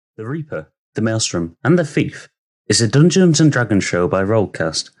The Reaper, the Maelstrom, and the Thief is a Dungeons & Dragons show by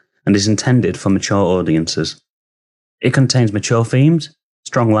RollCast and is intended for mature audiences. It contains mature themes,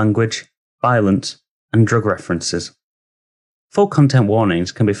 strong language, violence, and drug references. Full content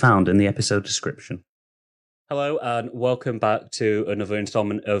warnings can be found in the episode description. Hello and welcome back to another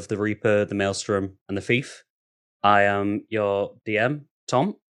installment of The Reaper, the Maelstrom, and the Thief. I am your DM,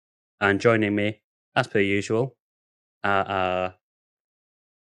 Tom, and joining me, as per usual, are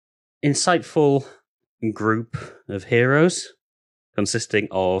insightful group of heroes consisting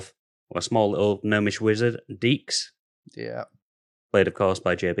of a small little gnomish wizard, Deeks. Yeah. Played, of course,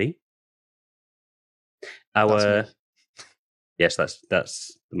 by JB. Yes,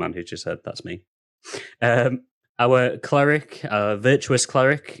 that's the man who just said that's me. Our cleric, virtuous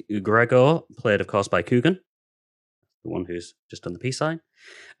cleric, Gregor, played, of course, by Coogan, the one who's just done the peace sign.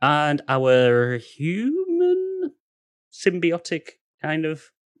 And our human symbiotic kind of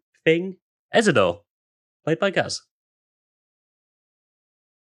thing, Ezador, played by Gaz.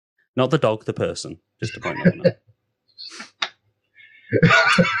 Not the dog, the person, just to point that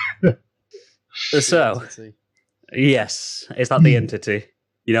out. So, yes, is that the entity?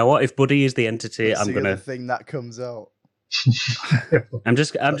 You know what? If Buddy is the entity, I'm gonna the thing that comes out. I'm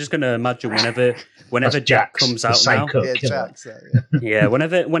just gonna imagine whenever Jack comes out now. Yeah, Jack's out, yeah.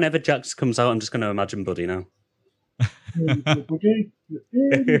 Whenever Jax comes out, I'm just gonna imagine Buddy now.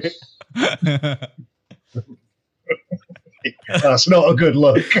 That's not a good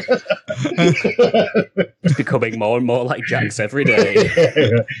look. It's becoming more and more like Jax every day.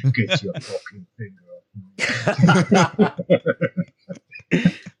 Get your fucking finger off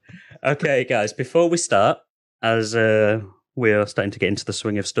me. Okay, guys, before we start, as we are starting to get into the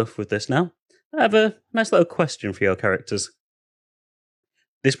swing of stuff with this now, I have a nice little question for your characters.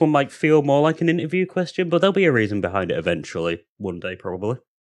 This one might feel more like an interview question, but there'll be a reason behind it eventually, one day probably.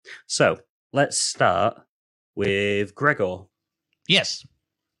 So, let's start with Gregor. Yes.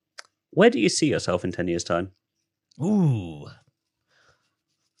 Where do you see yourself in 10 years' time? Ooh.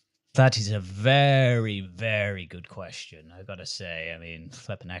 That is a very, very good question, I've got to say. I mean,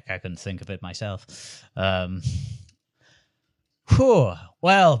 flipping heck, I couldn't think of it myself. Well,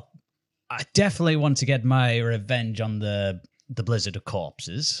 I definitely want to get my revenge on the Blizzard of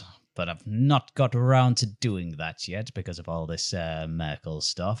Corpses, but I've not got around to doing that yet because of all this Merkel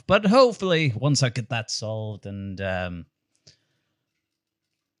stuff. But hopefully, once I get that solved and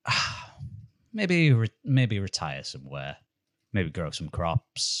maybe retire somewhere, maybe grow some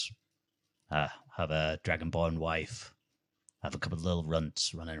crops, have a dragonborn wife, have a couple of little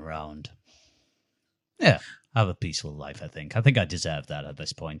runts running around. Yeah, have a peaceful life, I think. I think I deserve that at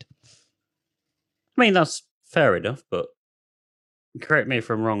this point. I mean, that's fair enough, but correct me if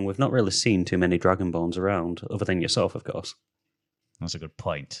I'm wrong, we've not really seen too many dragonborns around, other than yourself, of course. That's a good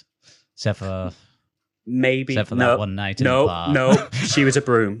point. Except for... Maybe. Except for that one night in the bar. No, she was a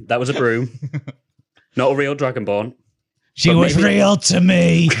broom. That was a broom. Not a real dragonborn. She was real to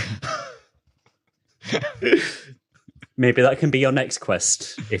me! Maybe that can be your next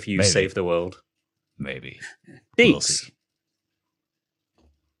quest if you save the world. Maybe. Deeks.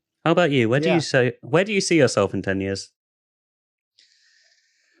 How about you? Where do you see yourself in 10 years?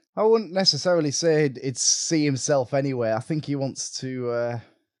 I wouldn't necessarily say it's see himself anywhere. I think he wants to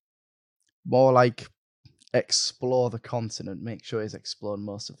more like explore the continent, make sure he's explored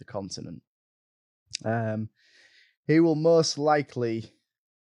most of the continent. He will most likely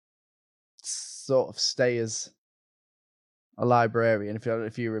sort of stay as a librarian.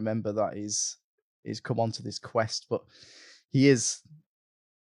 If you remember that he's come onto this quest, but he is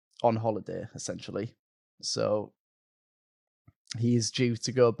on holiday essentially, so he is due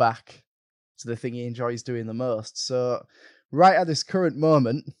to go back to the thing he enjoys doing the most. So right at this current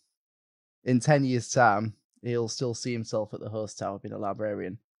moment, in 10 years' time, he'll still see himself at the host tower being a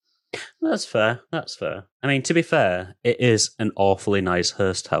librarian. That's fair. I mean, to be fair, it is an awfully nice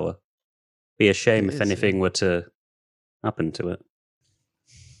hearse tower. Be a shame if anything were to happen to it.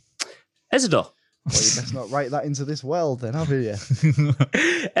 Ezador. Well, you best not write that into this world then, have you?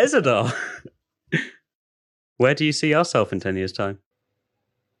 Ezador. Where do you see yourself in 10 years' time?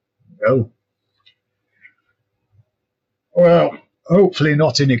 Well, hopefully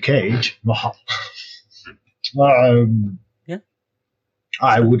not in a cage. Yeah.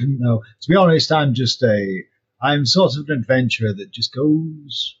 I wouldn't know. To be honest, I'm sort of an adventurer that just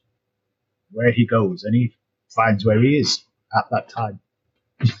goes where he goes, and he finds where he is at that time.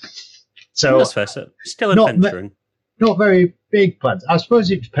 So that's fair. So still adventuring. Not very big plans. I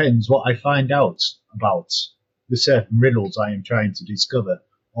suppose it depends what I find out about the certain riddles I am trying to discover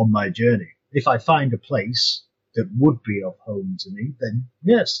on my journey. If I find a place that would be of home to me, then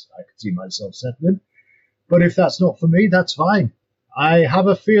yes, I could see myself settling. But if that's not for me, that's fine. I have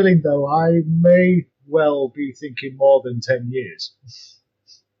a feeling, though, I may well be thinking more than 10 years.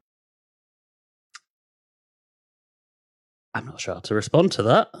 I'm not sure how to respond to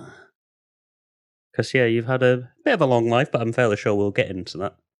that. Because, yeah, you've had a bit of a long life, but I'm fairly sure we'll get into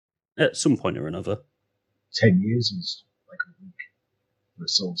that at some point or another. 10 years is like a week for a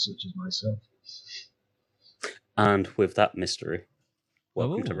soul such as myself. And with that mystery,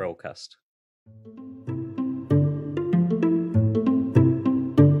 welcome to Ooh. RollCast.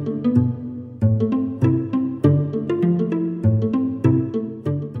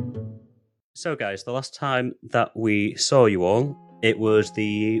 So, guys, the last time that we saw you all, it was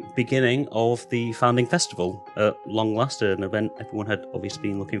the beginning of the Founding Festival. At long last, an event everyone had obviously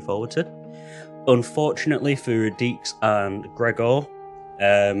been looking forward to. Unfortunately for Deeks and Gregor,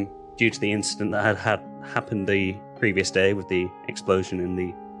 due to the incident that had happened the previous day with the explosion in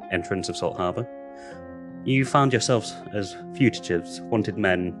the entrance of Salt Harbour, you found yourselves as fugitives, wanted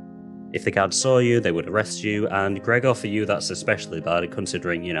men. If the guards saw you, they would arrest you, and Gregor, for you, that's especially bad,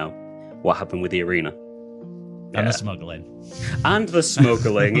 considering, what happened with the arena. And the smuggling. And the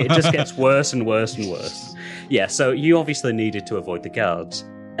smuggling. It just gets worse and worse and worse. Yeah, so you obviously needed to avoid the guards.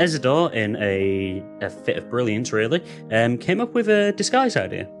 Ezador, in a fit of brilliance, really, came up with a disguise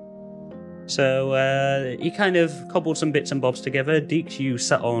idea. So he kind of cobbled some bits and bobs together. Deeks, you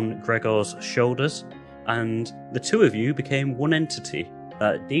sat on Gregor's shoulders, and the two of you became one entity.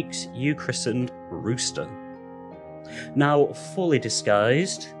 Deeks, you christened Rooster. Now, fully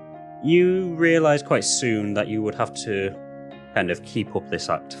disguised, you realised quite soon that you would have to kind of keep up this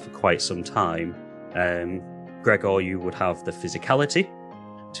act for quite some time. Gregor, you would have the physicality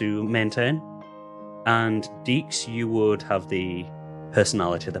to maintain, and Deeks, you would have the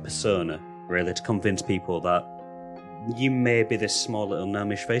personality, the persona, really, to convince people that you may be this small little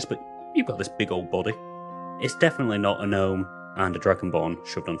gnomish face, but you've got this big old body. It's definitely not a gnome and a dragonborn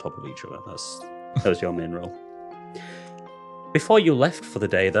shoved on top of each other. That was your main role. Before you left for the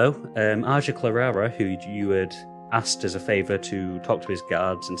day, though, Aja Clara, who you had asked as a favour to talk to his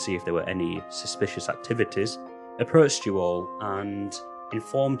guards and see if there were any suspicious activities, approached you all and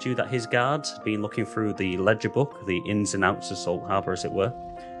informed you that his guards had been looking through the ledger book, the ins and outs of Salt Harbour, as it were,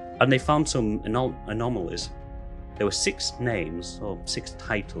 and they found some anomalies. There were 6 names, or 6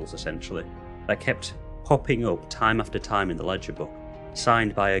 titles, essentially, that kept popping up time after time in the ledger book,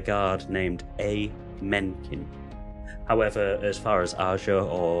 signed by a guard named A. Menkin. However, as far as Aja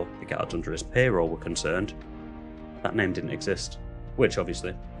or the guards under his payroll were concerned, that name didn't exist, which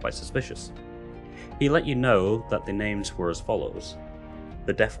obviously quite suspicious. He let you know that the names were as follows: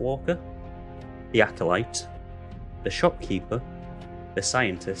 the Deathwalker, the Acolyte, the Shopkeeper, the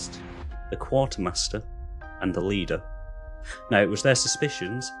Scientist, the Quartermaster, and the Leader. Now, it was their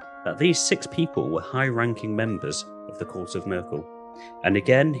suspicions that these 6 people were high-ranking members of the Cult of Merkel. And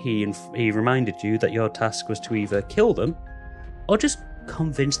again, he reminded you that your task was to either kill them or just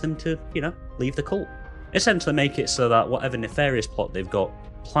convince them to, leave the cult. Essentially make it so that whatever nefarious plot they've got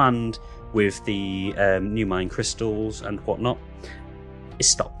planned with the new mine crystals and whatnot is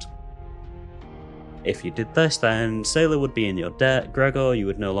stopped. If you did this, then Sailor would be in your debt. Gregor, you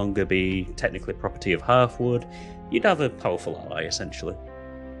would no longer be technically property of Halfwood. You'd have a powerful ally, essentially.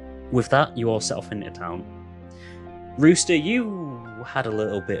 With that, you all set off into town. Rooster, you had a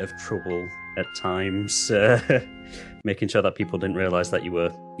little bit of trouble at times, making sure that people didn't realise that you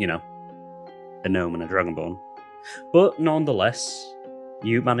were, a gnome and a dragonborn. But nonetheless,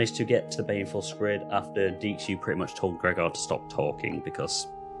 you managed to get to the Baneful Squid after Deeks, you pretty much told Gregor to stop talking because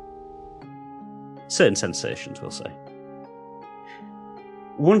certain sensations, we'll say.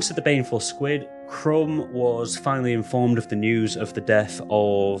 Once at the Baneful Squid, Crumb was finally informed of the news of the death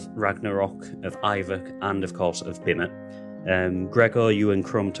of Ragnarok, of Ivok, and of course of Bimmet. Gregor, you and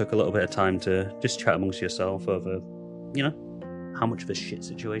Crumb took a little bit of time to just chat amongst yourself over, how much of a shit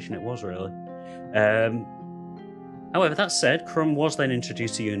situation it was, really. However, that said, Crumb was then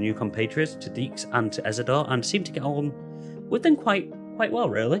introduced to your new compatriots, to Deeks and to Ezador, and seemed to get on with them quite well,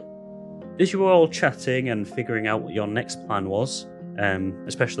 really. As you were all chatting and figuring out what your next plan was,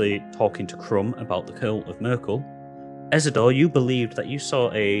 especially talking to Crumb about the cult of Merkel, Ezador, you believed that you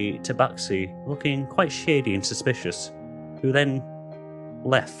saw a tabaxi looking quite shady and suspicious, who then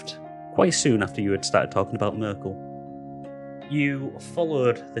left quite soon after you had started talking about Merkel. You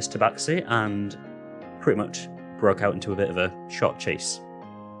followed this tabaxi and pretty much broke out into a bit of a short chase.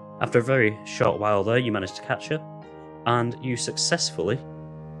 After a very short while there, you managed to catch her, and you successfully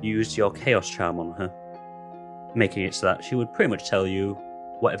used your Chaos Charm on her, making it so that she would pretty much tell you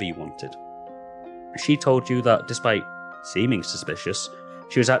whatever you wanted. She told you that despite seeming suspicious,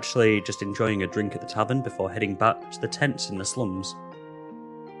 she was actually just enjoying a drink at the tavern before heading back to the tents in the slums.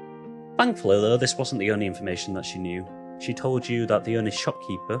 Thankfully, though, this wasn't the only information that she knew. She told you that the only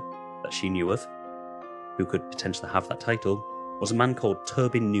shopkeeper that she knew of, who could potentially have that title, was a man called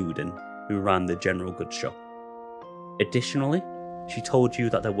Toby Newden, who ran the general goods shop. Additionally, she told you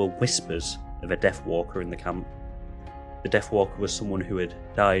that there were whispers of a Death Walker in the camp. The Death Walker was someone who had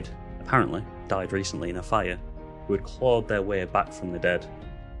apparently died recently in a fire, who had clawed their way back from the dead.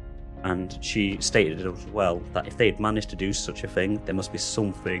 And she stated as well that if they had managed to do such a thing, there must be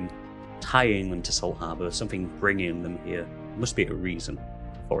something tying them to Salt Harbour, something bringing them here. There must be a reason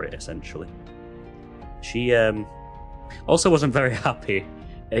for it, essentially. She also wasn't very happy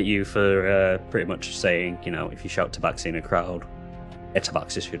at you for pretty much saying, if you shout tabaxi in a crowd, a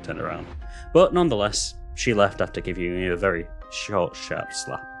tabaxi should turn around. But nonetheless, she left after giving you a very short, sharp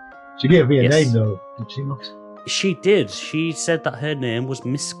slap. She gave me a name, though, did she not? She did. She said that her name was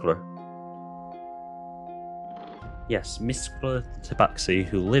Miskler. Yes, Miskler Tabaxi,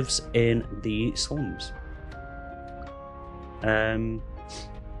 who lives in the slums.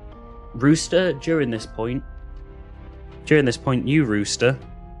 Rooster, during this point, you, Rooster,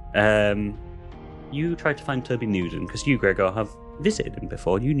 you tried to find Toby Newden, because you, Gregor, have visited him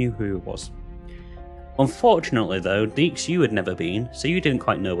before. You knew who it was. Unfortunately, though, Deeks, you had never been, so you didn't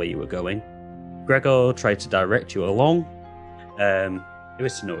quite know where you were going. Gregor tried to direct you along. It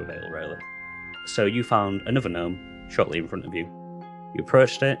was to no avail, really. So you found another gnome shortly in front of you. You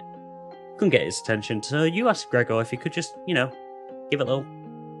approached it, couldn't get its attention, so you asked Gregor if he could just, give a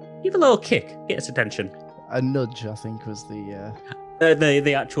little kick, get its attention. A nudge, I think, was the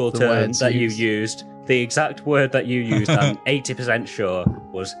actual term that you used. The exact word that you used, I'm 80% sure,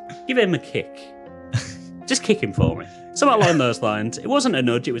 was give him a kick. Just kick him for me. Something along those lines. It wasn't a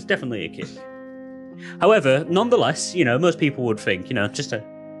nudge, it was definitely a kick. However, nonetheless, most people would think, just a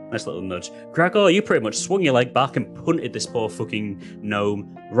nice little nudge. Gregor, you pretty much swung your leg back and punted this poor fucking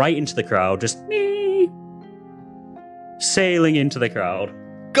gnome right into the crowd, just sailing into the crowd.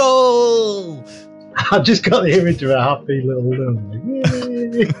 Goal! I've just got the image of a happy little gnome.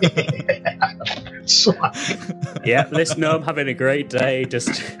 Yeah, this gnome having a great day,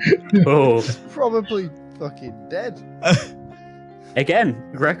 just... Oh. Probably fucking dead. Again,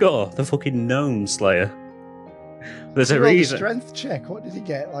 Gregor, the fucking gnome slayer. There's a rolled reason. Strength check. What did he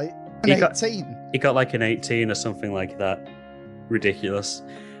get? Like an 18? He got like an 18 or something like that. Ridiculous.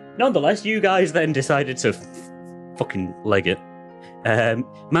 Nonetheless, you guys then decided to fucking leg it.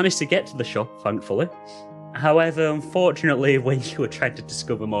 Managed to get to the shop, thankfully. However, unfortunately, when you were trying to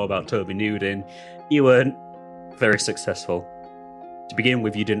discover more about Toby Newden, you weren't very successful. To begin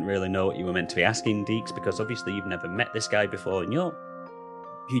with, you didn't really know what you were meant to be asking, Deeks, because obviously you've never met this guy before, and you're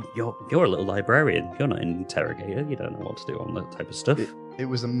a little librarian. You're not an interrogator. You don't know what to do on that type of stuff. It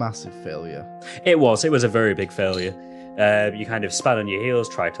was a massive failure. It was a very big failure. You kind of spat on your heels,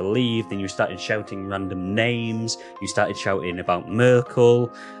 tried to leave, then you started shouting random names. You started shouting about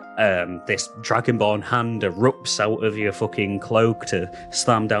Merkel. This Dragonborn hand erupts out of your fucking cloak to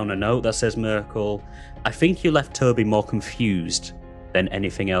slam down a note that says Merkel. I think you left Toby more confused than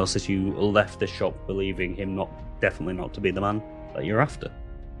anything else as you left the shop believing him definitely not to be the man that you're after.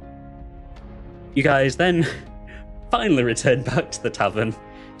 You guys then finally returned back to the tavern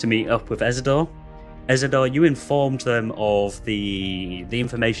to meet up with Ezador. Ezador, you informed them of the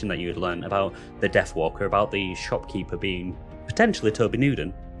information that you had learned about the Death Walker, about the shopkeeper being potentially Toby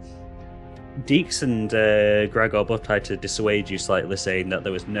Newden. Deeks and Gregor both tried to dissuade you slightly, saying that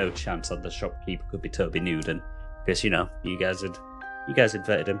there was no chance that the shopkeeper could be Toby Newden, because you guys had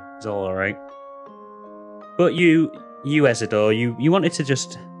vetted him. It's all alright. But you Ezador, you wanted to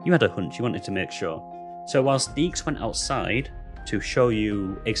you had a hunch. You wanted to make sure. So whilst Deeks went outside to show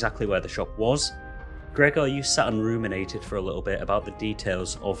you exactly where the shop was, Gregor, you sat and ruminated for a little bit about the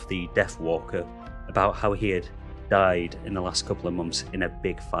details of the Death Walker, about how he had died in the last couple of months in a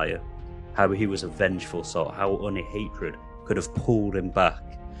big fire, how he was a vengeful sort, how only hatred could have pulled him back,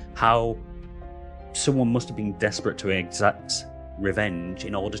 how someone must have been desperate to exact revenge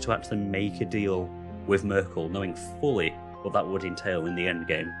in order to actually make a deal with Merkel, knowing fully what that would entail in the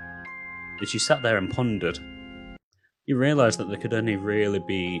endgame. As you sat there and pondered, you realised that there could only really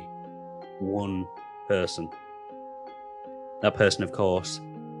be one person. That person, of course,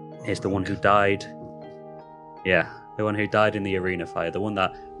 is the one who died. Yeah, the one who died in the arena fire, the one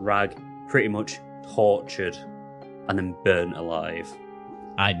that Rag pretty much tortured and then burnt alive.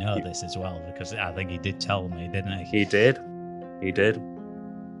 I know this as well, because I think he did tell me, didn't he? He did.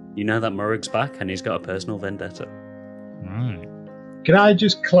 You know that Murug's back and he's got a personal vendetta. Right. Can I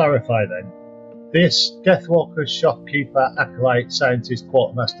just clarify then? this Deathwalker, shopkeeper, acolyte, scientist,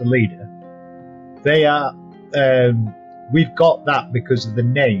 quartermaster, leader, they are. We've got that because of the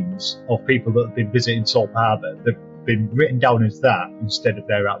names of people that have been visiting Salt Harbour. They've been written down as that instead of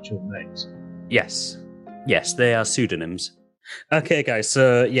their actual names. Yes, they are pseudonyms. Okay, guys.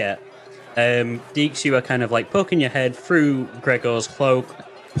 So yeah, Deeks, you are kind of like poking your head through Gregor's cloak,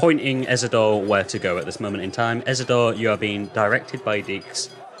 pointing Ezador where to go at this moment in time. Ezador, you are being directed by Deeks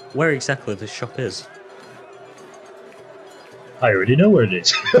where exactly this shop is. I already know where it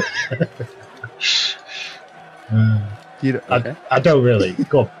is. Okay. I don't really.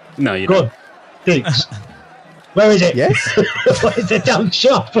 Go on. No, you Go don't. on. Deeks. Where is it? Yes? What is the damn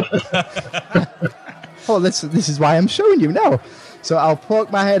shop? Oh, this is why I'm showing you now. So I'll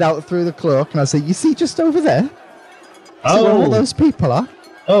poke my head out through the cloak and I'll say, you see just over there? See where all those people are?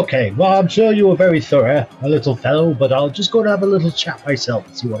 Okay, well, I'm sure you were very thorough, my little fellow, but I'll just go and have a little chat myself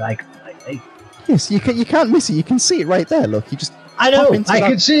and see what I can find, eh? Yes, you can't miss it. You can see it right there. Look, you just. I know, pop into I that-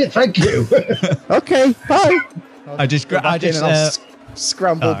 can see it, thank you. Okay, bye. I just Go back in and I'll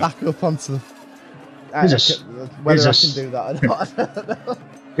scramble alright. back up onto the. there's Whether I a can do that or not, I don't know.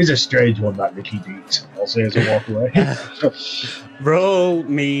 He's a strange one, that Mickey Deeks. I'll say as I walk away. Roll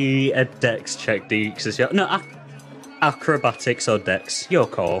me a dex check, Deeks. As acrobatics or dex, your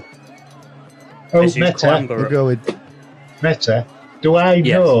call. Oh, As you Meta, clamber We'll up. go with. Meta, do I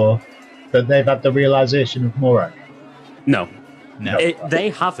Yes. know that they've had the realization of Morak? No, No. they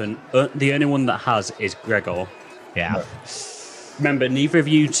haven't. The only one that has is Gregor. Yeah. No. Remember, neither of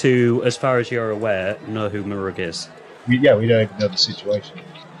you two, as far as you're aware, know who Murug is. We don't even know the situation.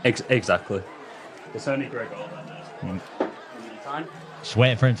 Exactly. It's only Gregor that knows. Time? Just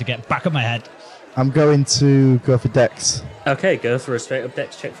waiting for him to get back on my head. I'm going to go for Dex. Okay, go for a straight up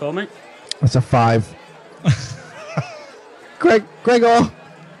dex check for me. That's a 5. Gregor, a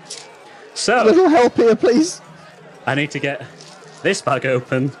So, little help here, please. I need to get this bag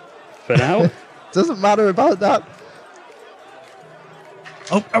open for now. Doesn't matter about that.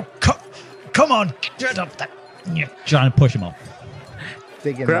 Oh, come on. Get up there. You're trying to push him off.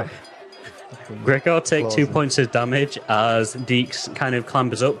 Dig in. Gre- Gregor, take Claws 2 in. points of damage as Deeks kind of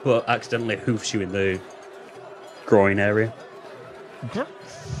clambers up but accidentally hoofs you in the groin area.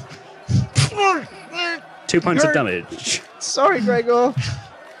 2 points of damage. Sorry, Gregor.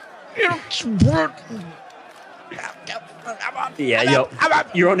 Yeah,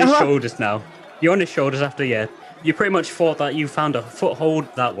 you're on his shoulders now. You're on his shoulders after, you pretty much thought that you found a foothold.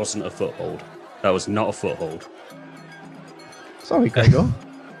 That wasn't a foothold. That was not a foothold. Sorry, Gregor.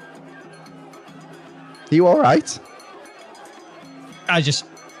 Are you all right? I just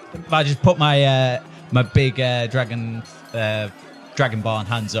put my my big dragonborn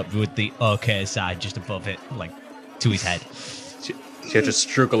hands up with the okay side just above it, like to his head. You're just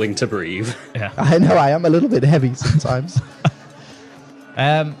struggling to breathe. Yeah. I know I am a little bit heavy sometimes.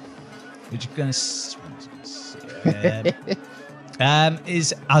 We're just gonna.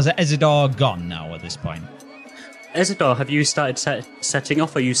 Has Ezador gone now at this point? Ezador, have you started setting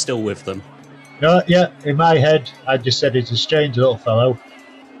off? Or are you still with them? No, yeah, in my head, I just said it's a strange little fellow.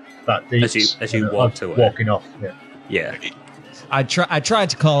 That Deeks, As you I'm walked away. walking off, yeah. Yeah. I tried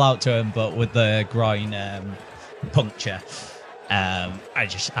to call out to him, but with the groin puncture, I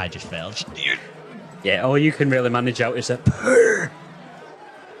just failed. Yeah, all you can really manage out is a purr.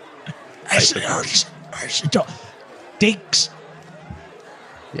 Deeks,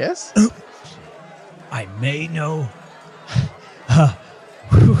 Yes? I may know.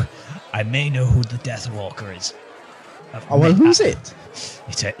 I may know who the Deathwalker is. Oh, well, who's it?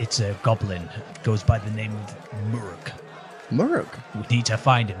 It's a goblin. It goes by the name of Murug. Murug. We need to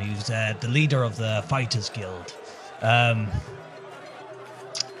find him. He's the leader of the Fighters Guild. I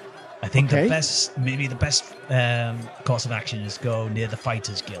think Okay. the best course of action is go near the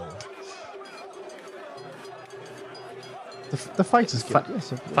Fighters Guild. The Fighters Guild. Yes,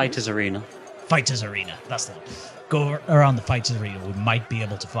 Fighters Arena. Fighters Arena. That's the one. Go around the Fighters Arena. We might be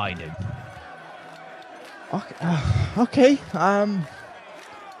able to find him. Okay.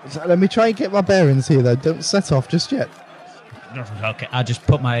 So let me try and get my bearings here, though. Don't set off just yet. Okay, I just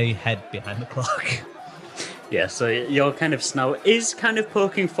put my head behind the clock. Yeah, so your kind of snow is kind of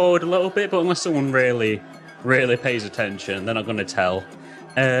poking forward a little bit, but unless someone really pays attention, they're not going to tell.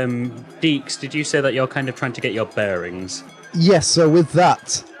 Deeks, did you say that you're kind of trying to get your bearings? Yes, so with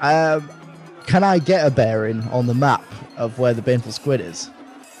that, can I get a bearing on the map of where the Baneful Squid is?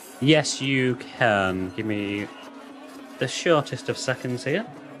 Yes, you can. Give me the shortest of seconds here.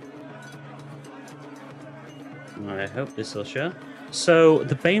 I hope this will show. So,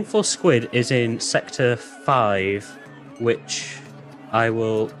 the Baneful Squid is in Sector 5, which I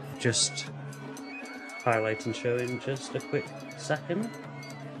will just highlight and show in just a quick second.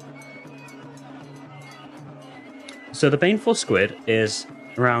 So the baneful squid is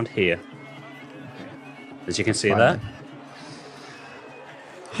around here, as you can see there.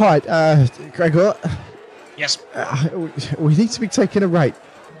 All right, Gregor. Yes. We need to be taking a right.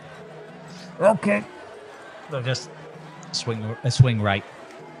 Okay. They'll just swing right.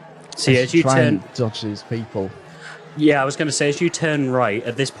 See, as you try turn, and dodge these people. yeah, I was going to say, as you turn right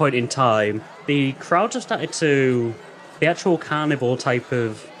at this point in time, the crowds have started to, the actual carnival type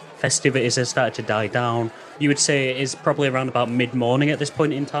of festivities have started to die down. You would say it is probably around about mid-morning at this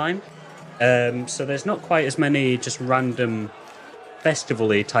point in time. So there's not quite as many just random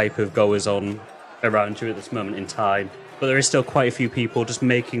festival-y type of goers on around you at this moment in time. But there is still quite a few people just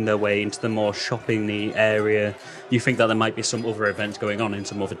making their way into the more shopping-y area. You think that there might be some other events going on in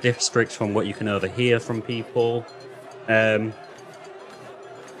some other districts from what you can overhear from people.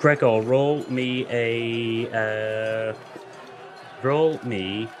 Gregor, roll me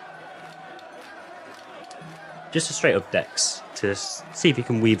just a straight up dex to see if you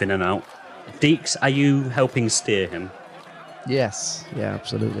can weave in and out. Deeks, are you helping steer him? Yes, yeah,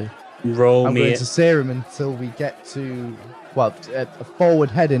 absolutely. Roll I'm me. going to steer him until we get to, well,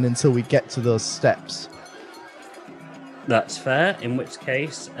 forward heading until we get to those steps. That's fair. In which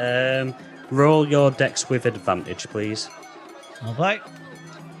case, roll your dex with advantage, please. All right.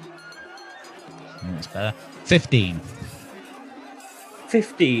 That's better. 15.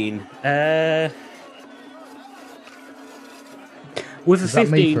 15. With Is a 15.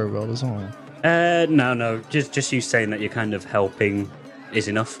 that me for a roll as well? No. Just you saying that you're kind of helping is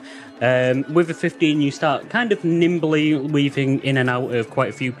enough. With a 15, you start kind of nimbly weaving in and out of quite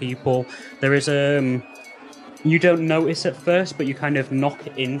a few people. There is you don't notice at first, but you kind of knock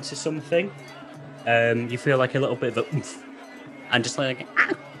into something. You feel like a little bit of a oomph, and just like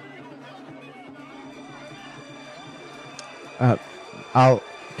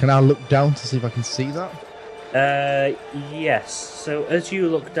Can I look down to see if I can see that? Yes. So as you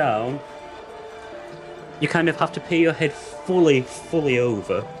look down, you kind of have to peer your head fully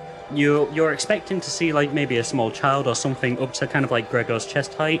over. You're expecting to see like maybe a small child or something up to kind of like Gregor's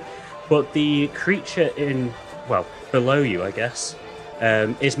chest height, but the creature below you, I guess,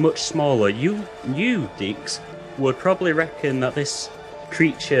 is much smaller. You Deeks, would probably reckon that this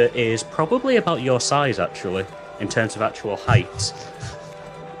creature is probably about your size actually, in terms of actual height.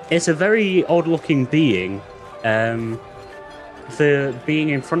 It's a very odd-looking being. The being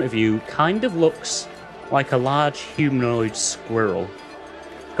in front of you kind of looks like a large humanoid squirrel.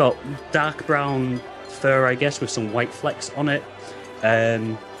 Got dark brown fur, I guess, with some white flecks on it.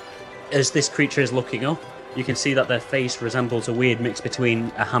 As this creature is looking up, you can see that their face resembles a weird mix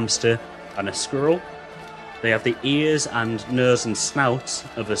between a hamster and a squirrel. They have the ears and nose and snout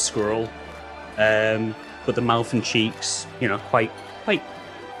of a squirrel, but the mouth and cheeks, quite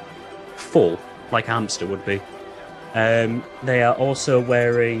full, like a hamster would be. They are also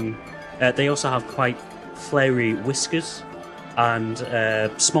wearing. They also have quite flary whiskers and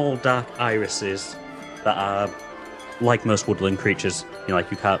small dark irises that are like most woodland creatures. You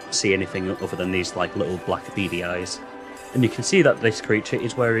can't see anything other than these like little black beady eyes. And you can see that this creature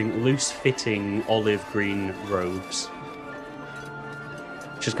is wearing loose-fitting olive green robes.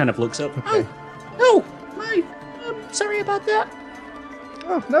 Just kind of looks up. Okay. Oh, I'm sorry about that.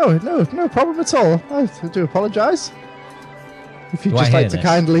 Oh, no problem at all. I do apologise. If you'd Do I just hear like to this?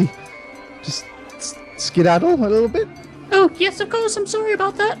 kindly just skedaddle a little bit. Oh, yes, of course, I'm sorry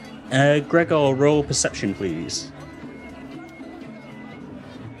about that. Gregor, roll perception, please.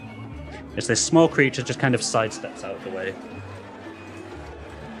 As this small creature just kind of sidesteps out of the way.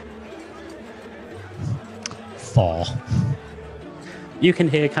 4. You can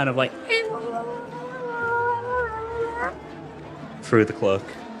hear kind of like through the cloak.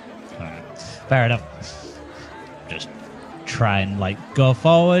 Alright. Fair enough. Just try and go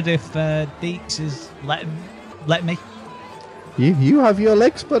forward if Deeks is let me. You have your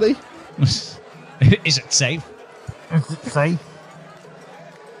legs, buddy. Is it safe? Is it safe?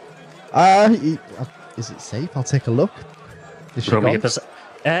 Is it safe? I'll take a look. Is she Roll me a gone?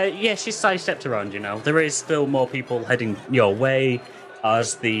 yeah, she's sidestepped around you now. There is still more people heading your way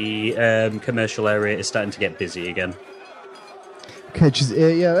as the commercial area is starting to get busy again. Okay, just,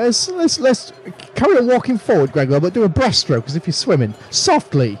 let's carry on walking forward, Gregor, but do a breaststroke as if you're swimming.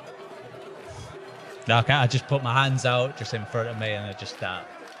 Softly. Okay, I just put my hands out just in front of me and I just start.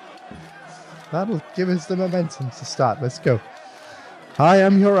 That'll give us the momentum to start. Let's go. I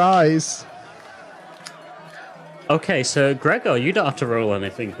am your eyes. Okay, so Gregor, you don't have to roll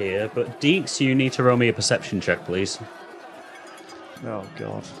anything here, but Deeks, you need to roll me a perception check, please. Oh,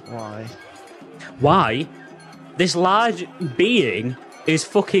 God. Why? Why? This large being is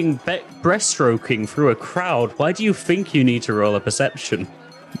fucking breaststroking through a crowd. Why do you think you need to roll a perception?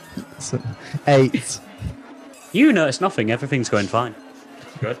 8. You notice nothing. Everything's going fine.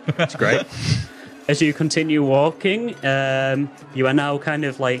 Good. It's great. As you continue walking, you are now kind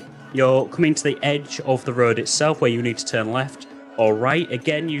of like, you're coming to the edge of the road itself where you need to turn left or right.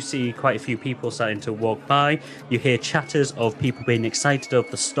 Again, you see quite a few people starting to walk by. You hear chatters of people being excited of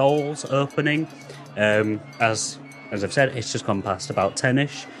the stalls opening. As I've said, it's just gone past about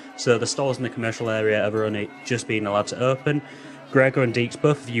 10ish. So the stalls in the commercial area are only just being allowed to open. Gregor and Deeks,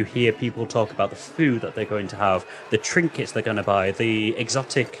 both of you hear people talk about the food that they're going to have, the trinkets they're going to buy, the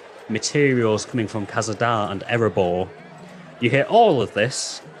exotic materials coming from Khazadar and Erebor. You hear all of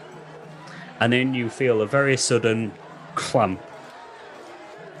this, and then you feel a very sudden clamp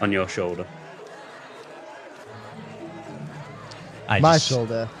on your shoulder. My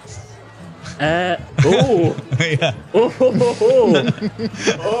shoulder. Oh! Yeah. Oh!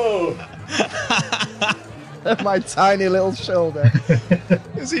 My tiny little shoulder.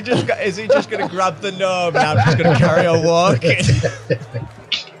 Is he just going to grab the gnome and I'm just going to carry on walking?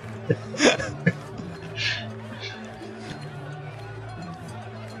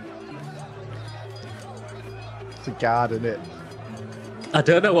 It's a guard, isn't it? I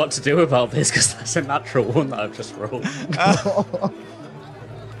don't know what to do about this because that's a natural one that I've just rolled.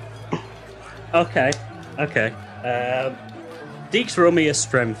 Okay. Deeks, roll me a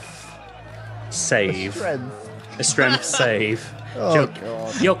strength save. A strength save. Oh,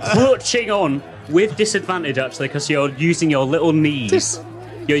 God. You're clutching on with disadvantage, actually, because you're using your little knees.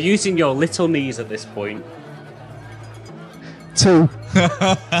 You're using your little knees at this point. 2.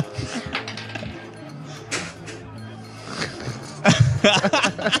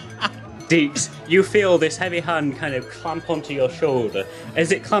 Deeks, you feel this heavy hand kind of clamp onto your shoulder.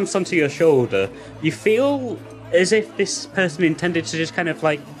 As it clamps onto your shoulder, you feel as if this person intended to just kind of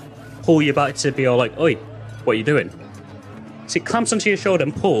like pull you back to be all like, "Oi, what are you doing?" So it clamps onto your shoulder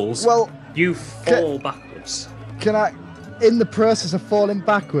and pulls. Well, you fall backwards. Can I, in the process of falling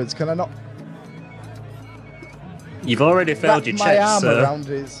backwards, can I not You've already failed wrap your my check, arm sir. around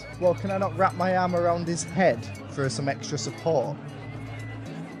his... Well, can I not wrap my arm around his head for some extra support?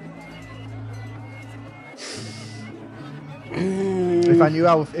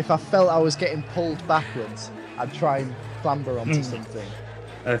 If I felt I was getting pulled backwards, I'd try and clamber onto something.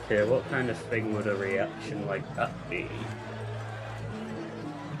 Okay, what kind of thing would a reaction like that be?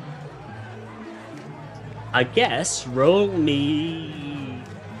 I guess roll me.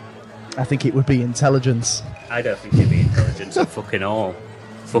 I think it would be intelligence. I don't think it'd be intelligence at fucking all.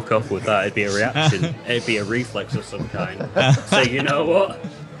 Fuck off with that. It'd be a reaction. It'd be a reflex of some kind. So you know what?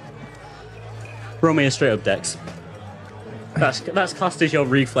 Roll me a straight up dex. That's classed as your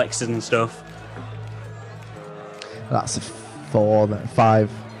reflexes and stuff. That's a 4, then 5.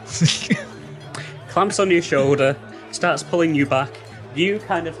 Clamps on your shoulder, starts pulling you back. You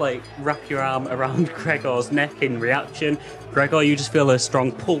kind of like wrap your arm around Gregor's neck in reaction. Gregor, you just feel a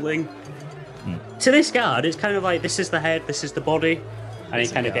strong pulling. To this guard, it's kind of like this is the head, this is the body, and he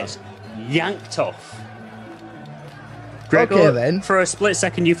kind of gets yanked off. Gregor, Okay, then. For a split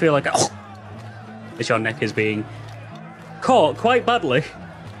second, you feel like as your neck is being caught quite badly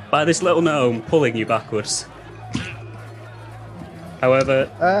by this little gnome pulling you backwards. However,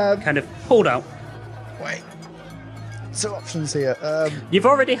 kind of pulled out. Wait. 2 options here. You've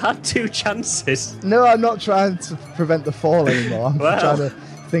already had 2 chances. No, I'm not trying to prevent the fall anymore. I'm Well. trying to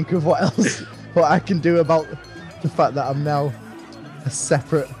think of what I can do about the fact that I'm now a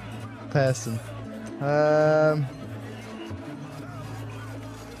separate person.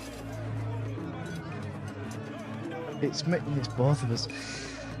 It's both of us.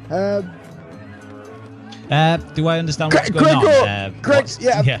 Do I understand what's going on?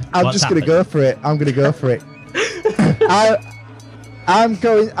 I'm just going to go for it. I'm going to go for it. I'm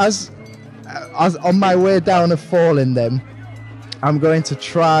going as on my way down of falling them. I'm going to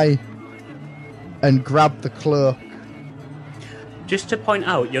try and grab the cloak. Just to point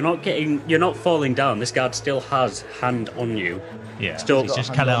out, you're not falling down. This guard still has hand on you. Yeah, Still it's got just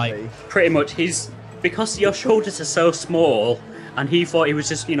hand kind of on like me. Pretty much, because your shoulders are so small, and he thought he was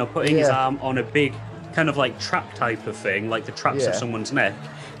just putting his arm on a big kind of like trap type of thing, like the traps of someone's neck.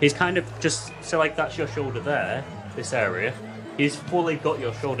 He's kind of just like that's your shoulder there, this area. He's fully got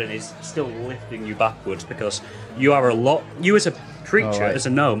your shoulder and is still lifting you backwards because you as a creature, as a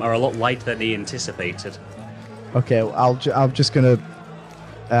gnome, are a lot lighter than he anticipated. Okay, well, I'm just gonna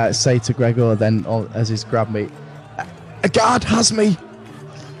say to Gregor then, as he's grabbed me, a guard has me.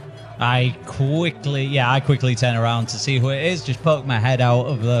 I quickly turn around to see who it is. Just poke my head out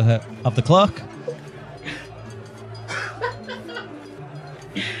of the cloak.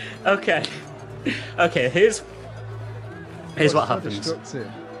 Okay. Okay, here's what happens.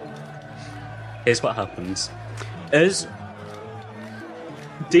 Destructive. Here's what happens. As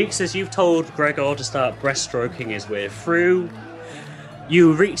Deeks, as you've told Gregor to start breaststroking his way through,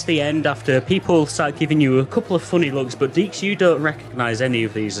 you reach the end after people start giving you a couple of funny looks, but Deeks, you don't recognise any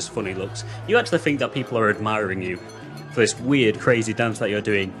of these as funny looks. You actually think that people are admiring you for this weird, crazy dance that you're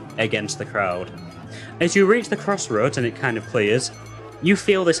doing against the crowd. As you reach the crossroads and it kind of clears, you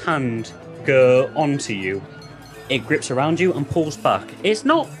feel this hand go onto you. It grips around you and pulls back. It's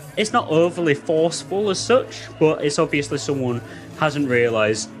not overly forceful as such, but it's obviously someone hasn't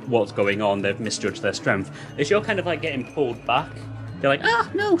realised what's going on. They've misjudged their strength. As you're kind of like getting pulled back, you're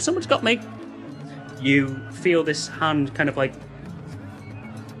like, no, someone's got me. You feel this hand kind of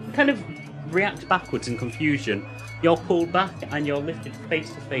react backwards in confusion. You're pulled back and you're lifted face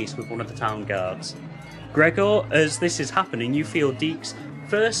to face with one of the town guards. Gregor, as this is happening, you feel Deeks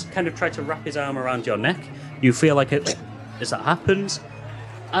first kind of try to wrap his arm around your neck. You feel like it, as that happens,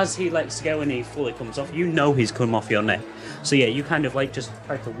 as he lets go and he fully comes off, you know he's come off your neck. So yeah, you kind of like just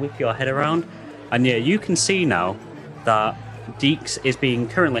try to whip your head around, and yeah, you can see now that Deeks is being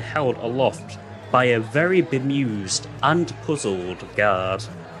currently held aloft by a very bemused and puzzled guard.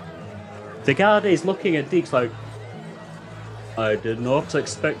 The guard is looking at Deeks like, I did not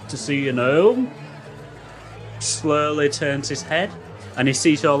expect to see you gnome. Slowly turns his head, and he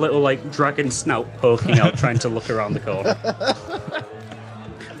sees your little like dragon snout poking out, trying to look around the corner.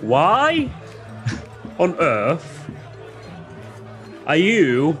 Why on earth are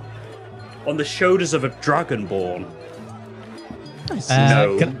you on the shoulders of a dragonborn?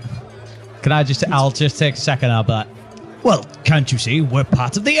 No. Can I just? I'll just take a second. I'll be like, well, can't you see we're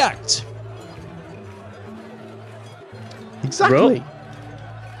part of the act? Exactly.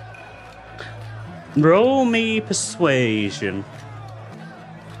 Roll me persuasion.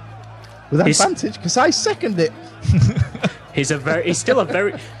 With advantage, because I second it. He's still a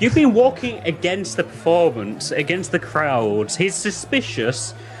very. You've been walking against the performance, against the crowds. He's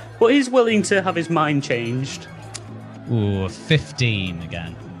suspicious, but he's willing to have his mind changed. Ooh, 15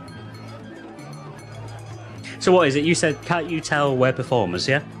 again. So what is it? You said, can't you tell we're performers,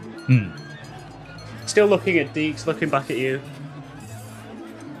 yeah? Still looking at Deeks, looking back at you.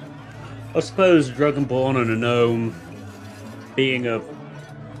 I suppose Dragonborn and a gnome being a...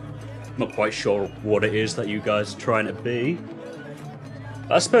 not quite sure what it is that you guys are trying to be.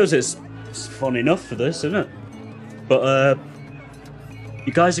 I suppose it's fun enough for this, isn't it? But,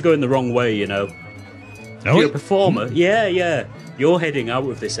 you guys are going the wrong way, you know. If you're a performer, yeah, you're heading out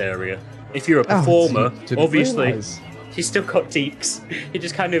of this area. If you're a performer, obviously, he's still got Deeks. He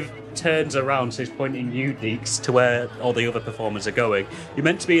just kind of turns around, so he's pointing you, Deeks, to where all the other performers are going. You're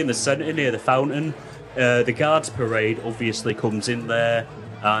meant to be in the centre near the fountain. The guards parade obviously comes in there,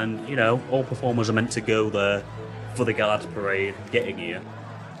 and, you know, all performers are meant to go there for the guards parade getting you.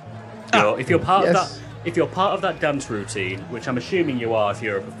 So if you're part of that, if you're part of that dance routine, which I'm assuming you are if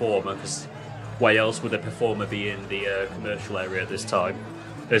you're a performer, because why else would a performer be in the commercial area at this time?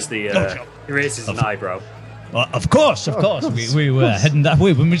 As the he raises an eyebrow. Of course. We were heading that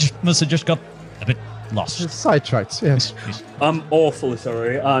way, but we must have just got a bit lost. Sidetracked, yes. I'm awfully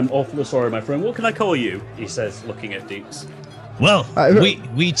sorry, my friend. What can I call you? He says, looking at Deeks. Well,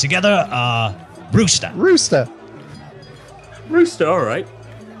 we together are Rooster. Rooster, alright.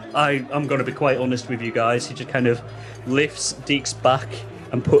 I'm going to be quite honest with you guys. He just kind of lifts Deeks back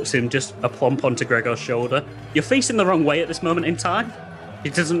and puts him just a plump onto Gregor's shoulder. You're facing the wrong way at this moment in time. He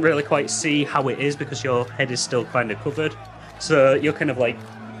doesn't really quite see how it is because your head is still kind of covered. So you're kind of like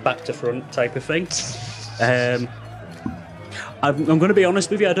back to front type of thing. I'm going to be honest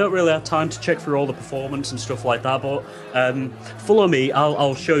with you, I don't really have time to check through all the performance and stuff like that, but follow me,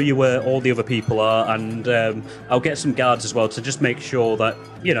 I'll show you where all the other people are, and I'll get some guards as well to just make sure that,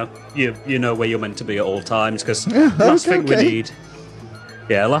 you know where you're meant to be at all times, because last thing we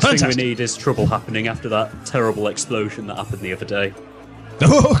need is trouble happening after that terrible explosion that happened the other day.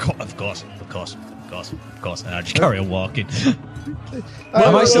 Oh, of course. And I just carry on walking.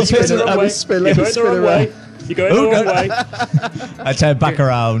 Am I still spinning? I was spinning. You're going the wrong way. You're going the wrong way. I turn back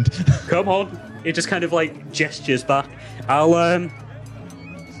around. Come on. He just kind of like gestures back. I'll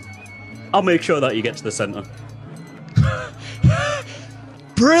make sure that you get to the centre.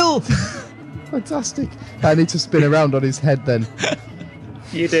 Brill! Fantastic. I need to spin around on his head then.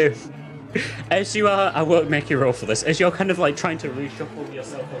 You do. As you are, I won't make you roll for this. As you're kind of like trying to reshuffle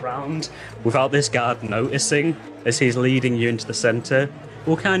yourself around without this guard noticing, as he's leading you into the centre,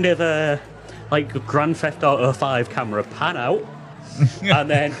 we'll kind of like Grand Theft Auto 5 camera pan out and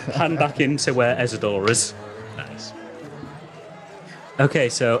then pan back into where Ezador is. Nice. Okay,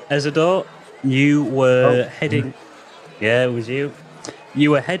 so Isidore, you were heading. Yeah, it was you. You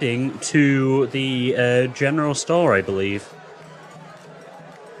were heading to the general store, I believe.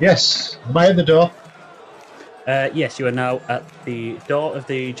 Yes. Am I at the door? Yes, you are now at the door of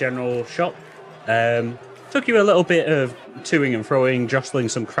the general shop. Took you a little bit of toing and froing, jostling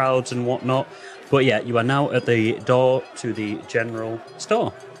some crowds and whatnot. But yeah, you are now at the door to the general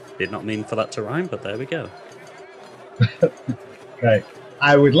store. Did not mean for that to rhyme, but there we go. Okay.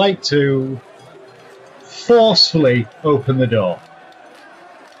 I would like to forcefully open the door.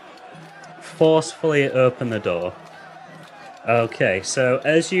 Forcefully open the door. Okay, so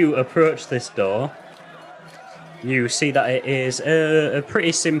as you approach this door, you see that it is a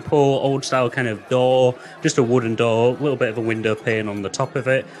pretty simple, old-style kind of door, just a wooden door, a little bit of a window pane on the top of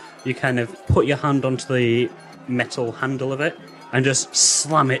it. You kind of put your hand onto the metal handle of it and just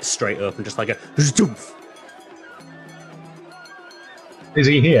slam it straight open, just like a zoof. Is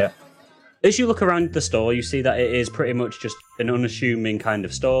he here? As you look around the store, you see that it is pretty much just an unassuming kind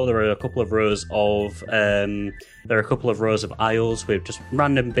of store. There are a couple of rows of aisles with just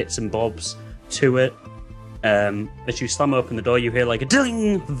random bits and bobs to it. As you slam open the door, you hear like a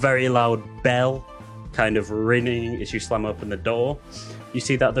ding, very loud bell kind of ringing as you slam open the door. You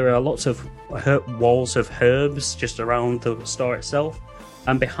see that there are lots of walls of herbs just around the store itself,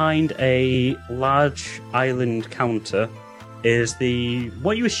 and behind a large island counter is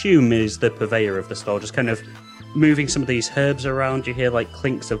what you assume is the purveyor of the store, just kind of moving some of these herbs around. You hear like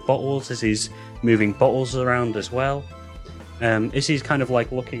clinks of bottles as he's moving bottles around as well. As he's kind of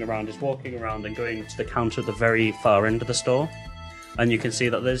like looking around, he's walking around and going to the counter at the very far end of the store. And you can see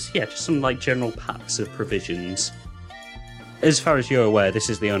that there's, just some like general packs of provisions. As far as you're aware,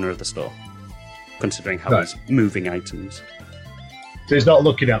 this is the owner of the store, considering how he's moving items. So he's not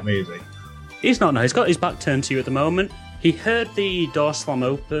looking at me, is he? He's not, no. He's got his back turned to you at the moment. He heard the door slam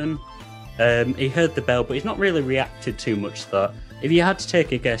open. He heard the bell, but he's not really reacted too much to that. If you had to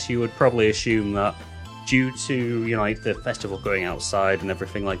take a guess, you would probably assume that due to, like the festival going outside and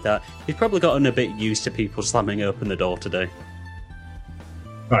everything like that, he's probably gotten a bit used to people slamming open the door today.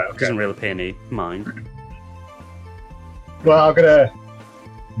 Right, okay. Doesn't really pay any mind. Well, I'm gonna.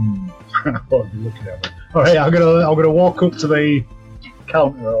 I won't be looking at me. All right, I'm gonna walk up to the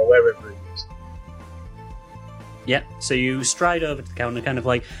counter or wherever it is. Yeah, so you stride over to the counter, kind of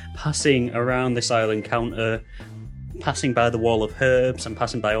like passing around this island counter, passing by the wall of herbs and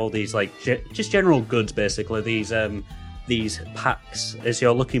passing by all these like just general goods, basically. These packs. As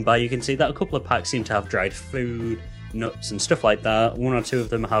you're looking by, you can see that a couple of packs seem to have dried food, nuts and stuff like that. One or two of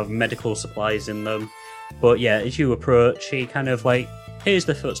them have medical supplies in them. But yeah, as you approach, he kind of like hears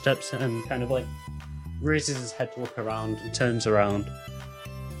the footsteps and kind of like raises his head to look around and turns around.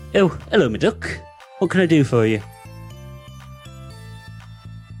 Oh, hello, my duck. What can I do for you?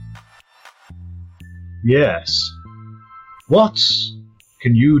 Yes. What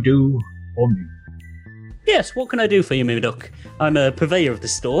can you do for me? Yes, what can I do for you, my duck? I'm a purveyor of the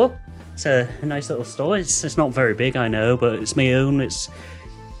store. It's a nice little store. It's not very big, I know, but it's my own. It's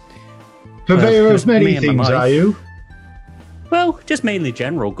purveyor of many and things, are you? Well, just mainly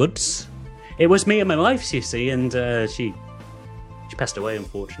general goods. It was me and my wife, you see, and she passed away,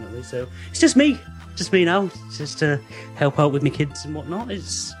 unfortunately. So it's just me now, just to help out with my kids and whatnot.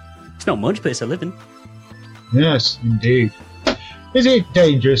 It's not much, but it's a living. Yes, indeed. Is it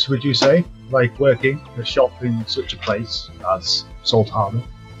dangerous, would you say, like working a shop in such a place as Salt Harbour?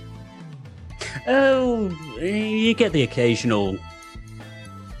 Oh, you get the occasional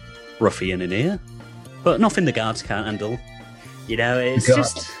ruffian in here, but nothing the guards can't handle. You know, it's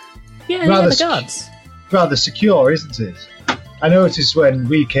just the guards. Rather secure, isn't it? I noticed when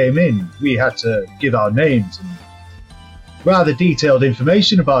we came in, we had to give our names and rather detailed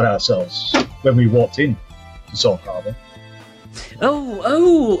information about ourselves when we walked in to Salt Harbour.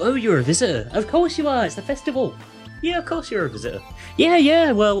 Oh, you're a visitor. Of course you are. It's the festival. Yeah, of course you're a visitor.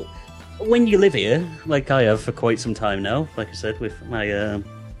 Yeah. Well, when you live here, like I have for quite some time now, like I said, with my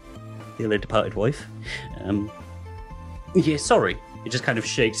dearly departed wife. Yeah, sorry. He just kind of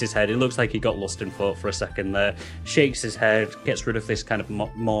shakes his head. It looks like he got lost in thought for a second there. Shakes his head, gets rid of this kind of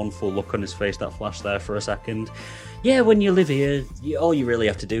mournful look on his face that flashed there for a second. Yeah, when you live here, all you really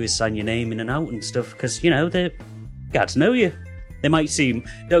have to do is sign your name in and out and stuff, because, the guards know you. They might seem,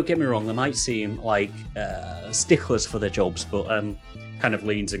 don't get me wrong, they might seem like sticklers for their jobs, but kind of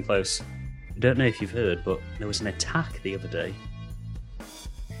leans in close. I don't know if you've heard, but there was an attack the other day.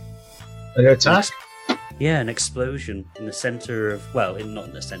 An attack? Yeah, an explosion in the centre of, not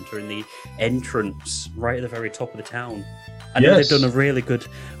in the centre, in the entrance, right at the very top of the town. I know they've done a really good...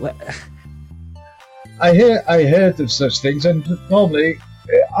 I heard of such things, and normally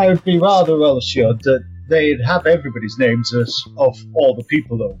I would be rather well assured that they'd have everybody's names of all the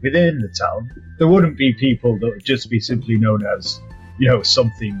people that are within the town. There wouldn't be people that would just be simply known as,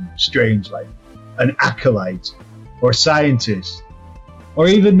 something strange like an acolyte or a scientist or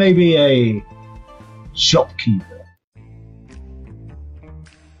even maybe a shopkeeper.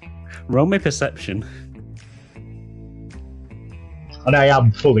 Roll me perception. And I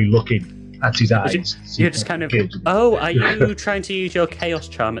am fully looking at his eyes. You're just kind of... Oh, are you trying to use your chaos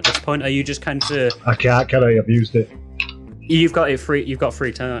charm at this point? Are you just kind of... I can't, can I? I've used it. You've got it free. You've got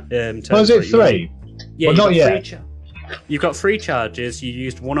free turns. Was it 3? Yeah, well, not yet. You've got 3 charges. You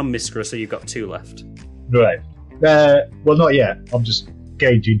used 1 on Miskra, so you've got 2 left. Right. Well, not yet. I'm just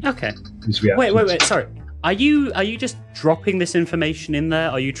gauging. Okay. His reactions. Wait. Sorry. Are you just dropping this information in there?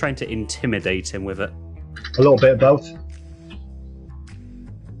 Or are you trying to intimidate him with it? A little bit of both.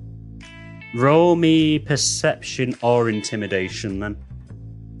 Roll me perception or intimidation, then.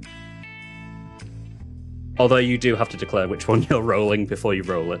 Although you do have to declare which one you're rolling before you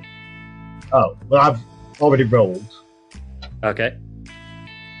roll it. Oh, well, I've already rolled. Okay.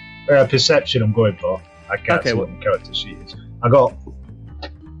 Perception I'm going for. I can't see what the character sheet is. I got...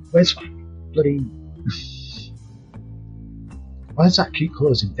 Where's my bloody... Why does that keep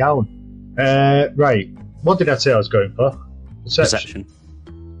closing down? Right. What did I say I was going for? Perception.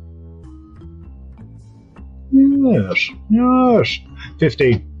 Yes.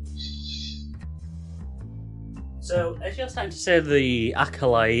 15. So, as you're starting to say the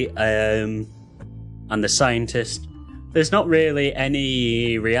acolyte and the scientist, there's not really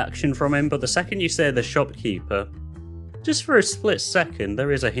any reaction from him, but the second you say the shopkeeper, just for a split second,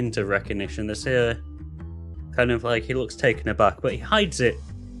 there is a hint of recognition. There's a kind of like he looks taken aback, but he hides it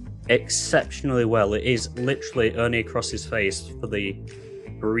exceptionally well. It is literally only across his face for the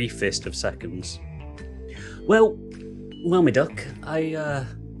briefest of seconds. Well, me duck, I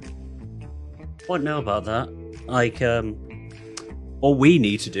won't know about that. Like, all we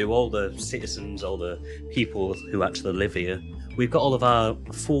need to do, all the citizens, all the people who actually live here, we've got all of our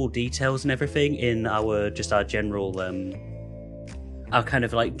full details and everything in our general, our kind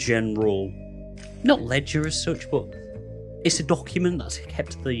of like general, not ledger as such, but it's a document that's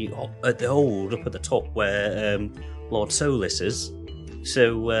kept at the hold up at the top where Lord Solis is.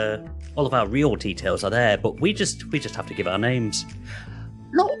 So all of our real details are there, but we just have to give our names.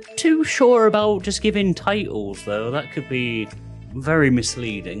 Not too sure about just giving titles though. That could be very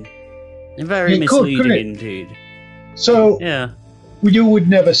misleading. Very misleading indeed. So yeah, you would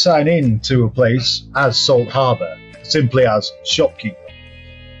never sign in to a place as Salt Harbour, simply as shopkeeper.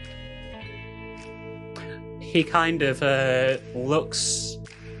 He kind of looks.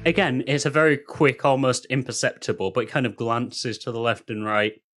 Again, it's a very quick, almost imperceptible, but kind of glances to the left and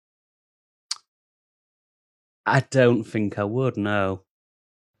right. I don't think I would, no.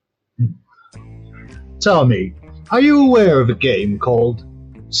 Tell me, are you aware of a game called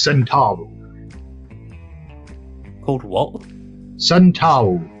Centauro? Called what?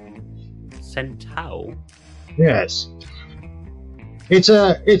 Centauro. Centauro? Yes. It's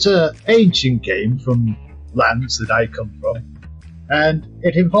a ancient game from lands that I come from, and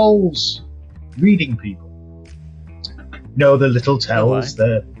it involves reading people. You know, the little tells,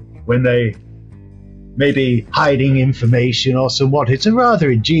 when they may be hiding information or somewhat. It's a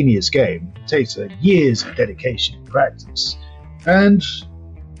rather ingenious game. It takes years of dedication and practice. And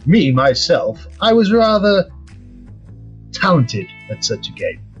me, myself, I was rather talented at such a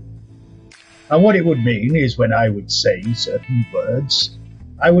game. And what it would mean is when I would say certain words,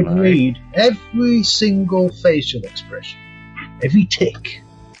 I would read every single facial expression, every tick.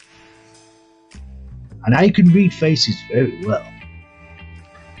 And I can read faces very well.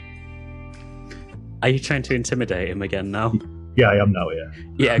 Are you trying to intimidate him again now? Yeah, I am now, yeah.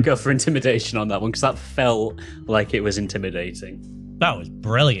 Yeah, go for intimidation on that one, because that felt like it was intimidating. That was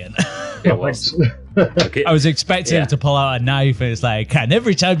brilliant. It was. Okay. I was expecting him to pull out a knife and it's like, and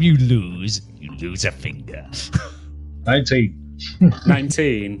every time you lose a finger. 19.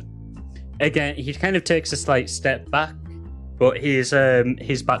 19. Again, he kind of takes a slight step back, but his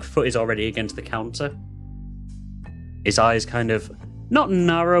back foot is already against the counter. His eyes kind of, not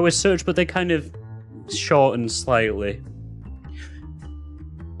narrow as such, but they kind of shorten slightly.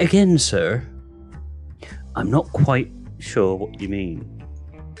 Again, sir, I'm not quite sure what you mean.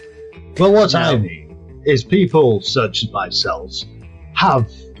 Well, what I mean is people such as myself have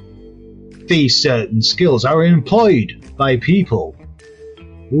these certain skills, are employed by people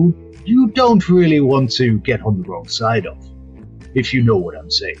who you don't really want to get on the wrong side of, if you know what I'm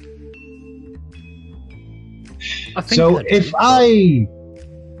saying. So if I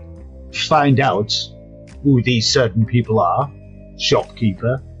find out who these certain people are,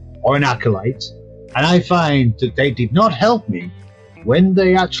 shopkeeper or an acolyte, and I find that they did not help me when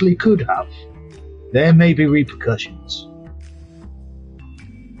they actually could have, there may be repercussions.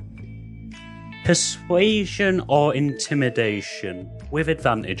 Persuasion or intimidation, with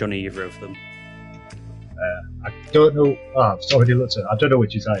advantage on either of them. I don't know. Oh, I've already looked at it. I don't know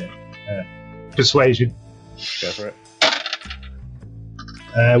which is higher. Persuasion. Go for it.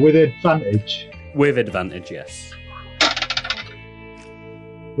 With advantage. With advantage, yes.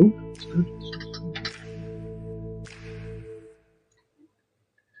 Ooh, that's good.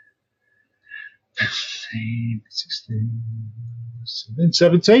 15, 16,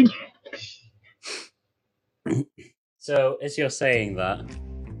 17. So, as you're saying that,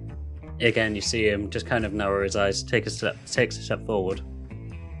 again, you see him just kind of narrow his eyes, takes a step forward.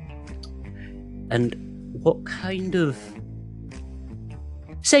 And what kind of...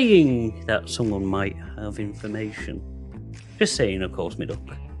 Saying that someone might have information. Just saying, of course, Middle.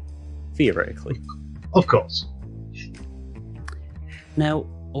 Theoretically. Of course. Now,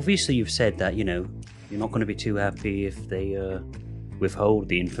 obviously you've said that, you're not going to be too happy if they withhold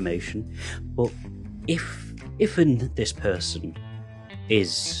the information. But if this person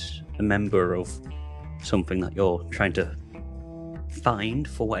is a member of something that you're trying to find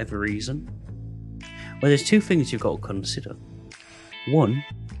for whatever reason, well, there's two things you've got to consider. One,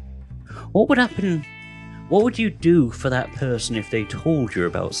 what would happen? What would you do for that person if they told you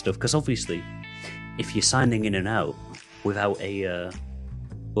about stuff? Because obviously, if you're signing in and out without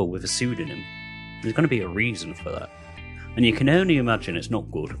with a pseudonym, there's going to be a reason for that. And you can only imagine it's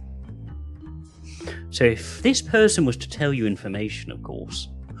not good. So if this person was to tell you information, of course,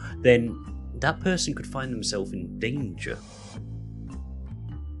 then that person could find themselves in danger.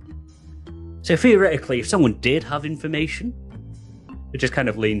 So theoretically, if someone did have information, it just kind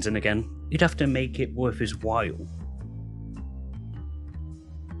of leans in again, you'd have to make it worth his while.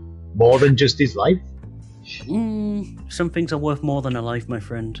 More than just his life? Some things are worth more than a life, my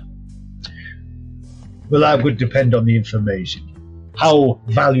friend. Well, that would depend on the information. How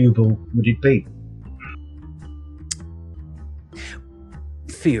valuable would it be?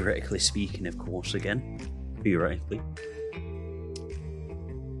 Theoretically speaking, of course, again. Theoretically.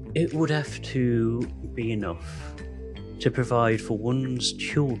 It would have to be enough to provide for one's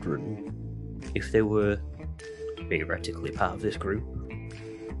children if they were theoretically part of this group.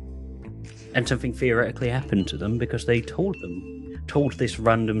 And something theoretically happened to them because they told this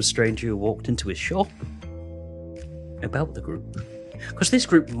random stranger who walked into his shop about the group. Because this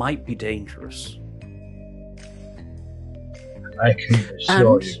group might be dangerous. I can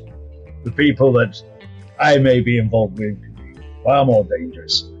assure you, the people that I may be involved with could be far more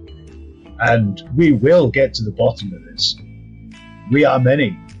dangerous. And we will get to the bottom of this. We are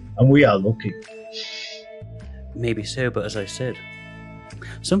many, and we are looking. Maybe so, but as I said,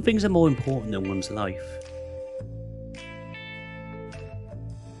 some things are more important than one's life.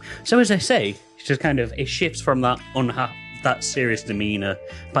 So as I say, it's just kind of, it shifts from that that serious demeanour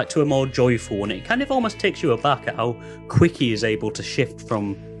back to a more joyful one. It kind of almost takes you aback at how quick he is able to shift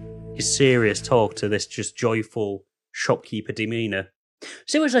from his serious talk to this just joyful shopkeeper demeanour.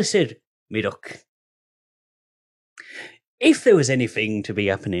 So as I said, Midok, if there was anything to be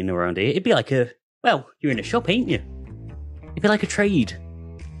happening around here, it'd be like you're in a shop, ain't you? It'd be like a trade.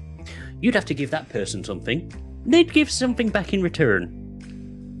 You'd have to give that person something, and they'd give something back in return.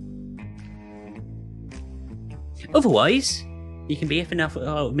 Otherwise, you can be effing out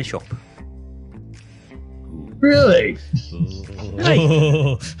of my shop. Really?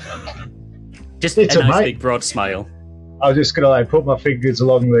 Hey. Just It's a a nice mate. big broad smile. I was just going to put my fingers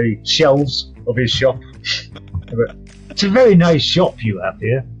along the shelves of his shop. It's a very nice shop you have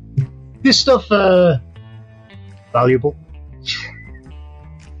here. This stuff, valuable?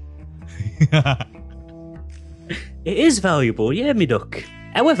 It is valuable, yeah, me duck.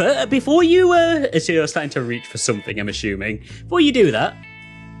 However, before you, as you're starting to reach for something, I'm assuming, before you do that,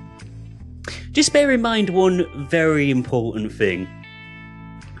 just bear in mind one very important thing.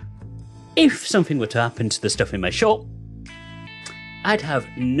 If something were to happen to the stuff in my shop, I'd have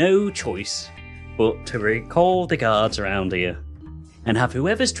no choice but to recall the guards around here and have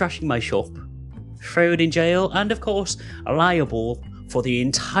whoever's trashing my shop thrown in jail and, of course, liable for the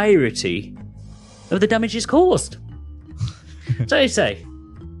entirety of the damages caused. So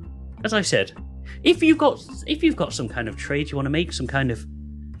as I said, if you've got some kind of trade you want to make, some kind of,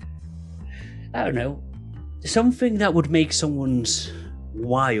 I don't know, something that would make someone's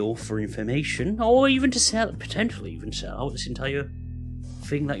while for information, or even to potentially sell out this entire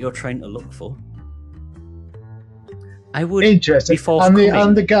thing that you're trying to look for, I would Interesting. be forthcoming.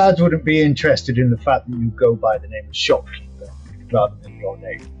 And the guards wouldn't be interested in the fact that you go by the name of shopkeeper rather than your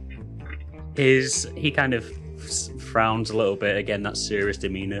name. He kind of frowns a little bit. Again, that serious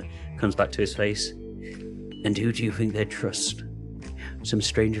demeanor comes back to his face. And who do you think they'd trust? Some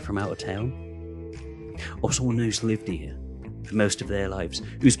stranger from out of town? Or someone who's lived here for most of their lives,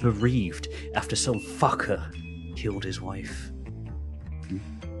 who's bereaved after some fucker killed his wife? Do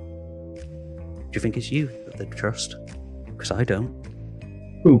you think it's you that they'd trust? Because I don't.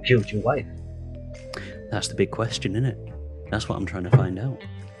 Who killed your wife? That's the big question, isn't it? That's what I'm trying to find out.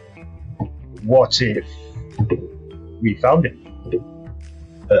 What if we found it?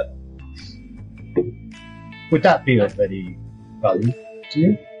 Would that be of any value to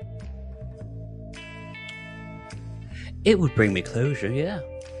you? It would bring me closure, yeah.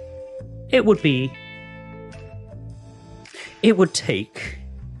 It would take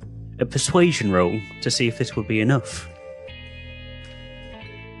a persuasion roll to see if this would be enough.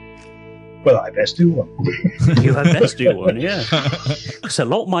 Well, I best do one. You had best do one, yeah. Because a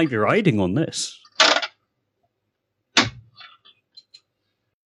lot might be riding on this.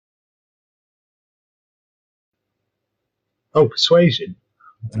 Oh, persuasion.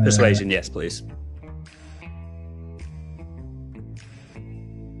 Persuasion, yes, please.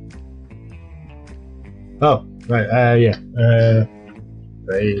 Oh, right, yeah.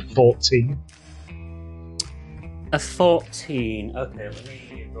 A 14. A 14. Okay, let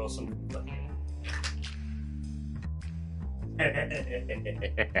me roll some.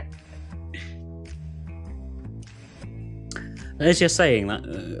 As you're saying that,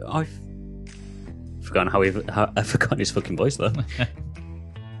 I've forgotten I've forgotten his fucking voice though.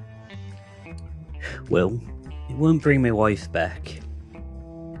 Well, it won't bring my wife back,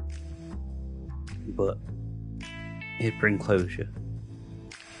 but it'd bring closure.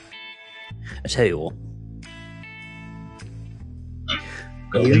 I tell you what.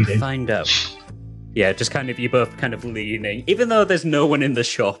 You find out. Yeah, just kind of, you're both kind of leaning, even though there's no one in the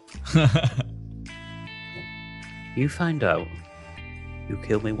shop. You find out who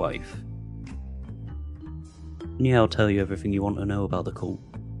killed my wife. And yeah, I'll tell you everything you want to know about the cult.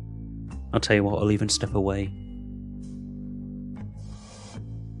 I'll tell you what, I'll even step away.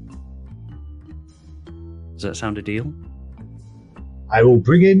 Does that sound a deal? I will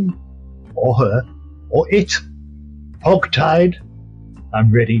bring in, or her, or it, hog-tied. I'm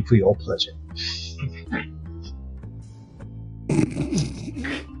ready for your pleasure.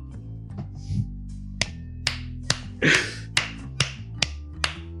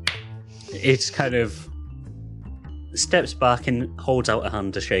 It's kind of steps back and holds out a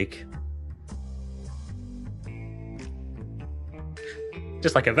hand to shake.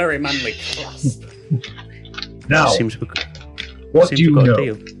 Just like a very manly clasp. Now, Seems what do you got a know?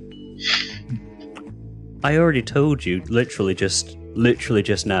 deal. I already told you, literally just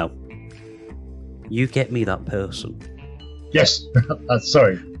now. You get me that person. Yes,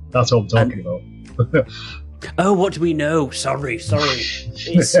 sorry, that's what I'm talking about. Oh, what do we know? Sorry. It's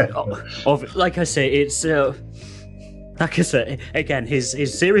like I say, it's like I said again. His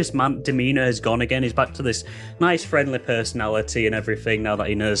serious demeanor has gone again. He's back to this nice, friendly personality and everything. Now that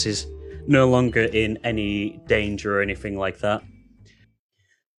he knows he's no longer in any danger or anything like that.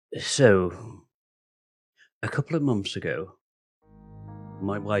 So, a couple of months ago,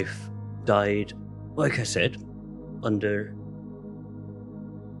 my wife died, like I said, under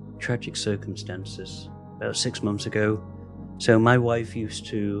tragic circumstances about 6 months ago. So my wife used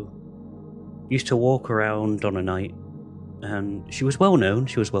to walk around on a night, and she was well known,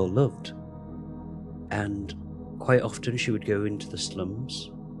 she was well loved, and quite often she would go into the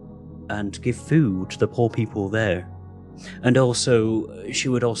slums and give food to the poor people there. And also, she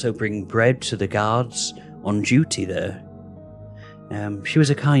would also bring bread to the guards on duty there. She was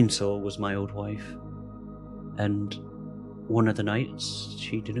a kind soul, was my old wife. And one of the nights,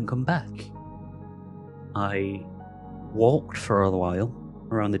 she didn't come back. I walked for a while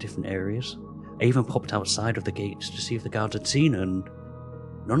around the different areas. I even popped outside of the gates to see if the guards had seen her, and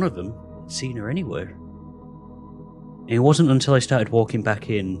none of them had seen her anywhere. And it wasn't until I started walking back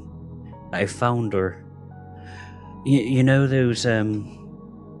in that I found her. You know those,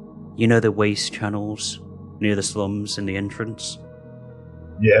 you know the waste channels near the slums and the entrance?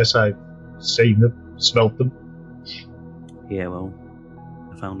 Yes, I've seen them, smelt them. Yeah, well,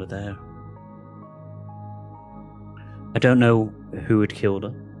 I found her there. I don't know who had killed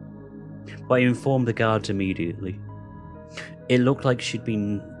her, but I informed the guards immediately. It looked like she'd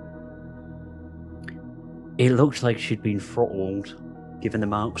been throttled, given the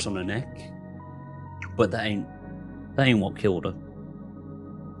marks on her neck. But that ain't what killed her.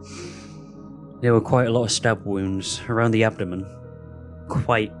 There were quite a lot of stab wounds around the abdomen.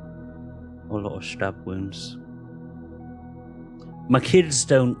 Quite a lot of stab wounds. My kids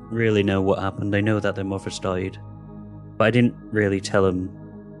don't really know what happened. They know that their mother's died. But I didn't really tell them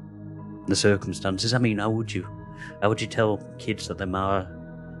the circumstances. I mean, how would you? How would you tell kids that their mother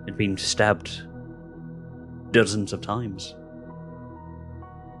had been stabbed dozens of times?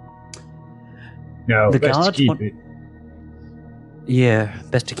 No, The best guards to keep want- it. Yeah,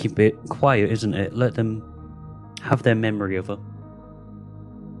 best to keep it quiet, isn't it? Let them have their memory of her.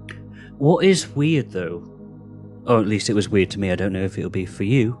 What is weird, though, or at least it was weird to me, I don't know if it'll be for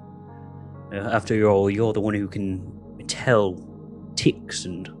you. After all, you're the one who can tell ticks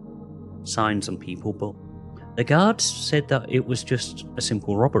and signs on people, but the guards said that it was just a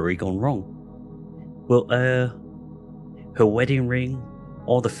simple robbery gone wrong. Well, her wedding ring,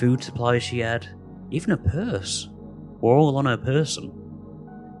 all the food supplies she had, even her purse, were all on her person.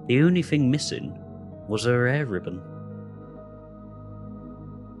 The only thing missing was her hair ribbon.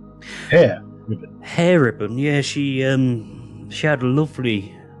 Hair ribbon. Hair ribbon, yeah, she had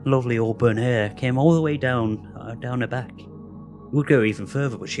lovely auburn hair, came all the way down her back. It would go even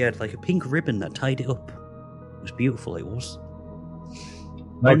further, but she had like a pink ribbon that tied it up. It was beautiful, it was.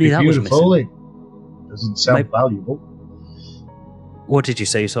 Might Only be that was beautiful. It doesn't sound valuable. What did you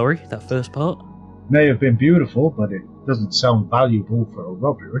say, sorry? That first part? May have been beautiful, but it doesn't sound valuable for a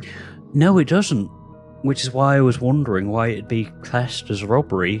robbery. No, it doesn't. Which is why I was wondering why it'd be classed as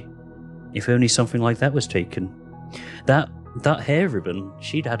robbery if only something like that was taken. That hair ribbon,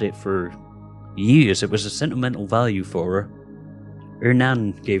 she'd had it for years. It was a sentimental value for her. Her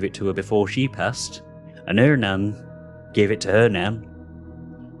nan gave it to her before she passed, and her nan gave it to her nan.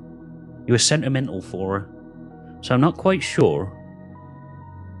 It was sentimental for her, so I'm not quite sure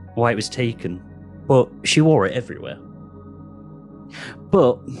why it was taken, but she wore it everywhere.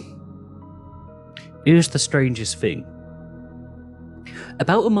 But here's the strangest thing.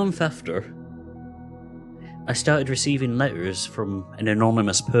 About a month after, I started receiving letters from an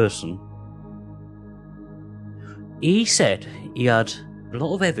anonymous person. He said he had a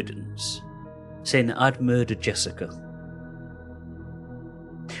lot of evidence saying that I'd murdered Jessica.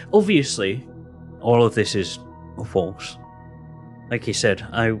 Obviously, all of this is false. Like he said,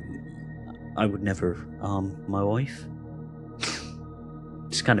 I would never harm my wife.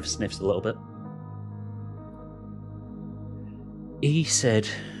 Just kind of sniffs a little bit. He said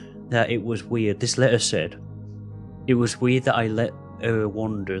that it was weird. This letter said it was weird that I let her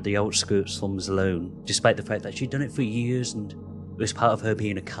wander the outskirts slums alone, despite the fact that she'd done it for years and it was part of her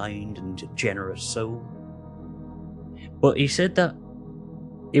being a kind and generous soul. But he said that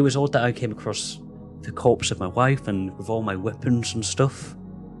it was odd that I came across the corpse of my wife, and with all my weapons and stuff,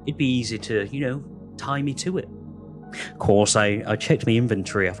 it'd be easy to, tie me to it. Of course, I checked my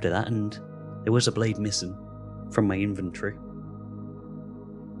inventory after that, and there was a blade missing from my inventory.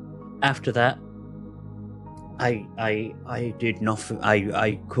 After that, I did nothing.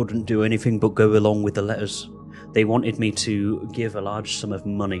 I couldn't do anything but go along with the letters. They wanted me to give a large sum of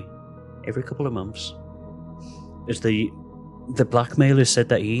money every couple of months. As the blackmailer said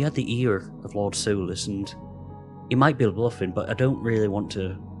that he had the ear of Lord Solus, and he might be bluffing, but I don't really want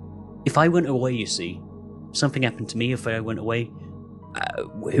to. If I went away, you see, something happened to me if I went away,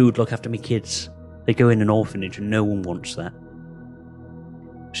 who would look after me kids? They go in an orphanage and no one wants that.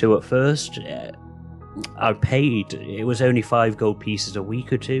 So at first, I paid. It was only 5 gold pieces a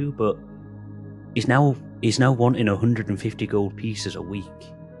week or 2, but he's now wanting 150 gold pieces a week.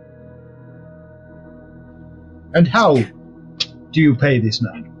 And how do you pay this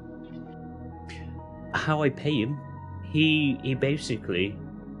man? How I pay him? He basically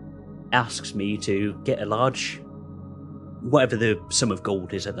asks me to get a large, whatever the sum of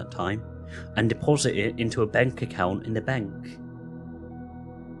gold is at that time, and deposit it into a bank account in the bank.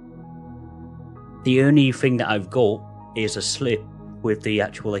 The only thing that I've got is a slip with the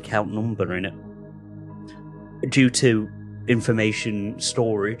actual account number in it. Due to information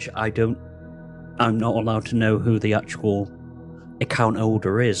storage, I'm not allowed to know who the actual account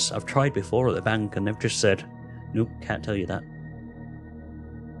holder is. I've tried before at the bank and they've just said, nope, can't tell you that.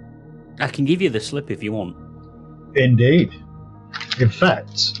 I can give you the slip if you want. Indeed. In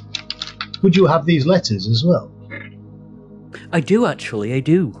fact, would you have these letters as well? I do actually, I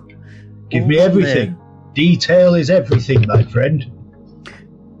do. Give me everything. Detail is everything, my friend.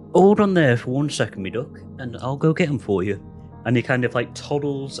 Hold on there for 1 second, me duck, and I'll go get them for you. And he kind of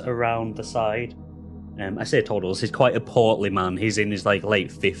toddles around the side. I say toddles, he's quite a portly man. He's in his late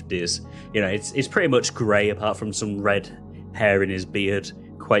 50s. It's pretty much grey apart from some red hair in his beard.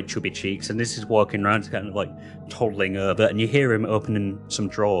 quite chubby cheeks, and this is walking around, kind of like toddling over, and you hear him opening some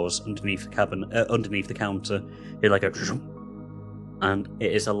drawers underneath the counter. You're like and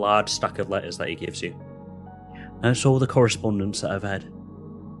it is a large stack of letters that he gives you. And it's all the correspondence that I've had.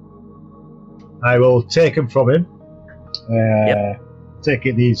 I will take them from him. Yep. Take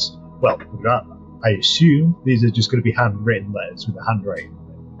it these. Well, I assume these are just going to be handwritten letters with a handwriting.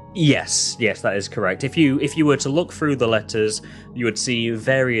 Yes, that is correct. If you were to look through the letters, you would see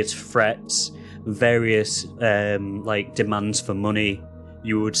various threats, various like demands for money.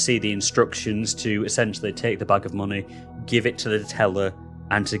 You would see the instructions to essentially take the bag of money, give it to the teller,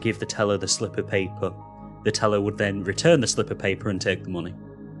 and to give the teller the slip of paper. The teller would then return the slip of paper and take the money.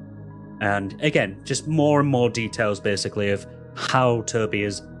 And again, just more and more details basically of how Toby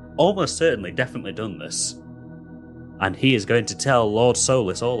has almost certainly definitely done this. And he is going to tell Lord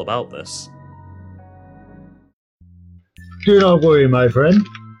Solus all about this. Do not worry, my friend.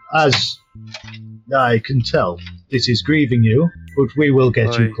 As I can tell, this is grieving you, but we will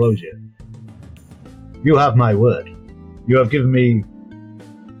get you closure. You have my word. You have given me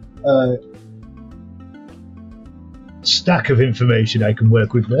a stack of information I can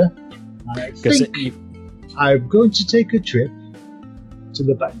work with there. I think I'm going to take a trip to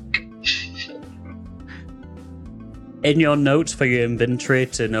the bank. In your notes for your inventory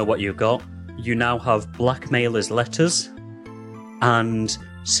to know what you've got, you now have blackmailer's letters and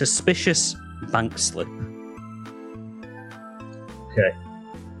suspicious bank slip. Okay.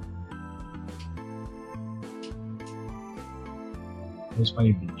 Where's my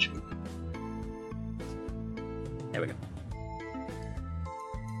inventory? There we go.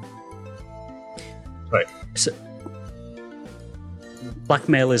 Right. So,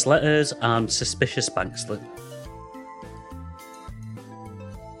 blackmailer's letters and suspicious bank slip.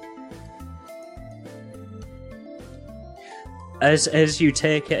 As you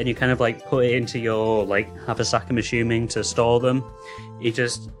take it and you kind of like put it into your like haversack, I'm assuming, to store them, you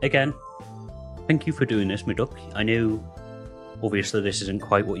just, again, thank you for doing this, my duck. I know obviously this isn't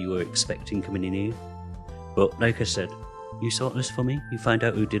quite what you were expecting coming in here, but like I said, you sort this for me, you find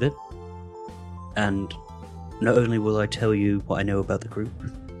out who did it, and not only will I tell you what I know about the group,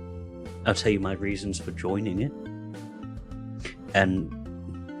 I'll tell you my reasons for joining it, and,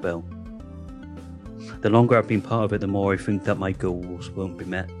 well, the longer I've been part of it, the more I think that my goals won't be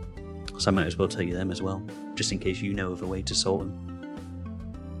met. So I might as well tell you them as well, just in case you know of a way to sort them.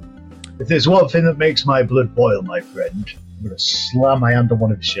 If there's one thing that makes my blood boil, my friend, I'm going to slam my hand on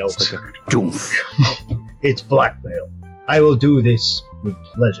one of the shelves. Like a doof. It's blackmail. I will do this with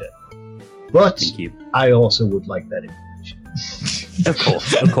pleasure. But Thank you. I also would like that information. Of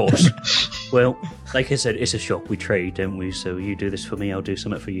course. Well, like I said, it's a shop. We trade, don't we? So you do this for me, I'll do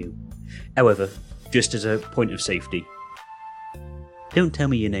something for you. However, just as a point of safety, don't tell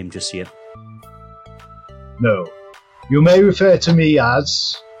me your name just yet. No. You may refer to me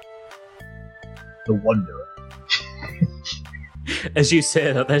as the Wanderer. As you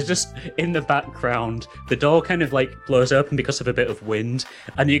say that, there's just, in the background, the door kind of like blows open because of a bit of wind,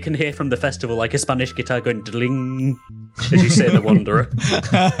 and you can hear from the festival like a Spanish guitar going dling as you say the Wanderer.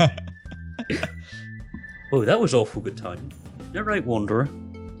 Oh, that was awful good timing. You're right, Wanderer.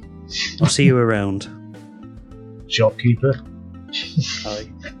 I'll see you around. Shopkeeper.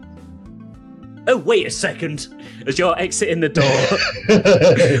 Hi. Oh, wait a second. As you're exiting the door.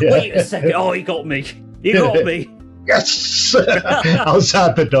 Wait a second. Oh, he got me. He got me. Yes!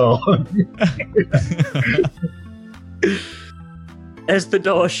 Outside the door. As the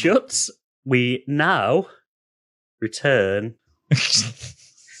door shuts, we now return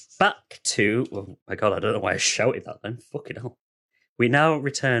back to... Oh my god, I don't know why I shouted that then. Fucking hell. We now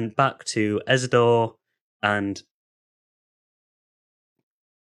return back to Ezador and...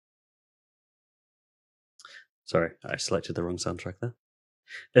 Sorry, I selected the wrong soundtrack there.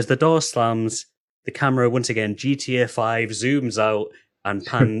 As the door slams, the camera once again, GTA 5, zooms out and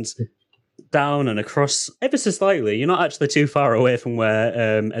pans down and across ever so slightly. You're not actually too far away from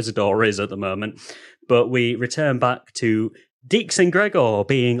where Ezador is at the moment. But we return back to Deeks and Gregor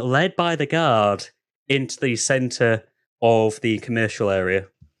being led by the guard into the centre of the commercial area.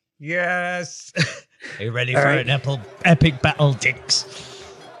 Yes! Are you ready for an epic battle, Dix?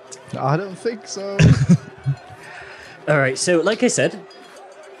 I don't think so. Alright, so like I said,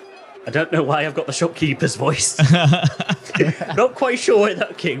 I don't know why I've got the shopkeeper's voice. Not quite sure where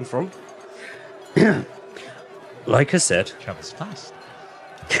that came from. Like I said... Travels fast.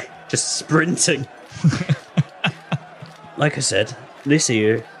 Just sprinting. Like I said, this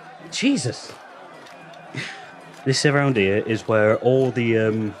here... Jesus. This around here is where all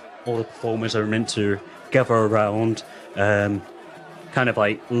the performers are meant to gather around. kind of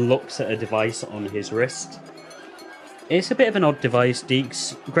like looks at a device on his wrist. It's a bit of an odd device,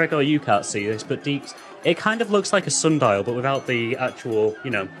 Deeks. Gregor, you can't see this, but Deeks, it kind of looks like a sundial, but without the actual,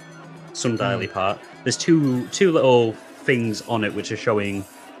 sundial-y part. There's two little things on it which are showing,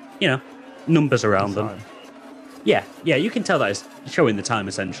 numbers around them. Yeah, you can tell that it's showing the time,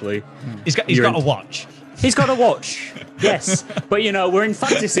 essentially. He's got a watch. He's got a watch, yes. But, we're in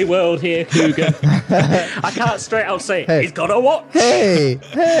fantasy world here, Cougar. I can't straight out say, he's got a watch.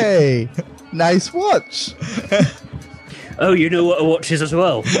 Hey, nice watch. Oh, you know what a watch is as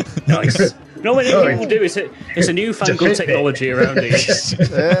well? Nice. No, what people do is it's a newfangled technology around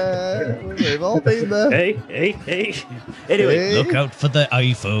here. We've all been there. Hey. Anyway, Look out for the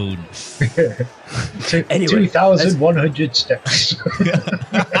iPhone. Anyway, 2,100 steps.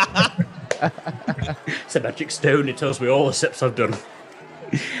 It's a magic stone. It tells me all the steps I've done.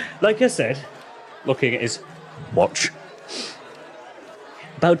 Like I said, looking at his watch.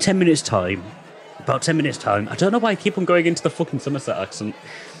 About 10 minutes time. I don't know why I keep on going into the fucking Somerset accent.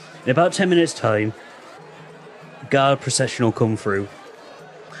 In about 10 minutes time, guard procession will come through.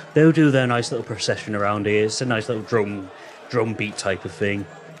 They'll do their nice little procession around here. It's a nice little drum beat type of thing.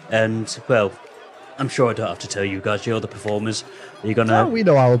 And, well, I'm sure I don't have to tell you guys, you're the performers. You're gonna... Oh, we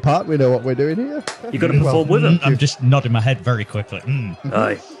know our part. We know what we're doing here. You're going to perform with them. I'm just nodding my head very quickly.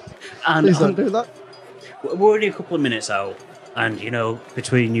 Aye. And Please don't do that. we're only a couple of minutes out. And,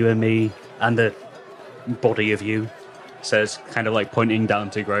 between you and me and the body of you, says, kind of like pointing down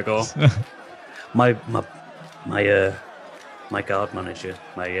to Gregor. my guard manager,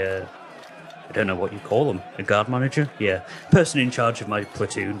 I don't know what you call him, a guard manager? Yeah. Person in charge of my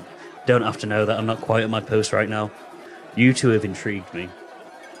platoon. Don't have to know that I'm not quite at my post right now. You two have intrigued me.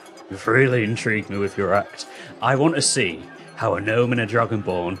 You've really intrigued me with your act. I want to see how a gnome and a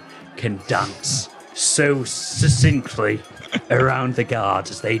dragonborn can dance so succinctly around the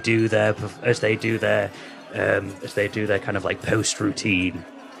guards as they do their kind of like post routine,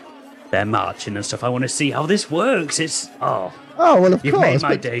 their marching and stuff. I want to see how this works. Oh well, of you've course. made my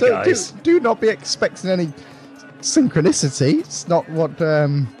but day, guys. Do not be expecting any synchronicity. It's not what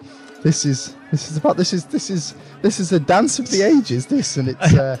this is about. This is a dance of the ages. This, and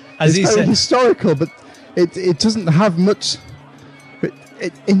it's As it's he very said- historical, but it doesn't have much.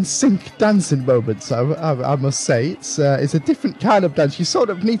 In sync dancing moments, I must say, it's a different kind of dance. You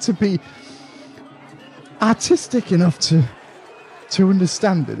sort of need to be artistic enough to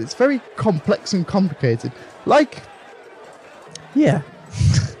understand it. It's very complex and complicated. Yeah.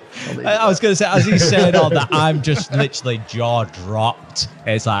 I was going to say, as he said all that, I'm just literally jaw dropped.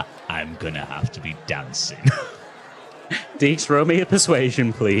 It's like, I'm going to have to be dancing. Deeks, roll me a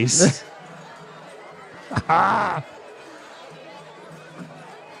persuasion, please.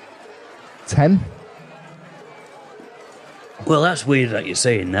 10. Well, that's weird that you're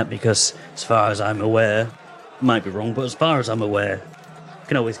saying that, because as far as I'm aware, might be wrong, but as far as I'm aware, you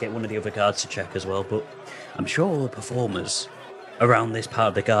can always get one of the other guards to check as well, but I'm sure all the performers around this part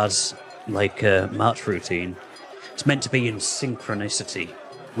of the guards, march routine, it's meant to be in synchronicity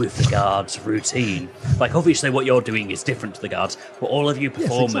with the guards' routine. Like, obviously what you're doing is different to the guards, but all of you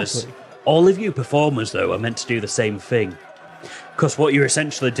performers, though, are meant to do the same thing. Because what you're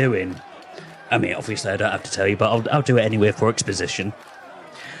essentially doing, I mean, obviously I don't have to tell you, but I'll do it anyway for exposition.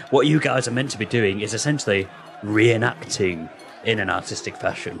 What you guys are meant to be doing is essentially reenacting, in an artistic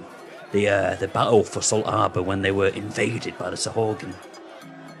fashion, the battle for Salt Harbour when they were invaded by the Sahorgan.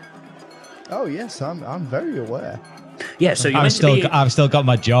 Oh yes, I'm very aware. Yeah, so I've still got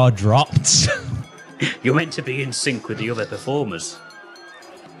my jaw dropped. you're meant to be in sync with the other performers.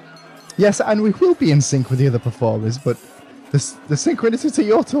 Yes, and we will be in sync with the other performers, but the synchronicity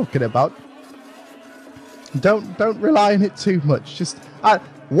you're talking about, don't rely on it too much. Just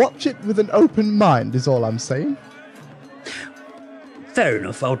watch it with an open mind is all I'm saying. Fair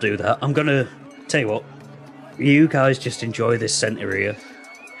enough, I'll do that. I'm gonna tell you what, you guys just enjoy this centre here.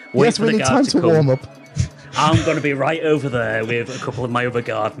 Wait Yes, for we the need guard time to to come. warm up. I'm gonna be right over there with a couple of my other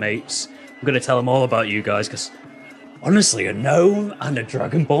guard mates. I'm gonna tell them all about you guys, because honestly, a gnome and a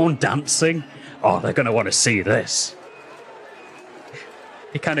dragonborn dancing, oh, they're gonna want to see this.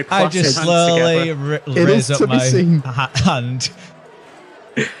 He kind of I clasps his just hands slowly together. It raise is up to be my seen. hand,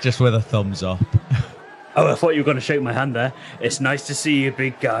 just with a thumbs up. Oh, I thought you were going to shake my hand there. It's nice to see you,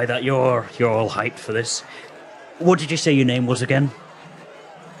 big guy, that you're all hyped for this. What did you say your name was again?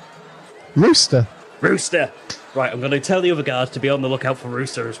 Rooster. Rooster. Right, I'm going to tell the other guards to be on the lookout for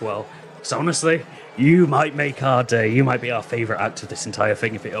Rooster as well. Because honestly, you might make our day. You might be our favourite act of this entire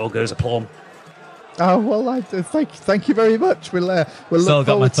thing if it all goes aplomb. Oh well, thank you very much. We'll Still look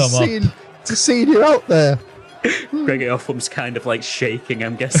got my forward thumb up. to seeing you out there. Gregor, your thumb's kind of like shaking,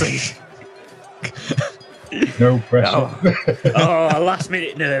 I'm guessing. No pressure. Oh, last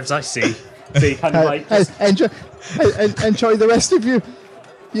minute nerves, I see. So you kind of like... Enjoy the rest of your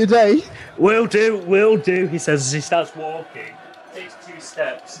day. Will do, he says as he starts walking. Takes 2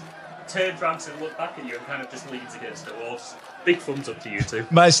 steps, turns around to look back at you and kind of just leans against the walls. Big thumbs up to you two.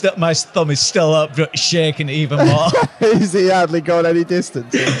 My thumb is still up, shaking even more. Is he hardly gone any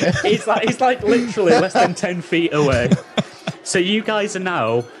distance? He's like literally less than 10 feet away. So you guys are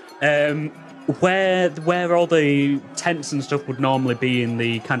now where all the tents and stuff would normally be, in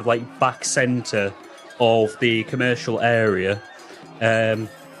the kind of like back centre of the commercial area.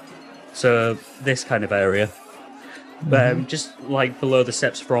 So this kind of area. Just like below the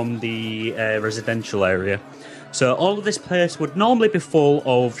steps from the residential area. So all of this place would normally be full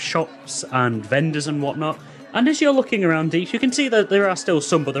of shops and vendors and whatnot. And as you're looking around each, you can see that there are still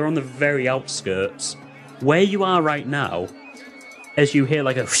some, but they're on the very outskirts. Where you are right now, as you hear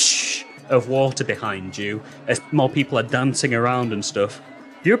like a whoosh of water behind you, as more people are dancing around and stuff,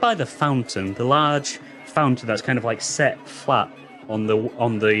 you're by the fountain, the large fountain that's kind of like set flat on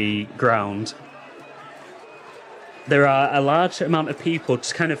the ground. There are a large amount of people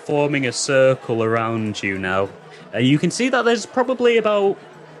just kind of forming a circle around you now. You can see that there's probably about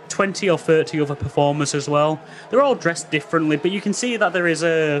 20 or 30 other performers as well. They're all dressed differently, but you can see that there is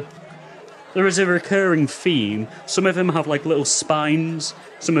a recurring theme. Some of them have like little spines,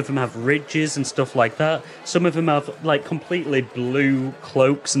 some of them have ridges and stuff like that. Some of them have like completely blue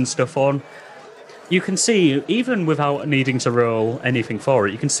cloaks and stuff on. You can see, even without needing to roll anything for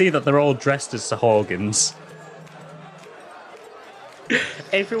it, you can see that they're all dressed as Sahorgans.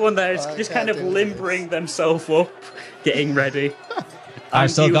 Everyone there is just kind of limbering themselves up, getting ready. I've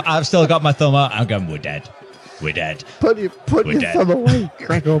still got my thumb out. I'm going, we're dead. We're dead. Put your thumb away,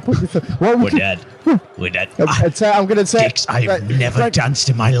 Gregor. Put your thumb. We're dead. We're dead. I'm going to say... Dix, I've never danced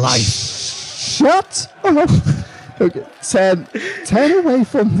in my life. Shut up. Okay, turn away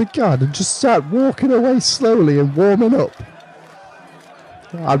from the gun and just start walking away slowly and warming up.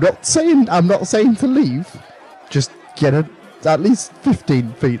 I'm not saying to leave. Just get at least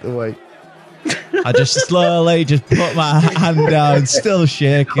 15 feet away. I just slowly just put my hand down, still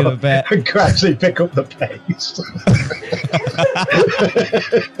shaking a bit. And gradually pick up the pace.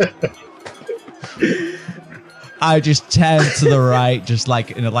 I just turn to the right, just like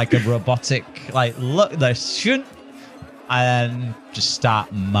in a robotic, like, look, there shouldn't, and just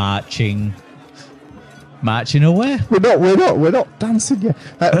start marching away. We're not dancing yet.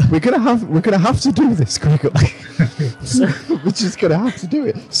 We're gonna have to do this, Gregor. We're just gonna have to do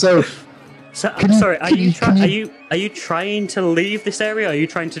it. So I'm sorry. Are you trying to leave this area? Or are you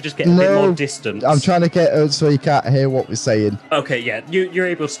trying to just get a bit more distance? I'm trying to get so you can't hear what we're saying. Okay, yeah, you're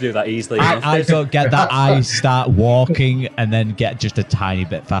able to do that easily. I don't get that. I start walking and then get just a tiny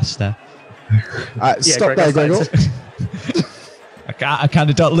bit faster. Stop there, Gregor. I kind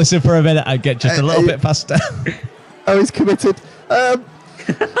of don't listen for a minute. I get just a little bit faster. Oh, he's committed.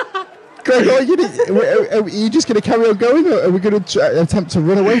 Gregor, are you just going to carry on going, or are we going to attempt to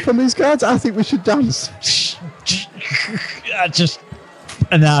run away from these guards? I think we should dance. I just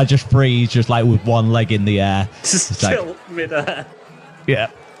freeze, just like with one leg in the air. Just still mid-air. Yeah.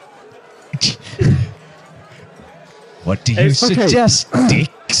 What do you suggest,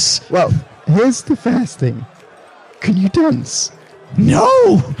 Dix? Well, here's the first thing. Can you dance?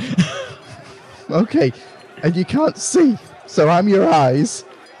 No! Okay, and you can't see, so I'm your eyes.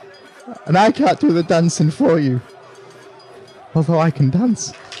 And I can't do the dancing for you. Although I can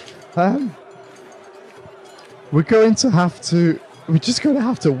dance. We're just going to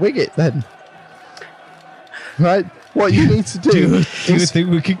have to wing it then. Right? What you need to do you think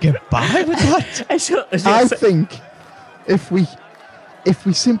we could get by with that? I think if we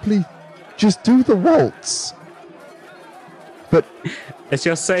simply just do the waltz, but as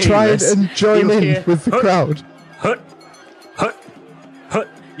you're saying try this, and join in with the crowd. Hut.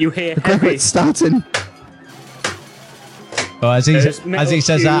 You hear Gregor, it's starting. Oh, as he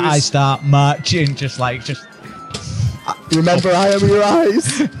says that, I start marching, just. Remember, I am your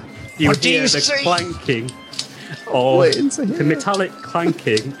eyes. You hear the clanking, or the metallic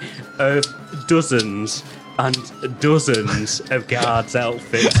clanking of dozens and dozens of guards'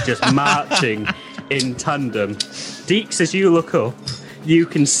 outfits just marching in tandem. Deeks, as you look up, you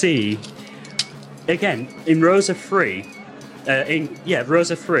can see again in rows of three.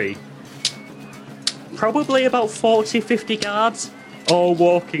 Rows of three. Probably about 40-50 guards, all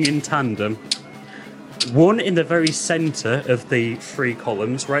walking in tandem. One in the very centre of the three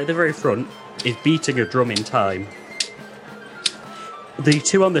columns, right at the very front, is beating a drum in time. The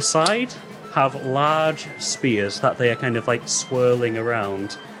two on the side have large spears that they are kind of like swirling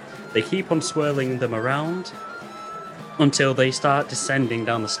around. They keep on swirling them around until they start descending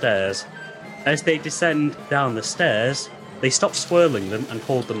down the stairs. As they descend down the stairs, they stop swirling them and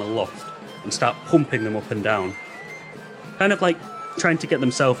hold them aloft and start pumping them up and down. Kind of like trying to get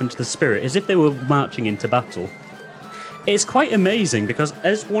themselves into the spirit, as if they were marching into battle. It's quite amazing because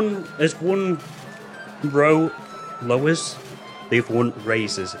as one row lowers, the other one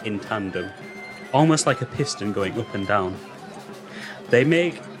raises in tandem, almost like a piston going up and down. They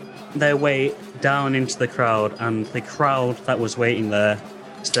make their way down into the crowd, and the crowd that was waiting there,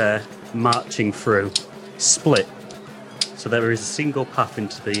 marching through, split. So there is a single path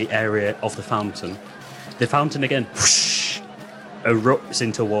into the area of the fountain. The fountain again whoosh, erupts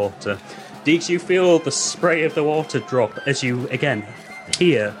into water. Deeks, you feel the spray of the water drop as you again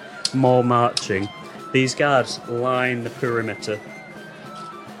hear more marching. These guards line the perimeter.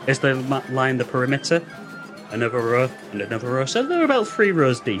 As they line the perimeter, another row and another row. So they're about 3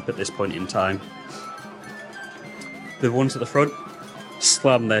 rows deep at this point in time. The ones at the front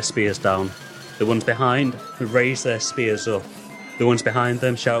slam their spears down. The ones behind raise their spears up. The ones behind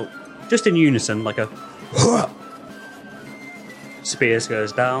them shout, just in unison, like a Hua! Spears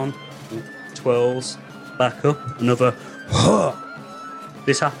goes down, twirls, back up, another Hua!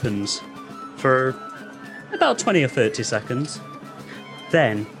 This happens for about 20 or 30 seconds.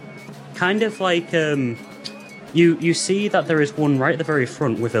 Then, kind of like, you see that there is one right at the very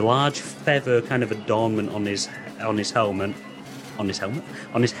front with a large feather kind of adornment on his helmet. He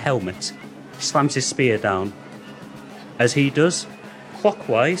slams his spear down. As he does,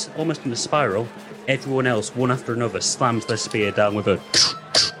 clockwise, almost in a spiral, everyone else, one after another, slams their spear down with a...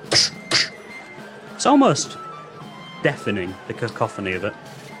 It's almost deafening, the cacophony of it.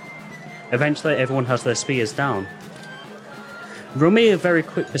 Eventually, everyone has their spears down. Roll me a very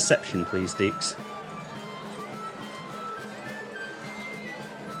quick perception, please, Deeks.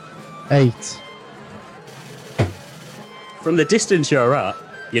 8. From the distance you're at,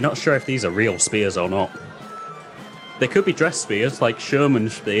 you're not sure if these are real spears or not. They could be dress spears, like Sherman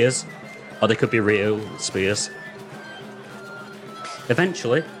spears, or they could be real spears.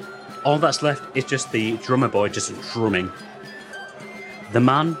 Eventually, all that's left is just the drummer boy just drumming. The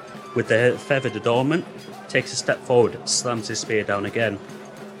man with the feathered adornment takes a step forward, slams his spear down again.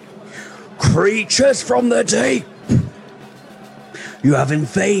 Creatures from the deep! You have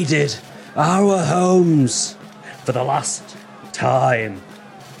invaded our homes for the last time.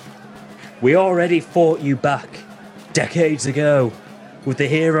 We already fought you back decades ago with the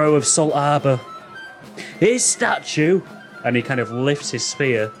hero of Salt Harbour. His statue, and he kind of lifts his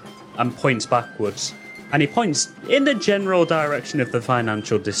spear and points backwards. And he points in the general direction of the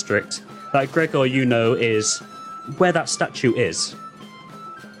financial district that Gregor, you know, is where that statue is.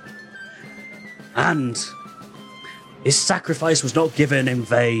 And his sacrifice was not given in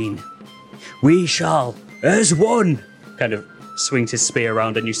vain. We shall, as one, kind of swings his spear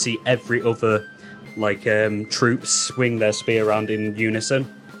around, and you see every other, troops swing their spear around in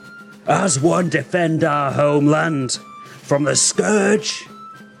unison. As one, defend our homeland from the scourge.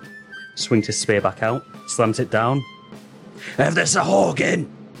 Swings his spear back out, slams it down. Have this a Horgan!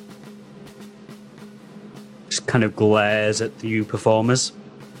 Just kind of glares at you performers.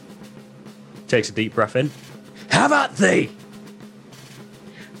 Takes a deep breath in. Have at thee!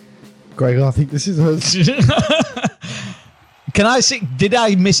 Gregor, I think this is us. Can I see? Did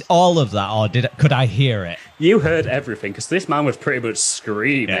I miss all of that, or could I hear it? You heard everything, because this man was pretty much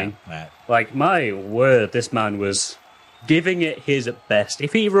screaming. Yeah. Like, my word, this man was giving it his best.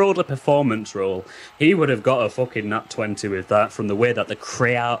 If he rolled a performance roll, he would have got a fucking nat 20 with that, from the way that the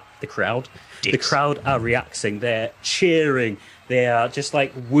crowd are reacting. They're cheering. They are just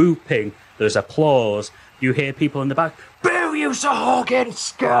like whooping. There's applause. You hear people in the back, boo you, Sir Horgan,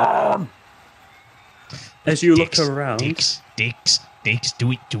 scum! As you look around. Dix, do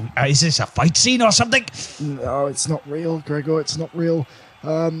we, is this a fight scene or something? No, it's not real, Gregor. It's not real.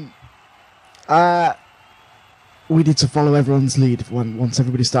 We need to follow everyone's lead once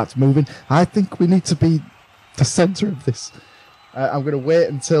everybody starts moving. I think we need to be the centre of this. I'm going to wait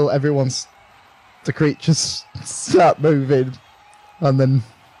until the creatures start moving, and then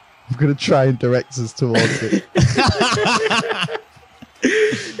I'm going to try and direct us towards it.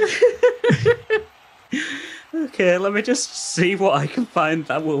 Okay, let me just see what I can find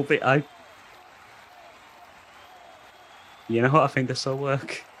that will be. You know what? I think this will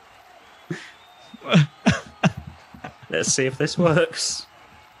work. Let's see if this works.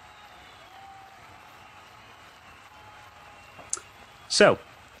 So, I'm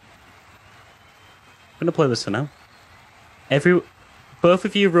going to play this for now. both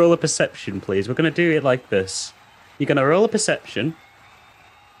of you roll a perception, please. We're going to do it like this. You're going to roll a perception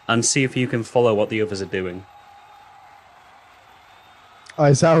and see if you can follow what the others are doing. Oh,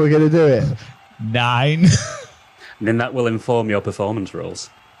 is that how we're going to do it? 9. And then that will inform your performance rolls.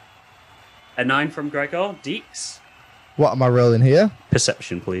 A 9 from Gregor. Deeks? What am I rolling here?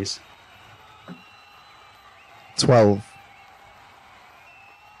 Perception, please. 12.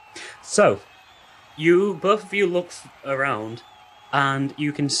 So, both of you look around, and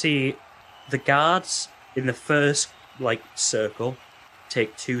you can see the guards in the first, circle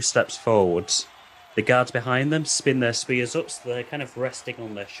take 2 steps forwards. The guards behind them spin their spears up, so they're kind of resting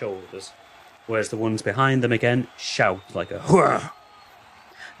on their shoulders. Whereas the ones behind them, again, shout like a hurrah.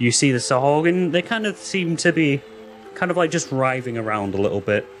 You see the Sahorgan, they kind of seem to be just writhing around a little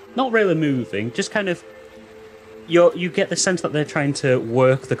bit. Not really moving, just kind of... You get the sense that they're trying to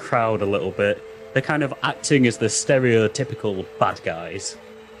work the crowd a little bit. They're kind of acting as the stereotypical bad guys.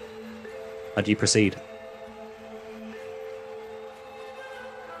 How do you proceed?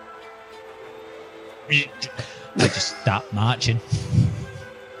 I just start marching.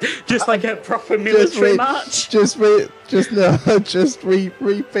 Just like a proper military march? Just repeat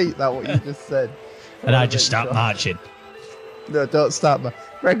that, what you just said. And I just start marching. No, don't start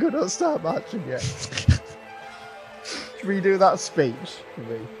Gregor, don't start marching yet. Redo that speech for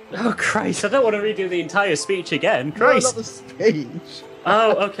me. Oh, Christ, I don't want to redo the entire speech again. Christ. No, not the speech.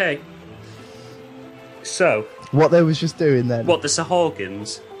 Oh, okay. So... What they was just doing then. What, the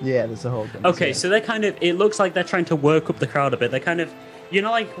Sahorgans? Yeah, the Sahorgans. Okay, yeah. so they're kind of... It looks like they're trying to work up the crowd a bit. They're kind of... You know,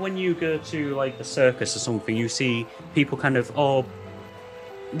 like when you go to, the circus or something, you see people kind of... Or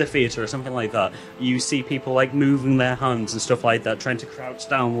the theatre or something like that. You see people, moving their hands and stuff like that, trying to crouch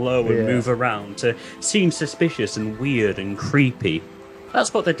down low and move around to seem suspicious and weird and creepy.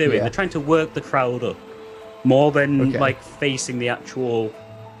 That's what they're doing. Yeah. They're trying to work the crowd up. More than, facing the actual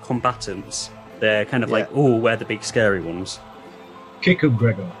combatants. They're kind of we're the big scary ones. Kick him,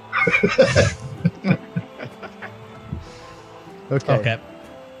 Gregor. Okay.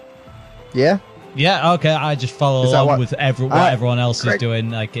 Yeah? Yeah, okay, I just follow Is that along what- with what everyone else is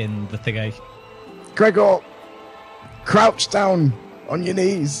doing, in the thingy. Gregor, crouch down on your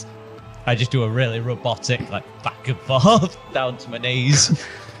knees. I just do a really robotic, back and forth, down to my knees.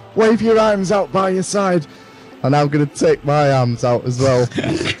 Wave your arms out by your side. And I'm going to take my arms out as well.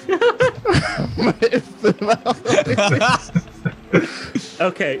 Lift them out.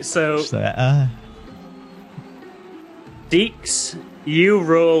 Okay, so... Just like, Deeks, you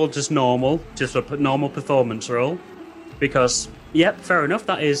roll just normal, just a normal performance roll. Because, fair enough,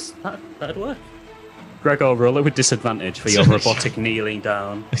 that'd work. Gregor, roll it with disadvantage for your robotic kneeling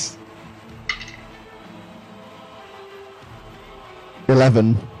down.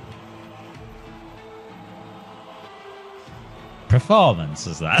 11. Performance,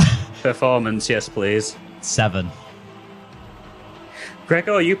 is that? Performance, yes please. 7.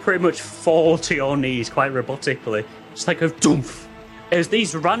 Gregor, you pretty much fall to your knees quite robotically. Just like a doomph. There's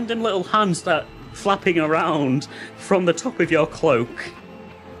these random little hands that flapping around from the top of your cloak.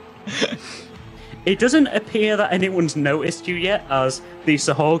 It doesn't appear that anyone's noticed you yet, as the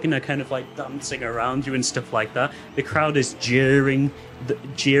Sahorgan are kind of dancing around you and stuff like that. The crowd is jeering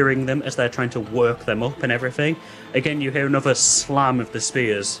them as they're trying to work them up and everything. Again, you hear another slam of the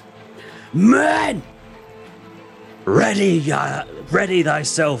spears. Men! Ready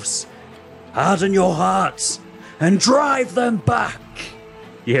thyself, harden your hearts, and drive them back!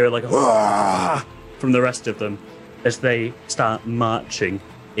 You hear "Hurrah!" from the rest of them as they start marching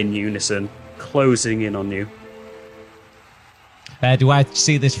in unison, closing in on you. Do I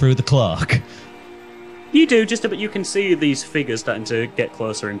see this through the cloak? You do, just but you can see these figures starting to get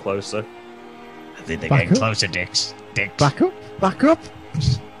closer and closer. I think they're Back getting up. closer, Dicks. Back up.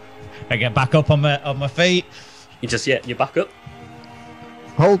 I get back up on my feet. You just, you back up.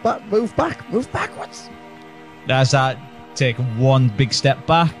 Hold back, move backwards. As I take one big step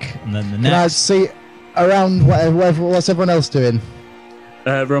back, and then the Can I next. see around what's everyone else doing?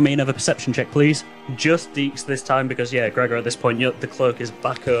 Roll me another perception check, please. Just Deeks this time, because, Gregor, at this point, the cloak is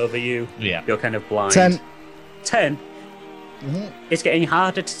back over you. Yeah. You're kind of blind. 10. 10? Mm-hmm. It's getting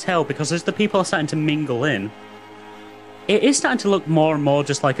harder to tell, because as the people are starting to mingle in, it is starting to look more and more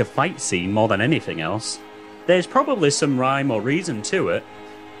just like a fight scene more than anything else. There's probably some rhyme or reason to it,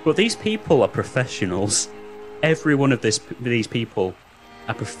 but these people are professionals. Every one of these people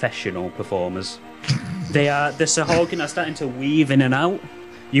are professional performers. The Sahorgan are starting to weave in and out.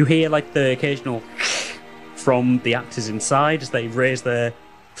 You hear the occasional from the actors inside as they raise their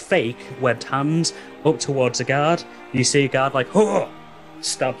fake webbed hands up towards a guard. You see a guard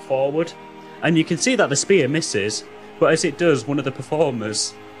stab forward, and you can see that the spear misses, But as it does, one of the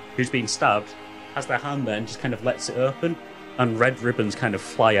performers who's been stabbed has their hand there and just kind of lets it open, and red ribbons kind of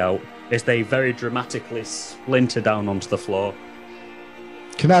fly out as they very dramatically splinter down onto the floor.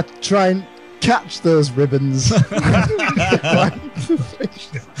 Can I try and catch those ribbons?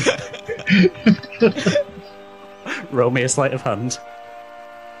 Roll me a sleight of hand.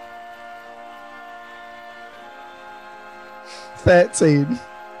 13.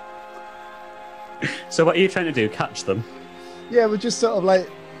 So what are you trying to do? Catch them? Yeah, we're just sort of like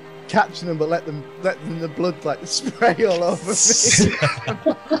catching them, but let them the blood like spray all over me.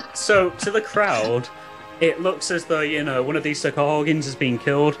 So to the crowd, it looks as though, you know, one of these Sahorgans has been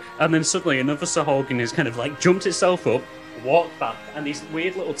killed, and then suddenly another Sahorgan has kind of like jumped itself up, walked back, and these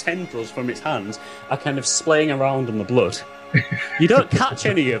weird little tendrils from its hands are kind of splaying around in the blood. You don't catch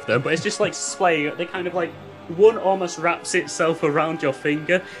any of them, but it's just like splaying. They kind of like, one almost wraps itself around your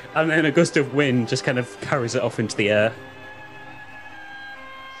finger, and then a gust of wind just kind of carries it off into the air.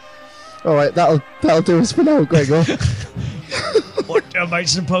 All right, that'll do us for now, Gregor. What am I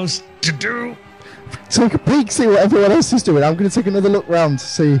supposed to do? So I can peek, see what everyone else is doing. I'm going to take another look round to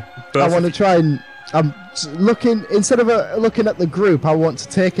see. Perfect. I want to try and. I'm looking, instead of looking at the group, I want to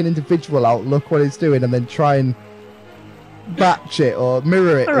take an individual out, look what it's doing, and then try and batch it or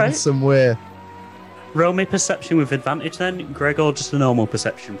mirror it in some way. Roll me perception with advantage then. Gregor, just a normal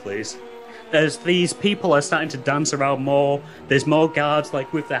perception, please. As these people are starting to dance around more, there's more guards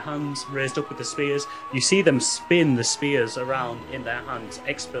like with their hands raised up with the spears. You see them spin the spears around in their hands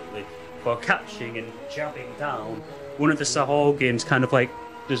expertly for catching and jabbing down. One of the Sahorgans kind of like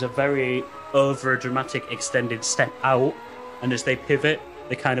does a very over-dramatic extended step out, and as they pivot,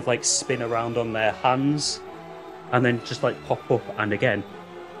 they kind of like spin around on their hands and then just like pop up, and again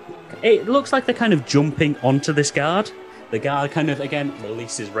it looks like they're kind of jumping onto this guard. The guard kind of again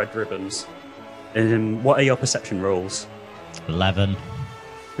releases red ribbons. What are your perception rolls? 11.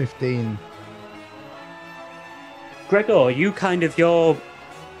 15. Gregor, you're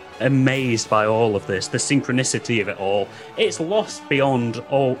amazed by all of this, the synchronicity of it all. It's lost beyond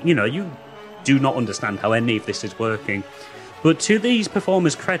all, you do not understand how any of this is working. But to these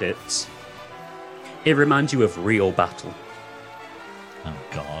performers' credits, it reminds you of real battle. Oh,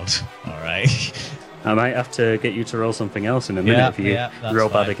 God. All right. I might have to get you to roll something else in a minute if you roll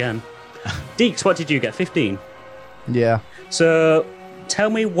bad again. Deeks, what did you get? 15? Yeah. So,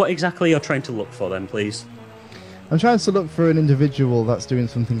 tell me what exactly you're trying to look for then, please. I'm trying to look for an individual that's doing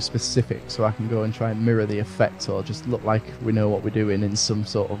something specific so I can go and try and mirror the effect or just look like we know what we're doing in some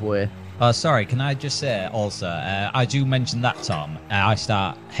sort of way. Sorry, can I just say also, I do mention that, Tom. I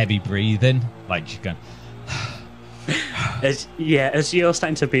start heavy breathing, like just going... As you're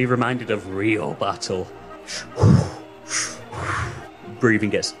starting to be reminded of real battle, breathing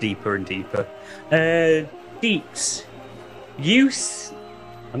gets deeper and deeper. Deeks,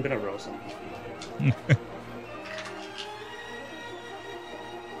 I'm going to roll something.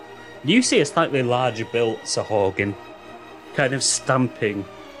 You see a slightly larger built Sahorgan kind of stamping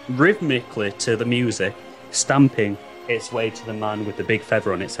rhythmically to the music, stamping its way to the man with the big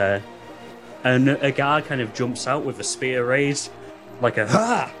feather on its hair. And a guard kind of jumps out with a spear raised, like a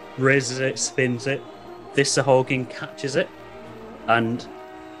ha! Raises it, spins it. This Sahorgan catches it, and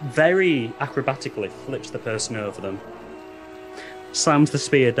very acrobatically flips the person over them. Slams the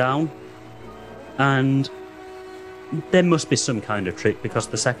spear down, and there must be some kind of trick, because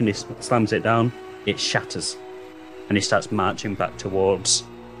the second he slams it down, it shatters. And he starts marching back towards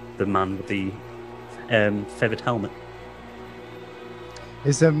the man with the feathered helmet.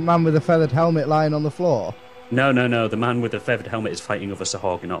 Is the man with the feathered helmet lying on the floor? No. The man with the feathered helmet is fighting other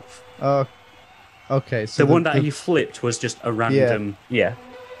Sahorgan off. Okay. So the one that he flipped was just a random... Yeah.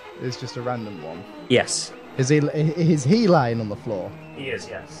 It's just a random one. Yes. Is he lying on the floor? He is,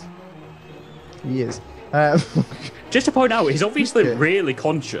 yes. He is. Just to point out, he's obviously really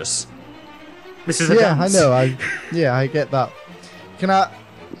conscious. This is a dance. I know. I get that. Can I...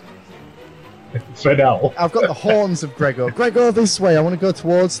 For now. I've got the horns of Gregor. Gregor, this way. I want to go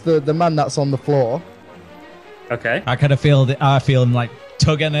towards the man that's on the floor. Okay. I kind of feel him like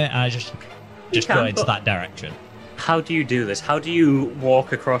tugging it, and I just go into that direction. How do you do this? How do you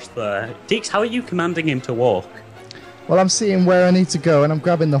walk across the... Deeks, how are you commanding him to walk? Well, I'm seeing where I need to go, and I'm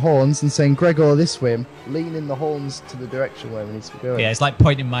grabbing the horns and saying, Gregor, this way. I'm leaning the horns to the direction where we need to be going. Yeah, it's like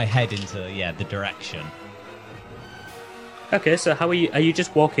pointing my head into the direction. Okay, so how are you? Are you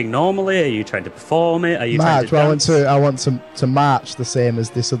just walking normally? Are you trying to perform it? Are you trying to dance? I want to march the same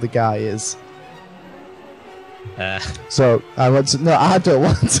as this other guy is. So I want to. No, I don't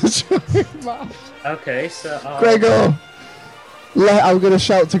want to try and march. Okay, so Gregor, I'm going to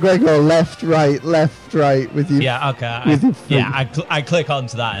shout to Gregor, left, right, with you. Yeah, okay. I click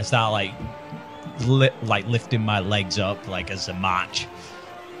onto that and start like lifting my legs up like as a march.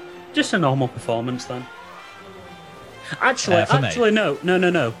 Just a normal performance then. Actually,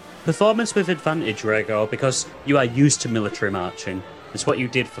 no. Performance with advantage, Gregor, because you are used to military marching. It's what you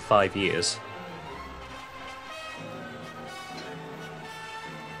did for 5 years.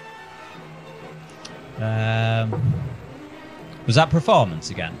 Was that performance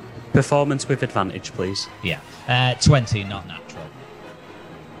again? Performance with advantage, please. Yeah. 20, not natural.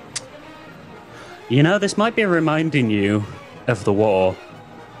 You know, this might be reminding you of the war,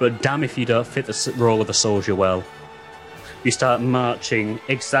 but damn if you don't fit the role of a soldier well. You start marching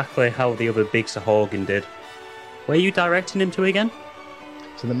exactly how the other big Sahorgan did. Where are you directing him to again?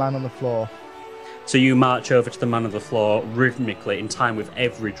 To the man on the floor. So you march over to the man on the floor rhythmically in time with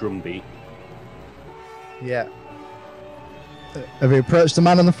every drum beat. Yeah. Have you approached the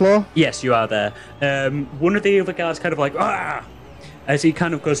man on the floor? Yes, you are there. One of the other guards kind of like, "Rah!" As he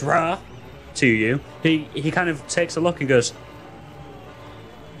kind of goes, "Rah!" to you. He kind of takes a look and goes,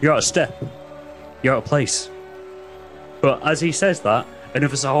 "You're out of step. You're out of place." But as he says that,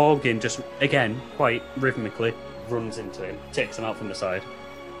 another Sahorgan just, again, quite rhythmically, runs into him, takes him out from the side.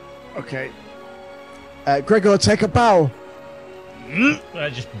 Okay. Gregor, take a bow.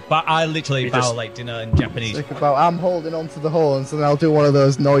 I literally bow like dinner in Japanese. Take a bow. I'm holding on to the horns, and then I'll do one of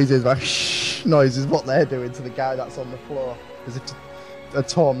those noises, like shh noises, what they're doing to the guy that's on the floor, as if to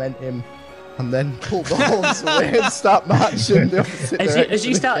torment him, and then pull the horns away and start marching the opposite direction. As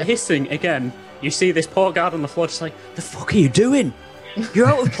you start hissing again, you see this poor guard on the floor just like, "The fuck are you doing? You're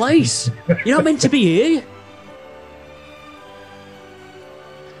out of place. You're not meant to be here."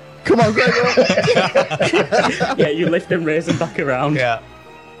 Come on, Gregor. Yeah, you lift and raise him back around. Yeah.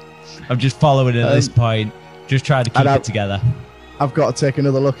 I'm just following it at this point. Just trying to keep it together. I've got to take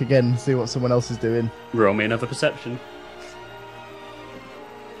another look again and see what someone else is doing. Roll me another perception.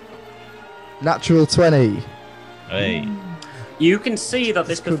 Natural 20. Hey. You can see that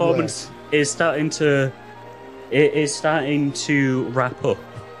this performance is starting to wrap up.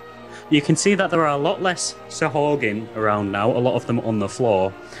 You can see that there are a lot less Sahorgan around now, a lot of them on the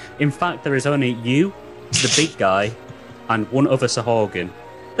floor. In fact, there is only you, the big guy, and one other Sahorgan.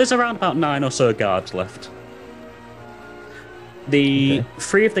 There's around about 9 or so guards left. The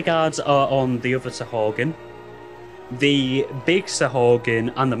 3 of the guards are on the other Sahorgan. The big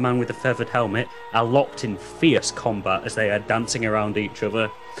Sahorgan and the man with the feathered helmet are locked in fierce combat as they are dancing around each other.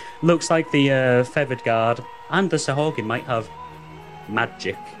 Looks like the feathered guard and the Sahorgan might have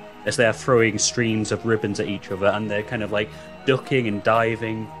magic, as they are throwing streams of ribbons at each other, and they're kind of like ducking and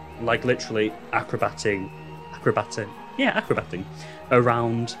diving, like literally acrobating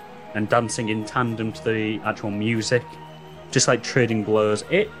around and dancing in tandem to the actual music, just like trading blows.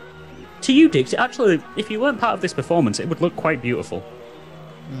 To you, Dix, actually, if you weren't part of this performance, it would look quite beautiful.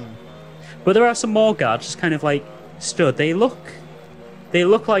 But there are some more guards just kind of like stood. They look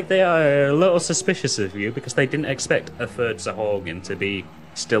like they are a little suspicious of you because they didn't expect a third Sahorgan to be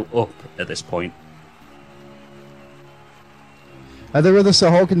still up at this point. Are there other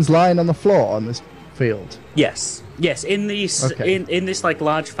Sahorgans lying on the floor on this field? Yes. In these in this like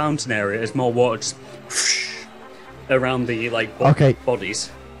large fountain area, there's more water just around the like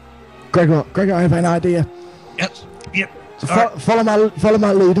bodies. Gregor, I have an idea. Yep. Follow my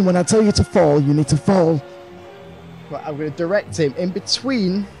lead, and when I tell you to fall, you need to fall. Right, I'm going to direct him in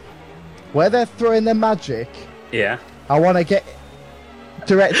between where they're throwing their magic. Yeah. I want to get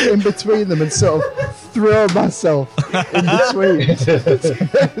direct in between them and sort of throw myself in between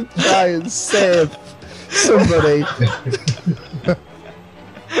to try and save somebody.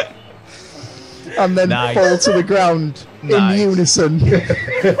 And then fall to the ground in unison.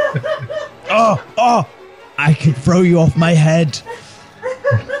 Oh! I could throw you off my head.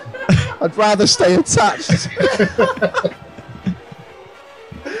 I'd rather stay attached.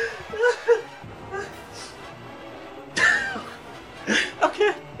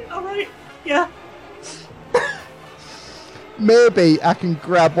 Okay, alright, yeah. Maybe I can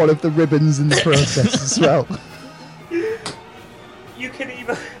grab one of the ribbons in the process as well. You can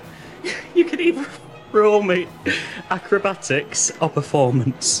either roll me acrobatics or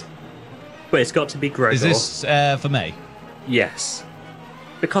performance. But it's got to be Gregor. Is this for me? Yes.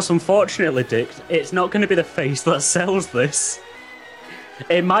 Because unfortunately, Dick, it's not going to be the face that sells this.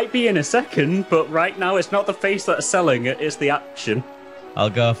 It might be in a second, but right now it's not the face that's selling it, it's the action.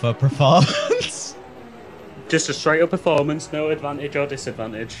 I'll go for performance. Just a straight up performance, no advantage or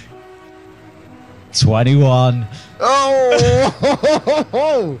disadvantage.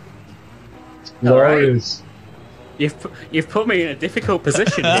 You've put me in a difficult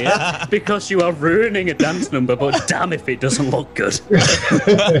position here because you are ruining a dance number, but damn if it doesn't look good.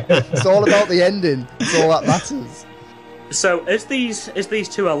 It's all about the ending. It's all that matters. So as these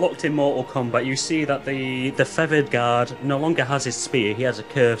two are locked in mortal combat, you see that the feathered guard no longer has his spear, he has a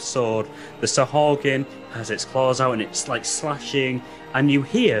curved sword. The Sahagin has its claws out and it's like slashing, and you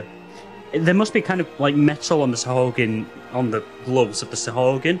hear there must be kind of like metal on the Sahagin, on the gloves of the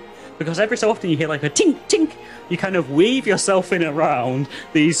Sahagin, because every so often you hear like a tink tink. You kind of weave yourself in around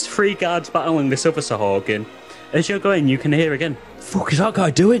these three guards battling this other Sahagin. As you're going, you can hear again, "Fuck is that guy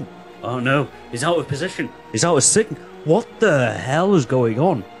doing? Oh no, he's out of position. He's out of sync. What the hell is going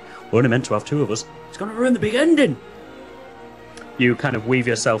on? We're only meant to have two of us. It's going to ruin the big ending." You kind of weave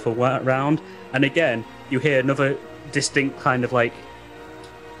yourself around, and again, you hear another distinct kind of like...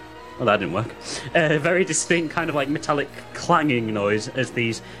 Well, that didn't work. A very distinct kind of like metallic clanging noise as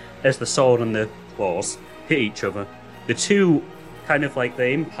the sword and the claws hit each other. The two, kind of like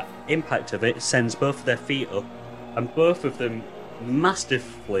the impact of it sends both of their feet up, and both of them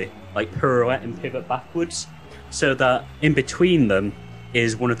masterfully like pirouette and pivot backwards, so that in between them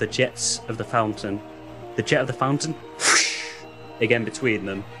is one of the jets of the fountain. The jet of the fountain, again between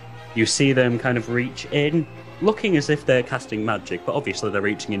them. You see them kind of reach in, looking as if they're casting magic, but obviously they're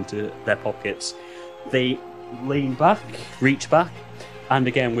reaching into their pockets. They lean back, reach back, and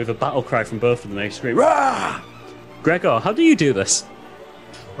again with a battle cry from both of them, they scream, "Rah!" Gregor, how do you do this?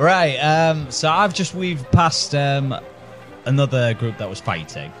 Right, so I've just weaved past another group that was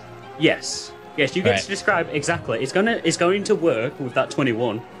fighting. Yes, you get to describe exactly. It's going to work with that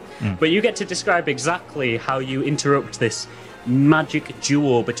 21, but you get to describe exactly how you interrupt this magic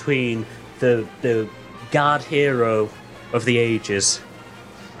duel between the guard hero of the ages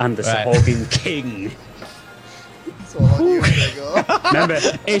and the Sahagin king. That's all I knew, Gregor. Remember,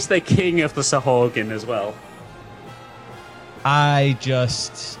 it's the king of the Sahagin as well.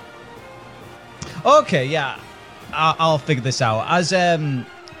 Okay, yeah, I'll figure this out. As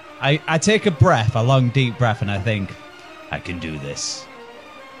I take a long deep breath, and I think, I can do this.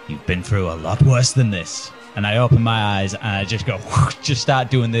 You've been through a lot worse than this. And I open my eyes and I just go, just start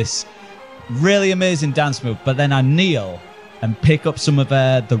doing this really amazing dance move. But then I kneel and pick up some of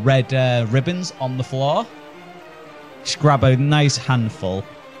the red ribbons on the floor. Just grab a nice handful.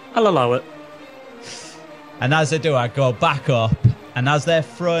 I'll allow it. And as I do, I go back up. And as they're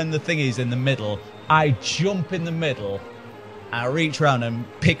throwing the thingies in the middle, I jump in the middle. I reach around and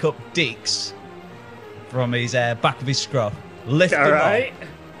pick up Deeks from his back of his scruff. Lift him up.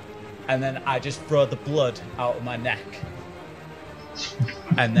 And then I just throw the blood out of my neck.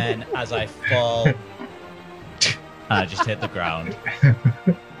 And then as I fall, I just hit the ground.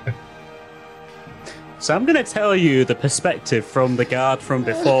 So I'm going to tell you the perspective from the guard from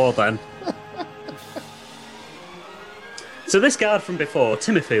before then. So this guard from before,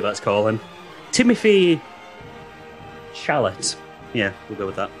 Timothy, let's call him. Timothy Shallot. Yeah, we'll go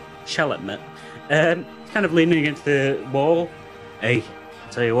with that. Shallot met. Kind of leaning against the wall. Hey,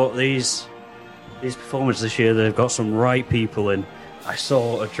 tell you what, these performers this year, they've got some right people in. I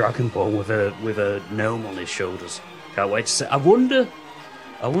saw a dragonborn with a gnome on his shoulders. Can't wait to see. I wonder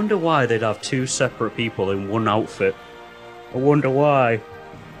why they'd have two separate people in one outfit. I wonder why.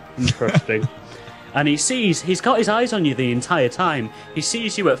 Interesting. And he's got his eyes on you the entire time. He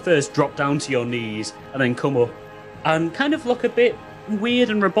sees you at first drop down to your knees and then come up and kind of look a bit weird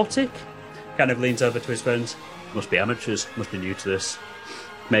and robotic. Kind of leans over to his friends. Must be amateurs, must be new to this.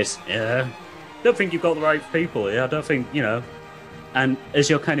 Mace, yeah, don't think you've got the right people here. I don't think, And as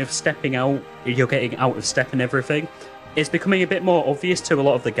you're kind of stepping out, you're getting out of step and everything, it's becoming a bit more obvious to a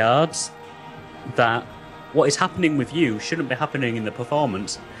lot of the guards that what is happening with you shouldn't be happening in the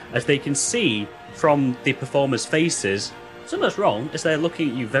performance, as they can see from the performers' faces something's wrong as they're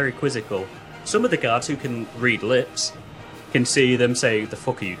looking at you very quizzical. Some of the guards who can read lips can see them say, "The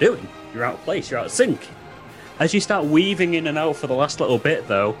fuck are you doing? You're out of place, you're out of sync." As you start weaving in and out for the last little bit,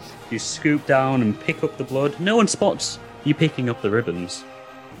 though, you scoop down and pick up the blood. No one spots you picking up the ribbons,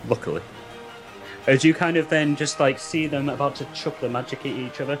 luckily. As you kind of then just like see them about to chuck the magic at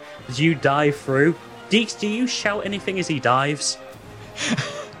each other, as you dive through. Deeks, do you shout anything as he dives?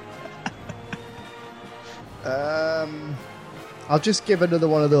 I'll just give another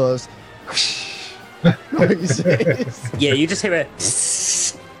one of those. Yeah, you just hear it.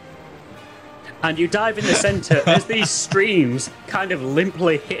 And you dive in the centre as these streams kind of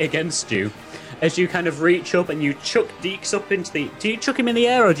limply hit against you. As you kind of reach up and you chuck Deeks up into the... Do you chuck him in the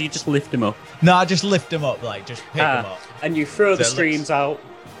air or do you just lift him up? No, I just lift him up, just pick him up. And you throw the streams out.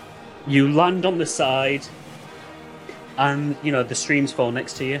 You land on the side. And, the streams fall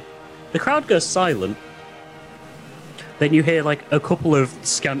next to you. The crowd goes silent. Then you hear like a couple of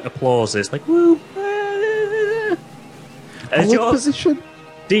scant applauses, like woo. As What position?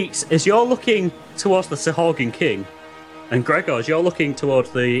 Deeks, as you're looking towards the Sahorgan King, and Gregor, as you're looking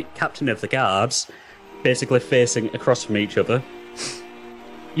towards the captain of the guards, basically facing across from each other,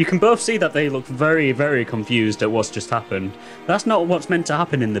 you can both see that they look very, very confused at what's just happened. That's not what's meant to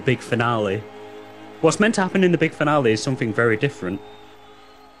happen in the big finale. What's meant to happen in the big finale is something very different.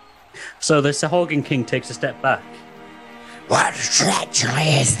 So the Sahorgan King takes a step back. What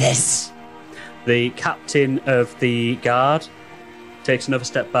treachery is this? The captain of the guard takes another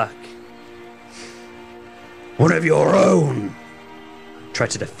step back. One of your own. Try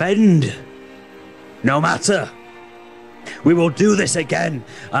to defend. No matter. We will do this again,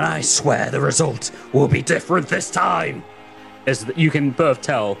 and I swear the result will be different this time. As you can both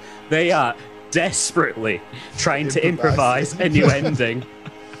tell, they are desperately trying to improvise a new ending.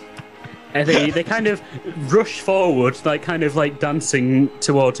 And they kind of rush forward, like kind of like dancing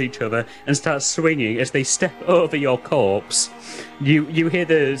towards each other, and start swinging as they step over your corpse. You hear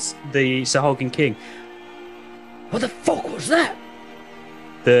the Sahorgan King. What the fuck was that?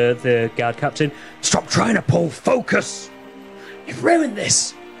 The guard captain. Stop trying to pull focus. You've ruined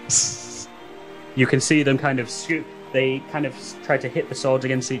this. You can see them kind of scoop. They kind of try to hit the swords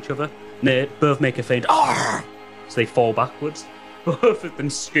against each other. And they both make a feint. Arr! So they fall backwards. Both of them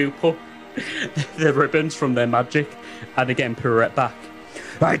scoop up the ribbons from their magic, and again pirouette back.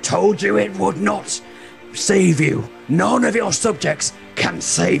 I told you it would not save you. None of your subjects can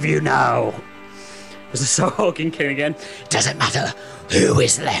save you now. There's a Sahorgan King again. Doesn't matter who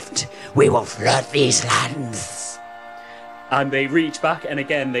is left. We will flood these lands. And they reach back, and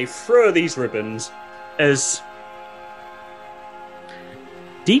again they throw these ribbons as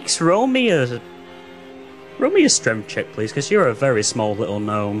Deeks, roll me a strength check, please, because you're a very small little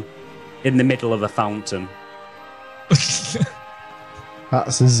gnome in the middle of a fountain.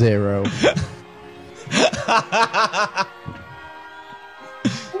 That's a 0.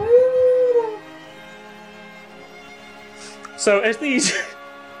 So as these...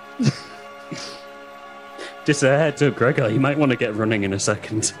 Just a heads up, Gregor, you might want to get running in a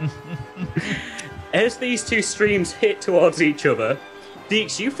second. As these two streams hit towards each other,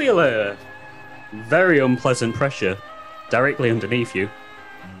 Deeks, you feel a very unpleasant pressure directly underneath you.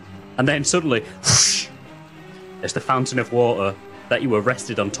 And then suddenly, whoosh, as the fountain of water that you were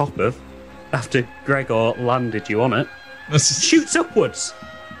rested on top of, after Gregor landed you on it, shoots upwards.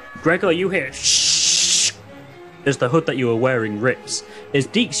 Gregor, you hear shh as the hood that you were wearing rips. As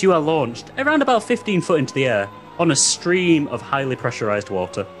Deeks, you are launched around about 15 foot into the air on a stream of highly pressurized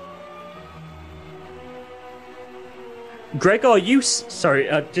water. Gregor, you see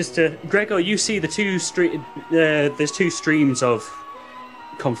the there's two streams of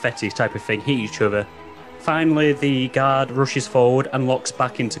confetti type of thing hit each other. Finally, the guard rushes forward and locks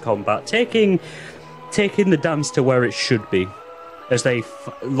back into combat, taking the dance to where it should be as they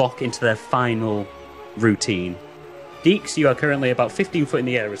lock into their final routine. Deeks, you are currently about 15 foot in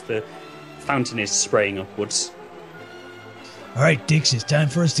the air as the fountain is spraying upwards. All right, Deeks, it's time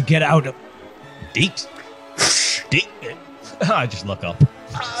for us to get out of... Deeks? I just look up.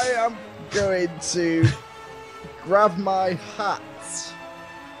 I am going to grab my hat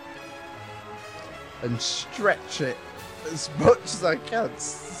and stretch it as much as I can.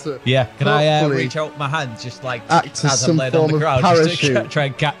 So yeah, can I hopefully reach out my hand just like act as as I'm some laid on form the of ground just to parachute. try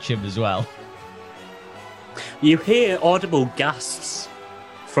and catch him as well? You hear audible gasps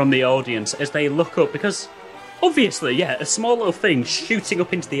from the audience as they look up, because obviously, yeah, a small little thing shooting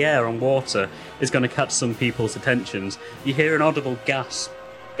up into the air on water is going to catch some people's attentions. You hear an audible gasp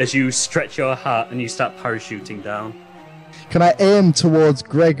as you stretch your hat and you start parachuting down. Can I aim towards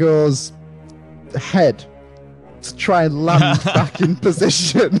Gregor's head to try and land back in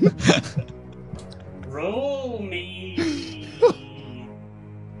position? Roll me.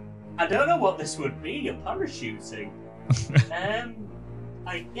 I don't know what this would be. You're parachuting.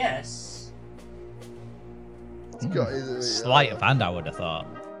 I guess. It's got either Sleight of hand, I would have thought.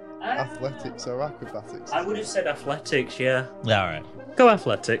 athletics or acrobatics. I would have said athletics, yeah. Yeah, all right. Go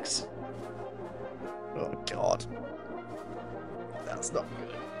athletics. Oh god, that's not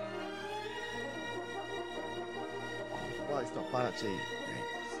good. Well, it's not bad actually.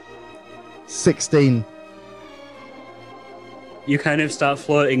 16. You kind of start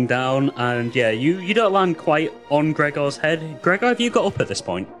floating down, and yeah, you don't land quite on Gregor's head. Gregor, have you got up at this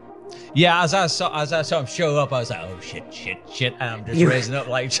point? Yeah, as I saw him show up, I was like, oh shit, and I'm just raising up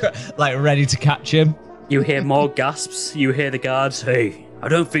like ready to catch him. You hear more gasps. You hear the guards. Hey, I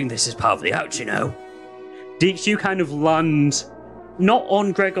don't think this is part of the act, you know. Deeks, you kind of land not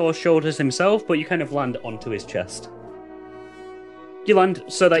on Gregor's shoulders himself, but you kind of land onto his chest. You land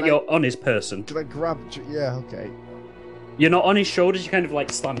so that you're on his person. Can I grab? Yeah, okay. You're not on his shoulders, you kind of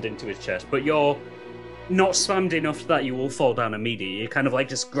like slammed into his chest, but you're not slammed enough that you will fall down immediately. You kind of like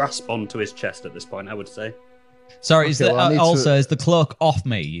just grasp onto his chest at this point, I would say. Sorry, Okay, is the, well, also, is the cloak off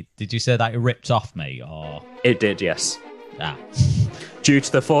me? Did you say that it ripped off me, or...? It did, yes. Ah. Due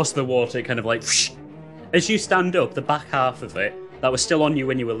to the force of the water, it kind of like... As you stand up, the back half of it, that was still on you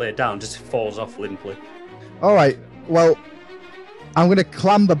when you were laid down, just falls off limply. Alright, well, I'm going to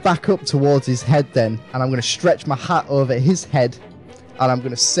clamber back up towards his head then, and I'm going to stretch my hat over his head, and I'm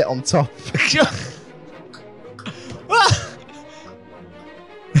going to sit on top.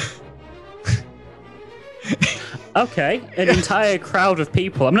 Okay, an entire crowd of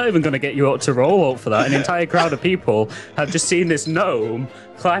people, I'm not even going to get you up to roll up for that, an entire crowd of people have just seen this gnome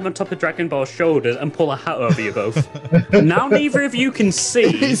climb on top of Dragon Ball's shoulders and pull a hat over you both. Now neither of you can see.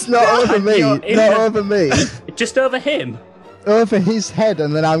 It's not over me, over me. Just over him. Over his head,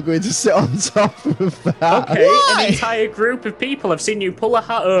 and then I'm going to sit on top of that. Okay, Why? An entire group of people have seen you pull a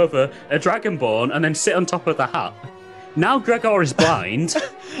hat over a Dragonborn and then sit on top of the hat. Now Gregor is blind,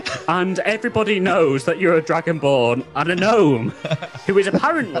 and everybody knows that you're a Dragonborn and a gnome, who is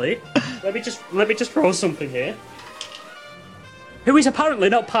apparently... Let me just roll something here. Who is apparently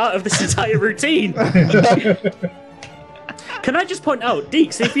not part of this entire routine. Can I just point out,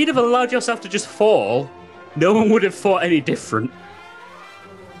 Deeks, if you'd have allowed yourself to just fall, no one would have thought any different.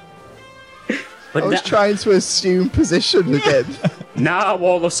 But I was trying to assume position again. Now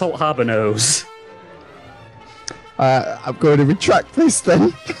all of Salt Harbour knows. I'm going to retract this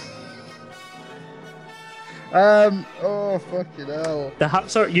then. Oh fucking hell! The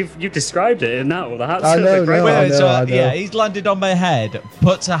hat's you've described it now. The hat's I know, I know. Yeah, he's landed on my head,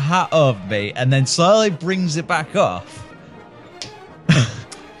 puts a hat over me, and then slowly brings it back off.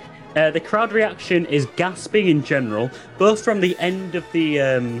 The crowd reaction is gasping in general, both from the end of the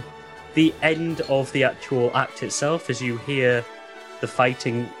end of the actual act itself, as you hear the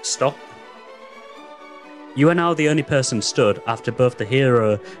fighting stop. You are now the only person stood after both the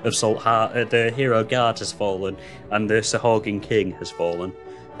hero of the hero guard has fallen and the Sahorgan king has fallen.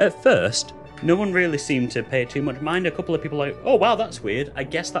 At first, no one really seemed to pay too much mind. A couple of people like, oh wow, that's weird. I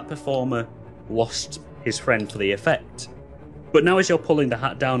guess that performer lost his friend for the effect. But now as you're pulling the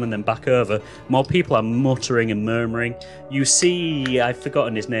hat down and then back over, more people are muttering and murmuring. You see, I've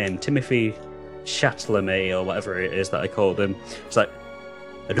forgotten his name, Timothy Chatelemay or whatever it is that I called him. It's like,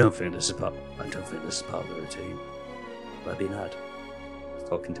 I don't think this is part of the routine. By being had.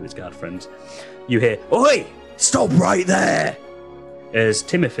 Talking to his guard friends. You hear, oi! Stop right there! As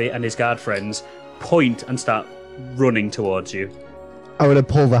Timothy and his guard friends point and start running towards you. I'm going to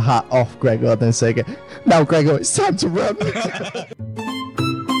pull the hat off Gregor and then say again, now Gregor, it's time to run.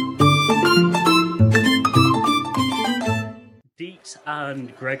 Deets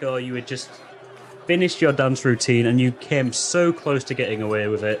and Gregor, you had just finished your dance routine and you came so close to getting away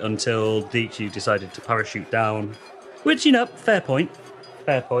with it until Deets, you decided to parachute down. Which, fair point.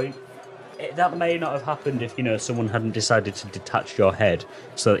 Fair point. That may not have happened if, someone hadn't decided to detach your head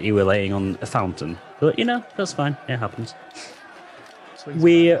so that you were laying on a fountain. But, that's fine. It happens.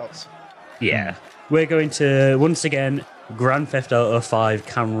 We're going to, once again, Grand Theft Auto 5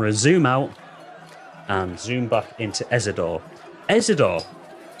 camera zoom out and zoom back into Ezador. Ezador,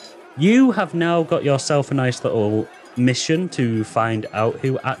 you have now got yourself a nice little mission to find out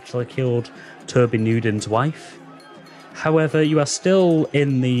who actually killed Toby Newden's wife. However, you are still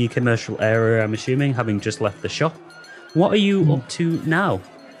in the commercial area, I'm assuming, having just left the shop. What are you up to now?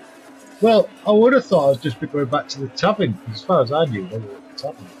 Well, I would have thought I'd just be going back to the tavern. As far as I knew, they were at the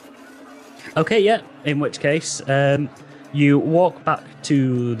tavern. Okay, yeah. In which case, you walk back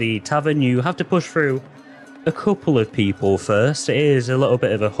to the tavern. You have to push through a couple of people first. It is a little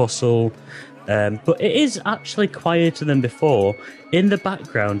bit of a hustle, but it is actually quieter than before. In the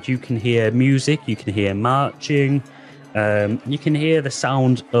background, you can hear music, you can hear marching, you can hear the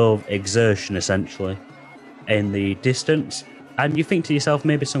sound of exertion, essentially, in the distance. And you think to yourself,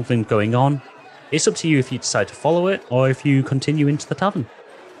 maybe something's going on. It's up to you if you decide to follow it or if you continue into the tavern.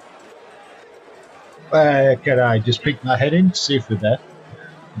 Can I just peek my head in to see if they're there?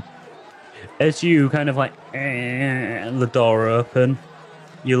 As you kind of the door open,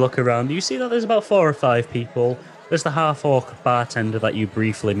 you look around, you see that there's about 4 or 5 people. There's the half-orc bartender that you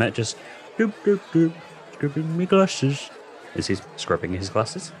briefly met, just scrubbing my glasses. As he's scrubbing his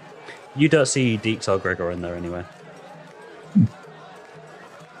glasses. You don't see Deeks or Gregor in there anyway.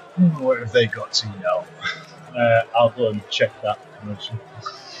 What have they got to know? I'll go and check that commercial.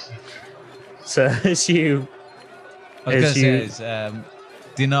 So as you... I was going to say,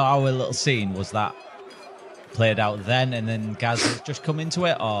 do you know our little scene was that played out then, and then Gaz has just come into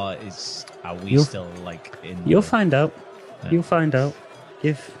it, or are we still like in? You'll find out. You'll find out.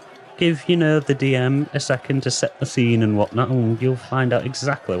 Give the DM a second to set the scene and whatnot, and you'll find out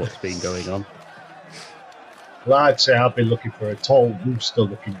exactly what's been going on. Well, I'd say I've been looking for a tall rooster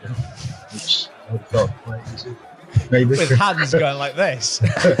looking down, which I would have thought quite easy. Maybe. With hands going like this.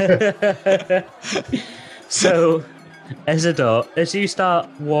 So, Ezador, as you start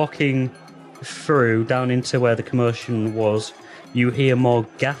walking through down into where the commotion was, you hear more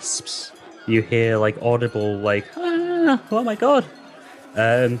gasps. You hear like audible, like, oh my god.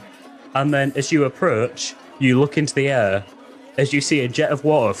 And then as you approach, you look into the air as you see a jet of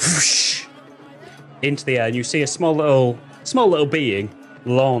water whoosh, into the air, and you see a small little being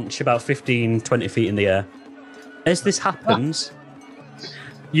launch about 15, 20 feet in the air. As this happens,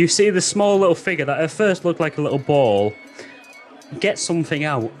 you see the small little figure that at first looked like a little ball get something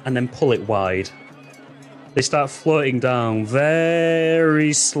out and then pull it wide. They start floating down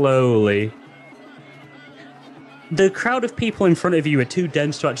very slowly. The crowd of people in front of you are too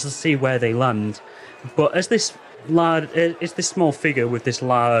dense to actually see where they land, but as this small figure with this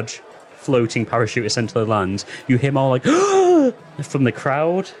large floating parachute essentially lands, you hear more like from the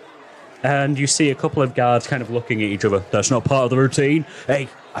crowd, and you see a couple of guards kind of looking at each other. That's not part of the routine. Hey,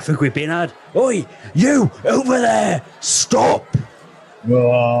 I think we've been had. Oi, you over there! Stop!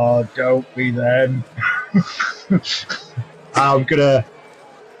 Oh, don't be them. I'm gonna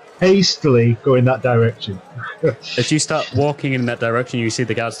hastily go in that direction. As you start walking in that direction, you see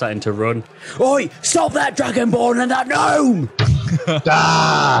the guards starting to run. Oi, stop that Dragonborn and that gnome!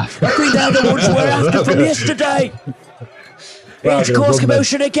 Ah! I think they're the ones we're after from yesterday! Need to cause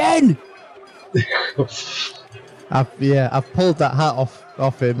commotion again! I've pulled that hat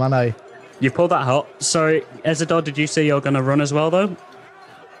off him, and You pulled that hat. Sorry, Ezador, did you say you're going to run as well, though?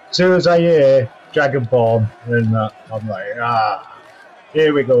 As soon as I hear Dragonborn and that, I'm like,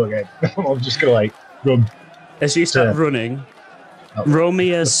 here we go again. I'm just gonna run. As you start running, roll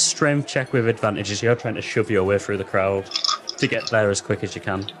me a strength check with advantage as you're trying to shove your way through the crowd to get there as quick as you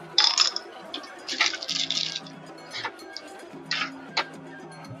can.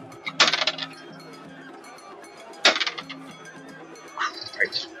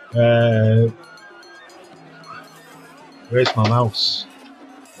 Right. Where's my mouse?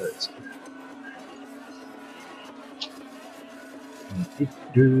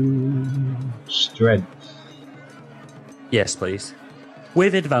 Strength. Yes, please.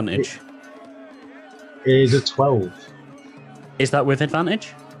 With advantage. Is a 12. Is that with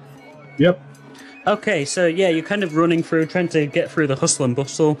advantage? Yep. Okay, so yeah, you're kind of running through, trying to get through the hustle and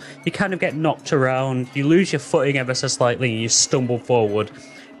bustle. You kind of get knocked around, you lose your footing ever so slightly, and you stumble forward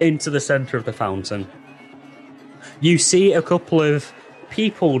into the centre of the fountain. You see a couple of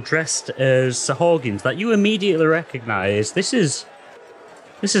people dressed as Sahorgins that you immediately recognise. This is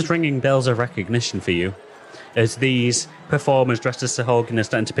ringing bells of recognition for you, as these performers dressed as Sahorgin are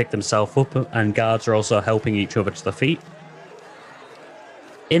starting to pick themselves up, and guards are also helping each other to their feet.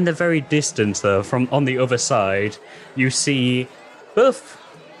 In the very distance, though, from on the other side, you see both...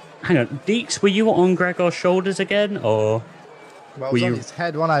 Hang on, Deeks, were you on Gregor's shoulders again, or... Well, I was on his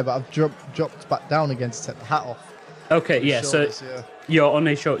head, wasn't I? But I've dropped back down again to take the hat off. Okay, yeah, shoulders, so you're on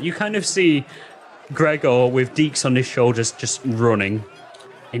his shoulder. You kind of see Gregor with Deeks on his shoulders just running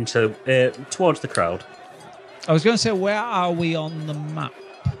into towards the crowd. I was going to say, where are we on the map,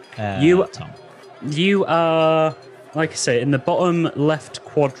 Tom? You are... Like I say, in the bottom left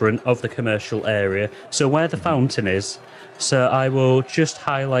quadrant of the commercial area, so where the fountain is. So I will just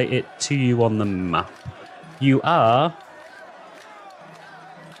highlight it to you on the map. You are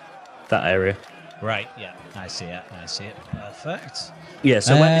that area. Right, yeah, I see it. Perfect. Yeah,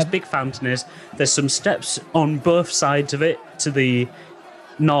 so where this big fountain is, there's some steps on both sides of it to the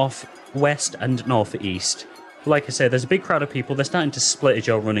northwest and northeast. Like I say, there's a big crowd of people. They're starting to split as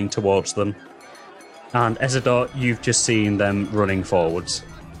you're running towards them. And Ezador, you've just seen them running forwards.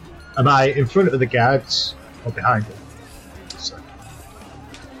 Am I in front of the guards or behind them? So.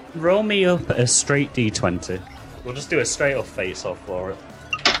 Roll me up a straight D20. We'll just do a straight up face off for it.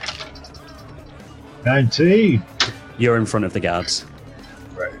 19. You're in front of the guards.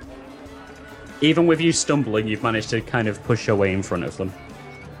 Right. Even with you stumbling, you've managed to kind of push your way in front of them.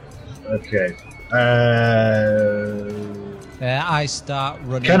 Okay. I start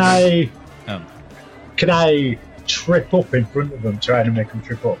running. Can I trip up in front of them, trying to make them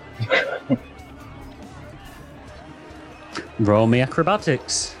trip up? Roll me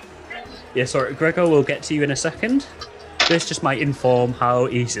acrobatics. Yeah, sorry, Gregor will get to you in a second. This just might inform how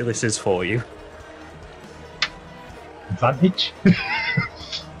easy this is for you. Advantage?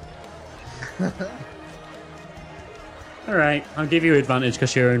 All right, I'll give you advantage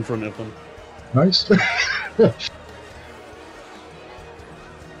because you're in front of them. Nice.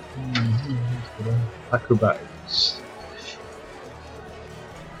 Acrobatics.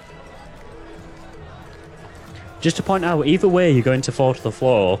 Just to point out, either way you're going to fall to the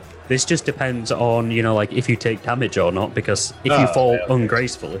floor. This just depends on, like if you take damage or not, because if you fall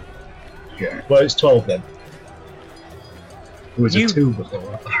ungracefully. Yeah, well, it's 12 then. It was a 2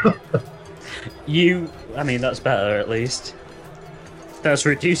 before that. I mean, that's better at least. That's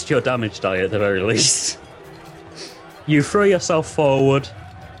reduced your damage die at the very least. You throw yourself forward,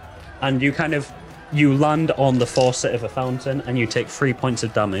 and you land on the faucet of a fountain, and you take 3 points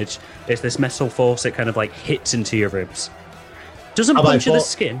of damage. It's this metal faucet kind of hits into your ribs. Doesn't puncture the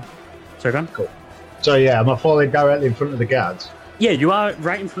skin. Sorry, go on. Cool. So yeah, am I falling directly in front of the guards? Yeah, you are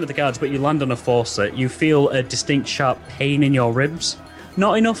right in front of the guards, but you land on a faucet. You feel a distinct sharp pain in your ribs.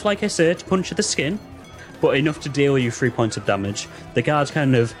 Not enough, like I said, to puncture the skin, but enough to deal you 3 points of damage. The guards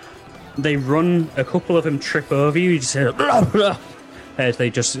they run, a couple of them trip over you, you just hear blah, blah, as they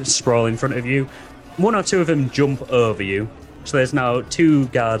just sprawl in front of you. 1 or 2 of them jump over you. So there's now 2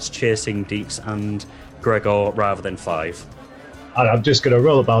 guards chasing Deeks and Gregor rather than 5. And I'm just going to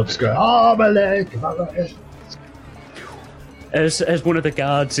roll about, just go, oh, my leg, my leg. As one of the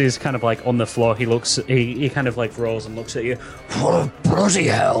guards is on the floor, he rolls and looks at you. What bloody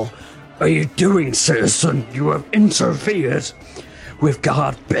hell are you doing, citizen? You have interfered with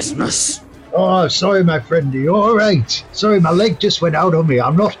guard business. Oh, sorry, my friend. Are you all right? Sorry, my leg just went out on me.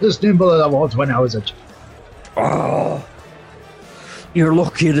 I'm not as nimble as I was when I was a child. Oh, you're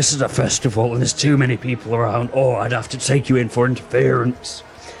lucky this is a festival and there's too many people around. Oh, I'd have to take you in for interference.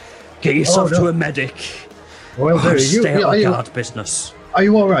 Get yourself to a medic. Well, stay out of guard business. Are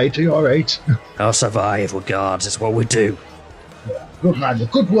you all right? Are you all right? I'll survive with guards. It's what we do. Yeah. Good man.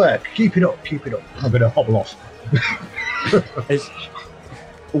 Good work. Keep it up. Keep it up. I'm going to hobble off.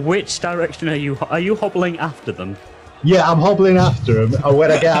 Which direction are you? Are you hobbling after them? Yeah, I'm hobbling after them. And when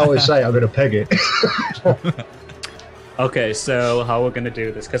I get out of sight, I'm going to peg it. Okay, so how we're going to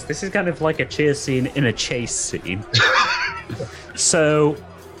do this? Because this is kind of like a chase scene in a chase scene. So,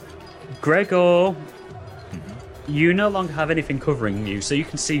 Gregor, you no longer have anything covering you, so you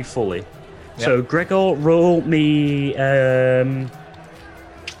can see fully. Yep. So, Gregor, roll me.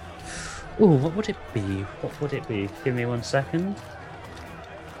 What would it be? What would it be? Give me 1 second.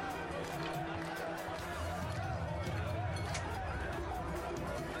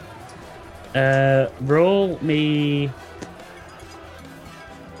 Roll me.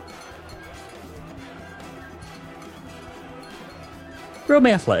 Roll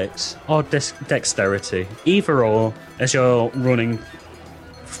me athletics or dexterity, either or, as you're running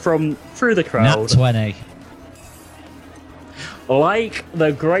through the crowd. Nat 20. Like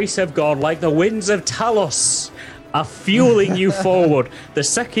the grace of God, like the winds of Talos, are fueling you forward. The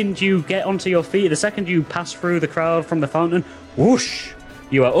second you get onto your feet, the second you pass through the crowd from the fountain, whoosh!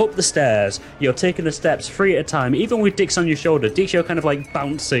 You are up the stairs. You're taking the steps 3 at a time. Even with Dix on your shoulder, Dix, you're kind of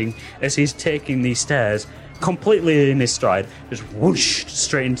bouncing as he's taking these stairs, completely in his stride, just whoosh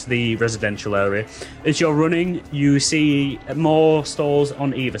straight into the residential area. As you're running, you see more stalls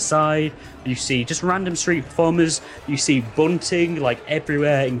on either side. You see just random street performers. You see bunting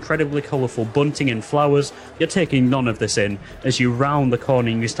everywhere, incredibly colourful bunting and flowers. You're taking none of this in as you round the corner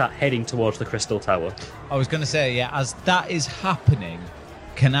and you start heading towards the Crystal Tower. I was going to say, yeah, as that is happening,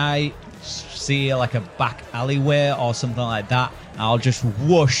 can I see a back alleyway or something like that? I'll just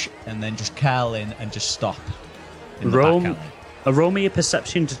whoosh and then just curl in and just stop. Roll me a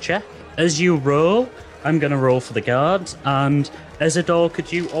perception to check. As you roll, I'm going to roll for the guards. And Isidore,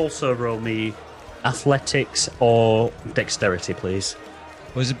 could you also roll me athletics or dexterity, please?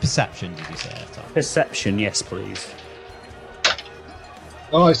 Was it perception, did you say? Perception, yes, please.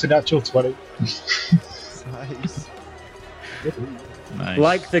 Oh, it's a natural 20. Nice. Nice.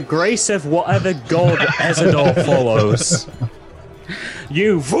 Like the grace of whatever god Isidore follows.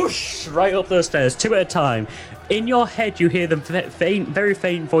 You whoosh right up those stairs, 2 at a time. In your head, you hear the very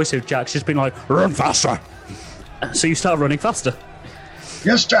faint voice of Jax just being like, "Run faster!" So you start running faster.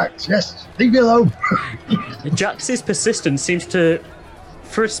 Yes, Jax, yes. Leave me alone. Jax's persistence seems to,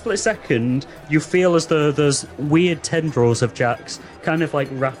 for a split second, you feel as though those weird tendrils of Jax kind of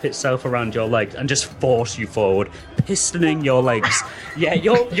wrap itself around your legs and just force you forward, pistoning your legs. Yeah,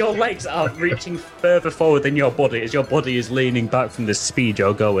 your legs are reaching further forward than your body as your body is leaning back from the speed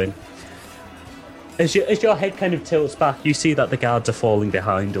you're going. As your head kind of tilts back, you see that the guards are falling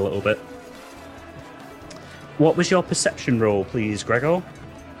behind a little bit. What was your perception roll, please, Gregor?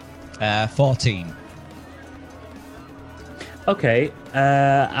 14. Okay,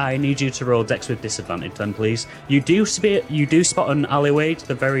 I need you to roll Dex with disadvantage then, please. You do spot an alleyway to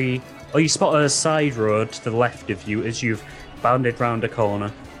the very... Or you spot a side road to the left of you as you've bounded round a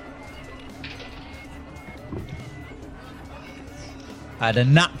corner. I had a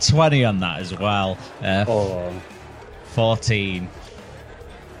nat 20 on that as well. 14.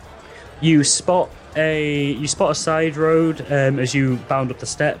 You spot a side road as you bound up the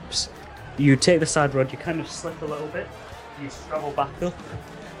steps. You take the side road, you kind of slip a little bit, you travel back up,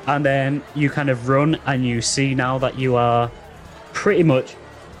 and then you kind of run, and you see now that you are pretty much...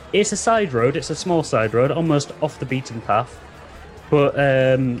 It's a side road, it's a small side road, almost off the beaten path, but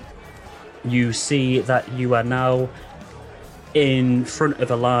you see that you are now in front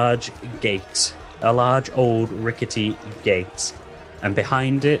of a large gate, a large old rickety gate, and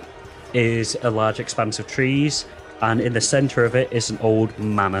behind it is a large expanse of trees, and in the centre of it is an old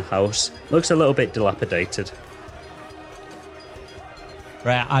manor house. Looks a little bit dilapidated.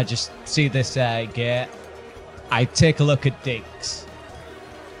 Right, I just see this gate. I take a look at Diggs,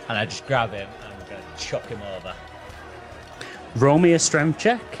 and I just grab him and I'm going to chuck him over. Roll me a strength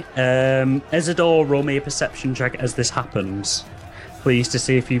check. Isidore, roll me a perception check as this happens. Please, to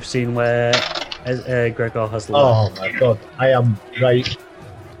see if you've seen where Gregor has left. Oh my god, I am right.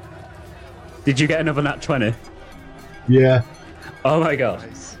 Did you get another nat 20? Yeah. Oh my god.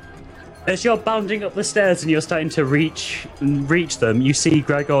 Nice. As you're bounding up the stairs and you're starting to reach them, you see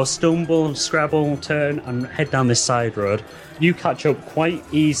Gregor stumble, scrabble, turn, and head down this side road. You catch up quite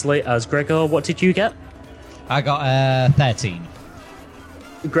easily as Gregor. What did you get? I got 13.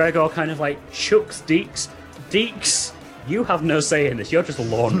 Gregor kind of like chucks Deeks. Deeks, you have no say in this. You're just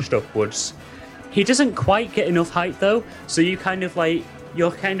launched upwards. He doesn't quite get enough height though, so you kind of like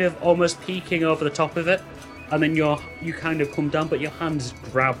you're kind of almost peeking over the top of it, and then you kind of come down, but your hands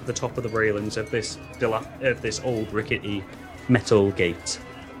grab the top of the railings of this old rickety metal gate.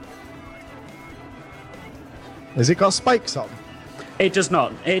 Has it got spikes on? It does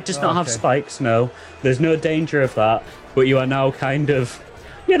not. It does not have spikes. No, there's no danger of that. But you are now kind of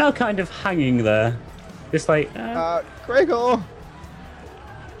hanging there. It's like Gregor.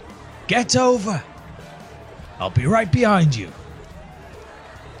 Get over! I'll be right behind you.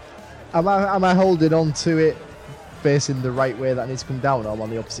 Am I holding on to it, facing the right way that needs to come down, or am I on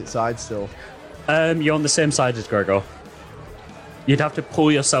the opposite side still? You're on the same side as Gregor. You'd have to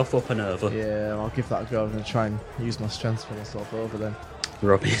pull yourself up and over. Yeah, I'll give that a go. I'm going to try and use my strength for myself over then.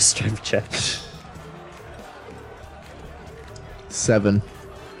 Roll me a strength check. 7.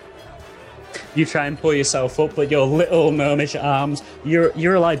 You try and pull yourself up with your little gnomish arms.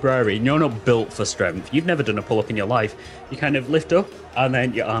 You're a librarian. You're not built for strength. You've never done a pull-up in your life. You kind of lift up, and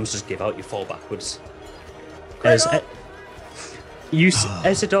then your arms just give out. You fall backwards.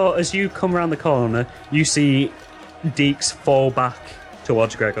 Isidore, as you come around the corner, you see Deeks fall back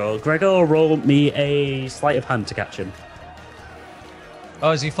towards Gregor. Gregor, roll me a sleight of hand to catch him. Oh,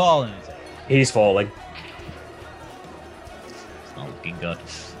 is he falling? Is it? He's falling. It's not looking good.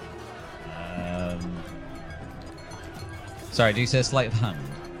 Sorry, do you say sleight of hand?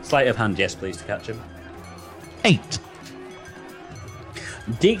 Sleight of hand, yes, please, to catch him. 8.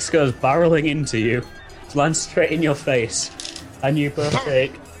 Deeks goes barreling into you, lands straight in your face, and you both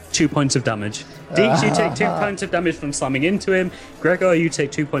take 2 points of damage. Deeks, you take 2 points of damage from slamming into him. Gregor, you take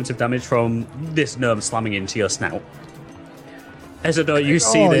 2 points of damage from this gnome slamming into your snout. Isidore, you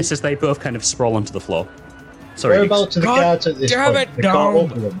see this as they both kind of sprawl onto the floor. Sorry, Whereabouts are the guards at this point? They can't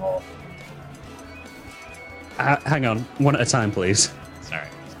open them all. hang on, one at a time, please. Sorry.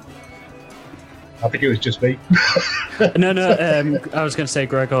 I think it was just me. No, I was going to say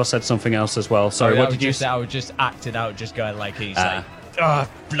Gregor said something else as well. Sorry, what did you say? I was just acting out, just going like he's like, oh,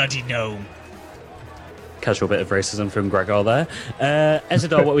 bloody gnome. Casual bit of racism from Gregor there.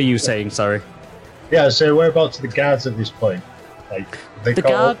 Isidore, what were you saying? Sorry. Yeah, so whereabouts are the guards at this point? Like, they The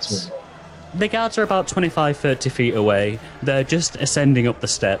can't up guards- to them all. The guards are about 25, 30 feet away. They're just ascending up the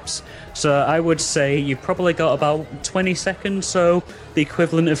steps. So I would say you've probably got about 20 seconds, so the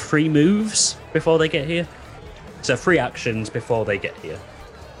equivalent of 3 moves before they get here. So 3 actions before they get here.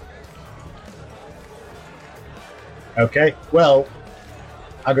 Okay, well,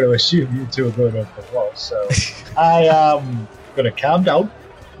 I'm going to assume you two are going over the wall, so I am going to calm down,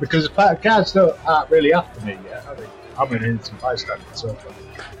 because the guards aren't really after me yet. I mean, I'm an innocent bystander, so...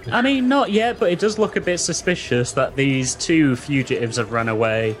 I mean, not yet, but it does look a bit suspicious that these 2 fugitives have run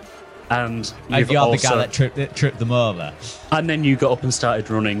away, and You're also... the guy that tripped them over. And then you got up and started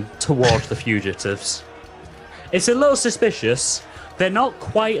running towards the fugitives. It's a little suspicious. They're not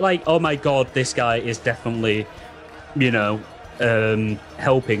quite like, oh my god, this guy is definitely,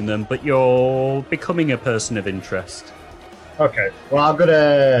 helping them, but you're becoming a person of interest. Okay. Well, I'm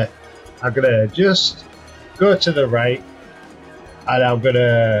gonna just go to the right, and I'm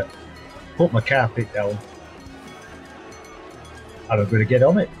gonna put my carpet down, and I'm gonna get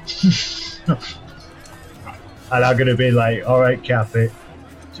on it. And I'm gonna be like, "All right, carpet,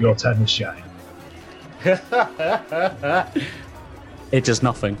 it's your time to shine." It does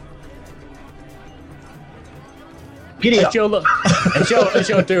nothing. Giddy up. As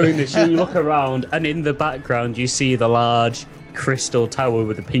you're doing this, you look around, and in the background, you see the large crystal tower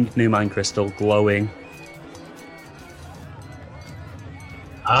with the pink Newman crystal glowing.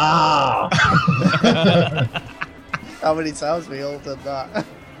 Ah! How many times we all done that?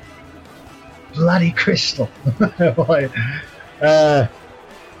 Bloody crystal. Like,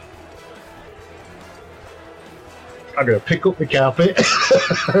 I'm going to pick up the carpet.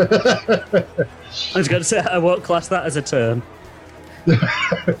 I was going to say, I won't class that as a turn.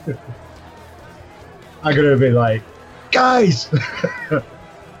 I'm going to be like, guys!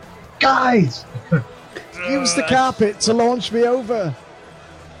 Guys! Use the carpet to launch me over.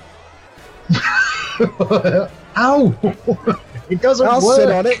 Ow! It doesn't I'll work. sit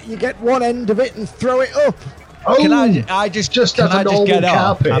on it. You get one end of it and throw it up. Oh, Can I just as a normal get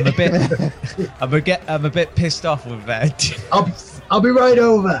off? carpet. I'm a bit pissed off with that. I'll be right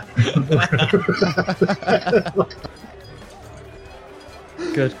over.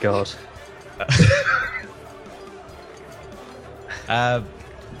 Good God.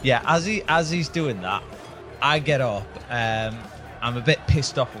 Yeah, as he's doing that, I get up. I'm a bit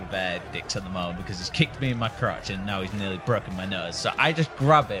pissed off with Dix at the moment because he's kicked me in my crotch and now he's nearly broken my nose. So I just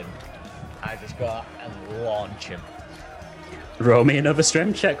grab him. I just go out and launch him. Roll me another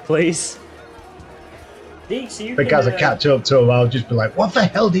strength check, please. Deeks, you But as I catch up to him, I'll just be like, "What the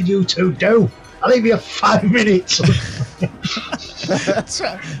hell did you two do? I'll leave you 5 minutes."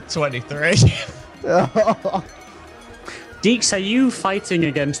 23. Deeks, are you fighting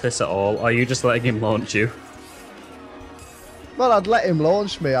against this at all, or are you just letting him launch you? Well, I'd let him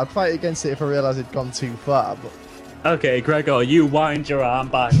launch me. I'd fight against it if I realised it'd gone too far. But Okay, Gregor, you wind your arm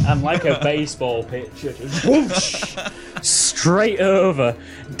back and like a baseball pitcher, just whoosh, straight over.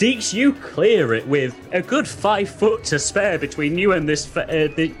 Deeks, you clear it with a good 5 foot to spare between you and this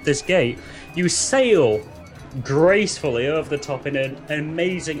gate. You sail gracefully over the top in an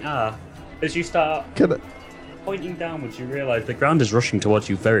amazing arc. As you start pointing downwards, you realise the ground is rushing towards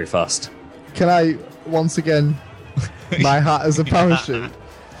you very fast. can I once again my hat as a parachute?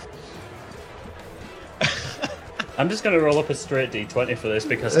 I'm just going to roll up a straight d20 for this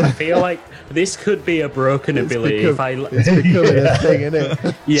because I feel like this could be a broken ability. It's becoming a thing,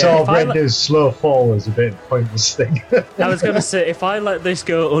 isn't it? So Brenda's slow fall is a bit of a pointless thing. I was going to say, if I let this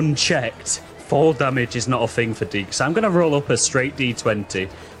go unchecked, fall damage is not a thing for Deke. So I'm going to roll up a straight d20.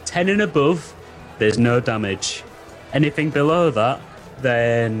 10 and above, there's no damage. Anything below that,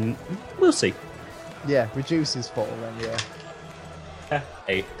 then we'll see. Yeah, reduces fall then, yeah.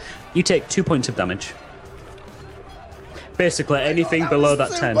 8. You take 2 points of damage. Basically, anything below that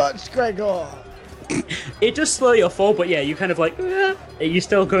 10. Much, Gregor. It does slow your fall, but yeah, you kind of like, you're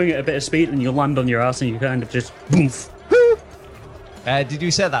still going at a bit of speed and you land on your ass and you kind of just, boof. Did you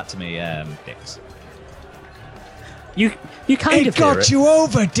say that to me, Dix? You kind of hear it. You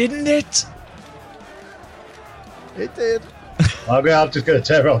over, didn't it? It did. I'm just going to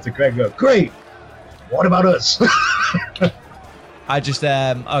turn around to Greg and go, "Great! What about us?" I just,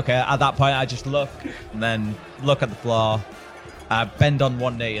 okay, at that point, I just look and then look at the floor. I bend on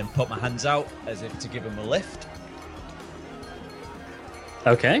one knee and put my hands out as if to give him a lift.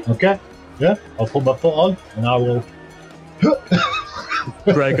 Okay. Okay. Yeah, I'll put my foot on and I will.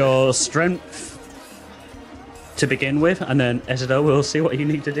 Gregor, strength to begin with, and then Ezra will see what you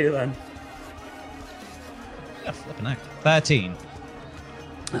need to do then. Yeah, flipping heck. 13.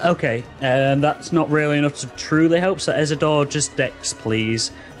 Okay, and that's not really enough to truly help, so Ezador, just dex,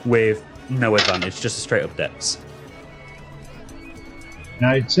 please, with no advantage, just a straight up dex.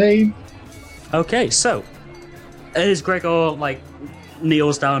 19. Okay, so as Gregor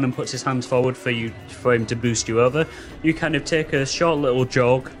kneels down and puts his hands forward for him to boost you over, you kind of take a short little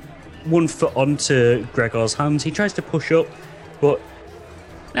jog, 1 foot onto Gregor's hands. He tries to push up, but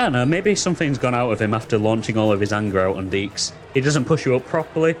I don't know, maybe something's gone out of him after launching all of his anger out on Deeks. He doesn't push you up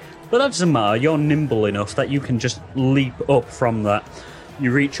properly, but that doesn't matter. You're nimble enough that you can just leap up from that.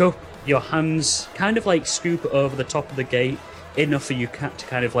 You reach up, your hands kind of scoop over the top of the gate, enough for you to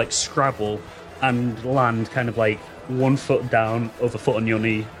kind of scrabble and land kind of 1 foot down, other foot on your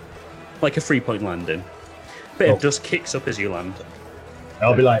knee, like a 3-point landing. Bit of dust kicks up as you land.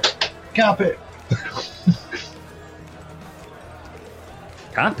 I'll be like, "Carpet!"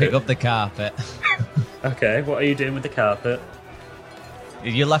 Carpet? Pick up the carpet. Okay, what are you doing with the carpet?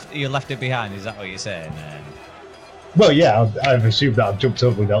 You left it behind. Is that what you're saying? Well, yeah, I've assumed that I've jumped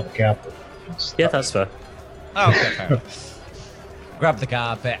over without the carpet. Yeah, that's fair. Oh, okay, fair enough. Grab the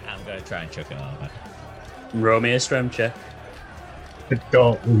carpet. I'm going to try and chuck it over. Roll me a strength check.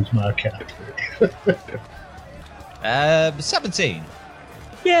 Don't lose my carpet. 17.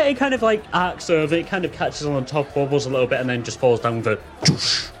 Yeah, it kind of like arcs over, it kind of catches on top, bubbles a little bit, and then just falls down with a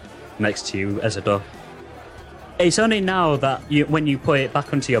next to you as a door. It's only now that when you put it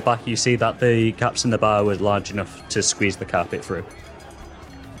back onto your back, you see that the gaps in the bar were large enough to squeeze the carpet through.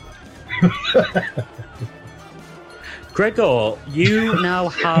 Gregor, you now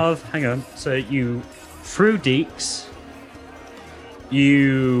have... Hang on. So you threw Deeks.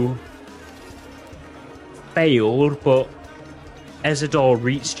 You failed, but Ezador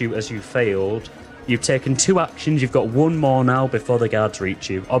reached you as you failed. You've taken 2 actions. You've got 1 more now before the guards reach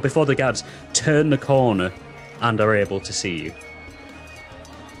you. Or before the guards turn the corner and are able to see you.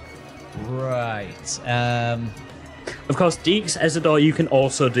 Right. Of course, Deeks, Ezador, you can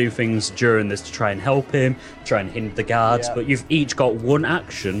also do things during this to try and help him, try and hinder the guards, but you've each got 1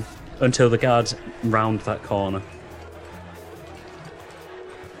 action until the guards round that corner.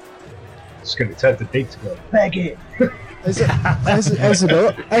 It's going to turn to Dick to go, beg it!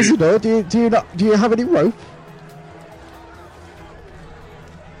 Ezador, do you have any rope?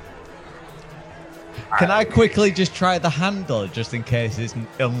 Can I quickly just try the handle just in case it's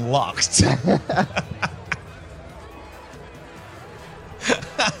unlocked?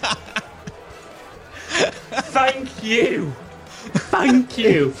 Thank you! Thank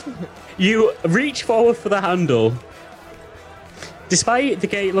you! You reach forward for the handle. Despite the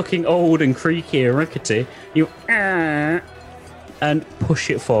gate looking old and creaky and rickety, you and push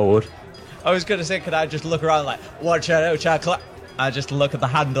it forward. I was going to say, could I just look around like, watch out, click? I just look at the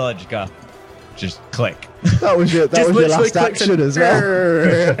handle and just go, just click. That was your last action as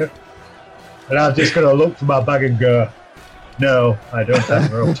well. And I'm just going to look for my bag and go, no, I don't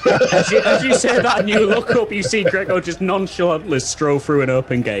have rope. As you say that and you look up, you see Gregor just nonchalantly stroll through an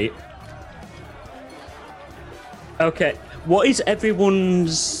open gate. Okay, what is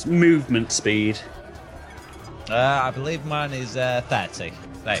everyone's movement speed? I believe mine is 30.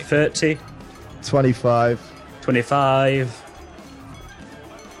 30. 25. 25.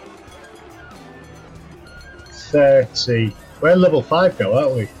 30. We're level 5 now,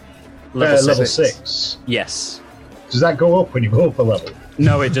 aren't we? Level 6. Yes. Does that go up when you go up a level?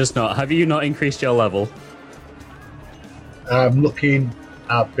 No, it does not. Have you not increased your level? I've been looking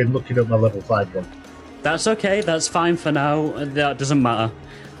at my level 5 one. That's okay. That's fine for now. That doesn't matter.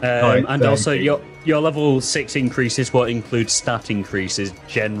 Right, and also, your level 6 increases what includes stat increases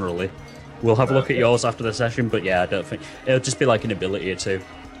generally. We'll have a look at yours after the session, but yeah, I don't think it'll just be like an ability or 2.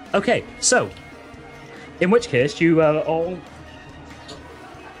 Okay, so in which case you are all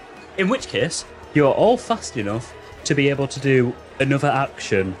fast enough to be able to do another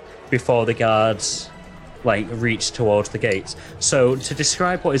action before the guards reach towards the gates. So to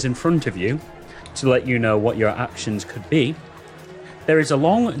describe what is in front of you, to let you know what your actions could be, there is a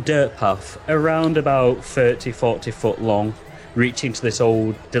long dirt path around about 30-40 foot long, reaching to this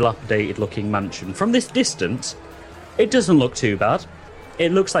old dilapidated looking mansion. From this distance, it doesn't look too bad.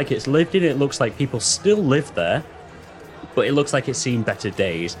 It looks like it's lived in, it looks like people still live there, but it looks like it's seen better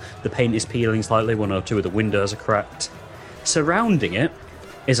days. The paint is peeling slightly, 1 or 2 of the windows are cracked. Surrounding it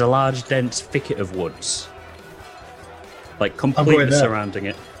is a large dense thicket of woods. Completely surrounding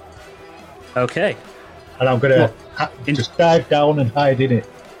it. Okay. And I'm going to just dive down and hide in it.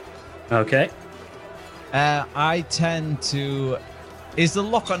 Okay. I tend to... Is the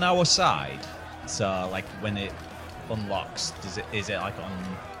lock on our side? So, when it unlocks, is it on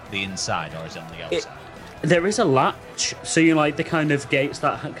the inside or is it on the outside? There is a latch, so you the kind of gates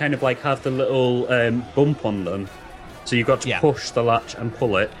that kind of have the little bump on them. So you've got to push the latch and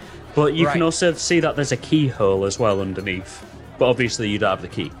pull it. But you can also see that there's a keyhole as well underneath. But obviously you don't have the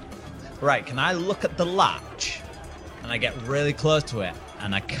key. Right, can I look at the latch? And I get really close to it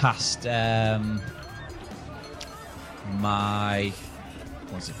and I cast my...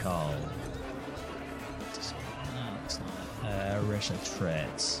 What's it called? No, it's not. Racial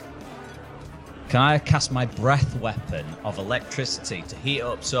traits. Can I cast my breath weapon of electricity to heat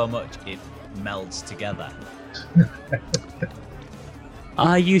up so much it melds together?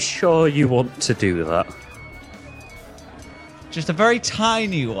 Are you sure you want to do that? Just a very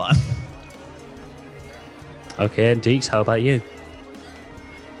tiny one. Okay, and Deeks, how about you?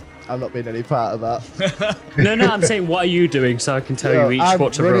 I'm not being any part of that. No, I'm saying what are you doing so I can tell you each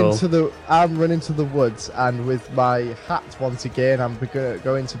what to roll. I'm running to the woods, and with my hat once again, I'm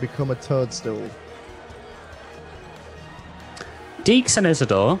going to become a toadstool. Deeks and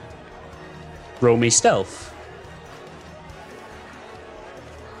Isidore, roll me stealth.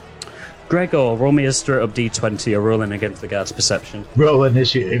 Gregor, roll me a straight up D20. You're rolling against the guard's perception. Roll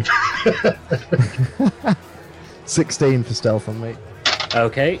initiative. 16 for stealth on me.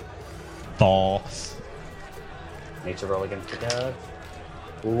 Okay. 4. Need to roll against the guard.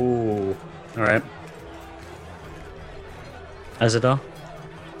 Ooh. Alright. Isidore?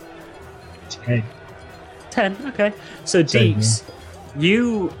 10. 10, okay. So, 10, Deeks,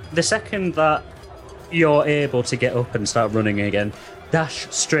 you, the second that you're able to get up and start running again, dash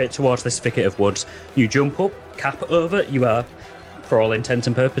straight towards this thicket of woods. You jump up, cap over, you are, for all intents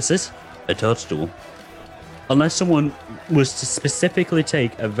and purposes, a toadstool. Unless someone was to specifically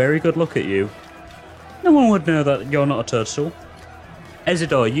take a very good look at you, no one would know that you're not a toadstool.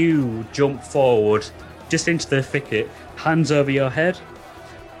 Isidore, you jump forward, just into the thicket, hands over your head.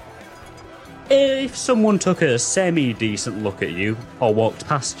 If someone took a semi-decent look at you, or walked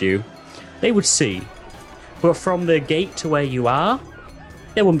past you, they would see. But from the gate to where you are,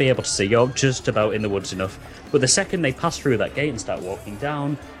 they wouldn't be able to see. You're just about in the woods enough. But the second they pass through that gate and start walking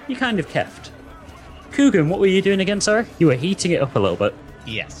down, you're kind of keft. Coogan, what were you doing again, sorry? You were heating it up a little bit.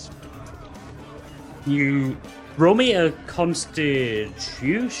 Yes. You roll me a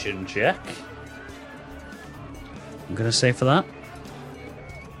constitution check. I'm going to say for that.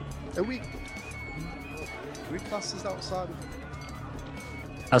 Are we classes outside of...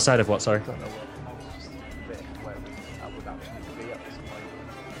 Outside of what, sorry? I don't know what. Just a bit where that would actually be at this point.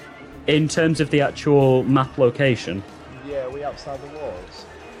 In terms of the actual map location? Yeah, are we outside the walls?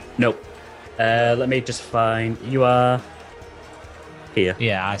 Nope. Let me just find... You are... here.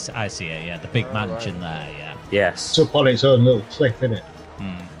 Yeah, I see it. Yeah, the big mansion there. Yeah. Yes. It's up on its own little cliff, isn't it?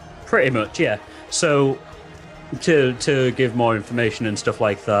 Pretty much, yeah. So, to give more information and stuff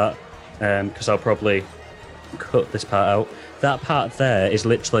like that, because I'll probably cut this part out, that part there is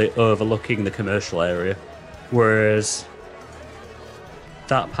literally overlooking the commercial area, whereas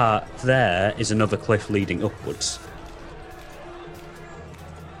that part there is another cliff leading upwards.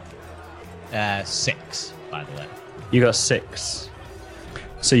 6, by the way. You got 6.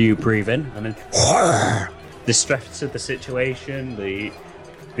 So you breathe in, and then the stress of the situation, the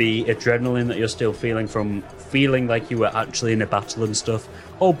adrenaline that you're still feeling from feeling like you were actually in a battle and stuff,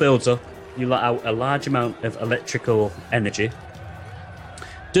 all builds up. You let out a large amount of electrical energy.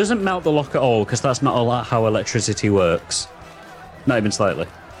 Doesn't melt the lock at all, because that's not how electricity works. Not even slightly.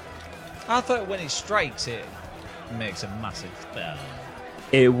 I thought when it strikes, it makes a massive bell.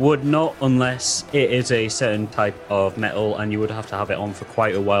 It would not unless it is a certain type of metal, and you would have to have it on for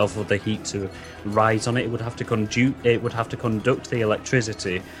quite a while for the heat to rise on it. It would have to conduct the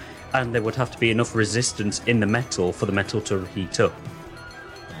electricity, and there would have to be enough resistance in the metal for the metal to heat up.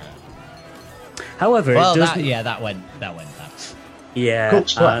 However, Well, it doesn't. that went down. Yeah.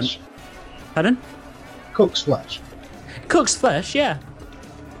 Cook's flesh. Pardon? Cook's flesh. Cook's flesh, yeah.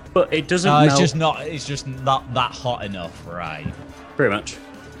 But it doesn't No, melt. it's just not that hot enough, right? Pretty much.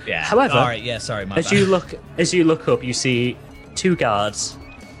 Yeah. However, all right. Yeah. Sorry, my As bad. you look up, you see 2 guards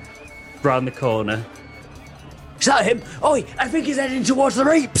round the corner. Is that him? Oi, I think he's heading towards the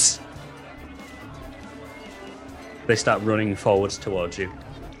reaps. They start running forwards towards you.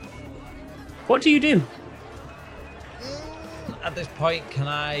 What do you do? At this point, can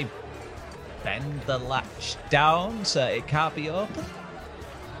I bend the latch down so it can't be open?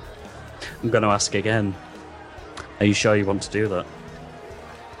 I'm going to ask again. Are you sure you want to do that?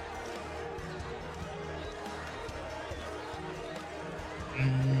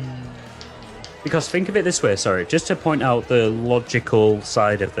 Because think of it this way, sorry, just to point out the logical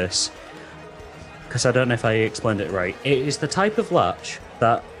side of this, because I don't know if I explained it right. It is the type of latch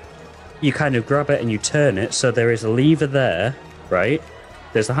that you kind of grab it and you turn it, so there is a lever there, right?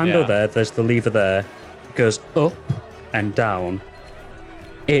 There's the handle there, there's the lever there. It goes up and down.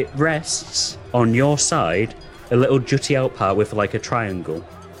 It rests on your side, a little jutty out part with like a triangle.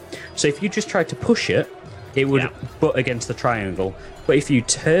 So if you just tried to push it, it would butt against the triangle. But if you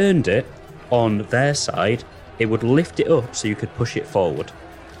turned it on their side, it would lift it up so you could push it forward.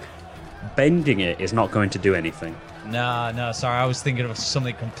 Bending it is not going to do anything. No, sorry, I was thinking of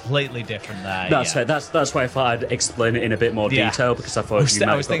something completely different there. That's fair. That's why I thought I'd explain it in a bit more detail, because I thought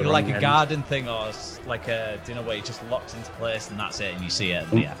I was thinking like a garden thing, or like a dinner where it just locks into place and that's it, and you see it.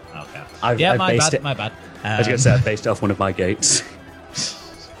 Yeah, okay. I've my based bad. I was going to say I based it off one of my gates.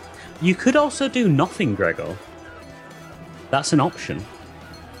 You could also do nothing, Gregor. That's an option.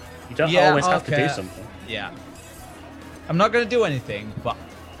 You don't always have to do something. Yeah. I'm not going to do anything, but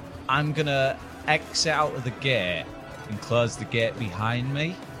I'm going to exit out of the gate and close the gate behind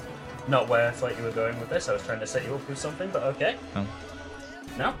me. not where I thought you were going with this. I was trying to set you up with something, but okay. Oh.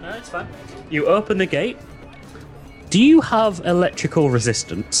 No, it's fine. You open the gate. Do you have electrical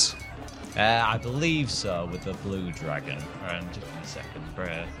resistance? I believe so with the blue dragon. Just give me a second.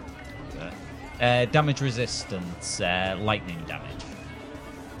 Breath. Damage resistance, lightning damage.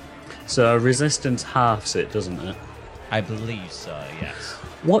 So resistance halves it, doesn't it? I believe so, yes.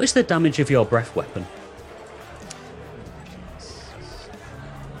 What is the damage of your breath weapon?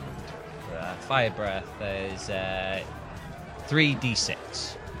 Fire breath is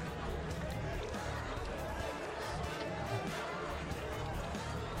 3d6.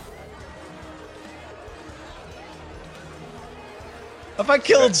 Have I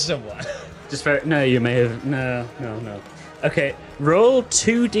killed someone? Just very. No, you may have. No. Okay, roll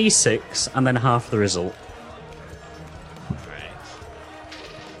 2d6 and then half the result. Alright.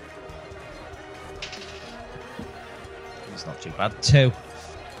 It's not too bad. 2.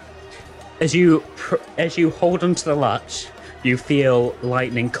 As you hold onto the latch, you feel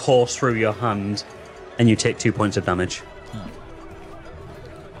lightning course through your hand, and you take 2 points of damage.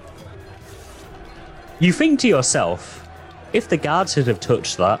 You think to yourself, if the guards had have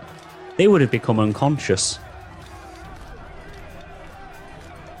touched that, they would have become unconscious.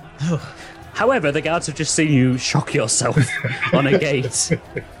 However, the guards have just seen you shock yourself on a gate.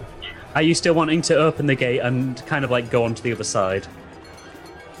 Are you still wanting to open the gate and kind of like go onto the other side?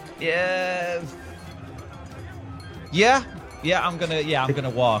 Yeah, I'm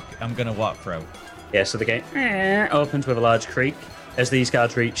gonna walk through. Yeah, so the gate opens with a large creak as these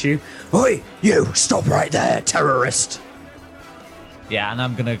guards reach you. Oi, you! Stop right there, terrorist! Yeah, and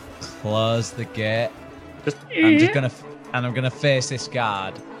I'm gonna close the gate. I'm gonna face this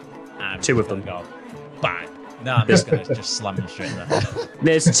guard. And 2 of them. Go bang. No, I'm just gonna just slam him straight in the head.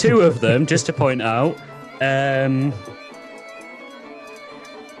 There's 2 of them, just to point out.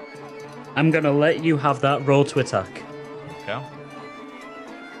 I'm going to let you have that roll to attack. Okay.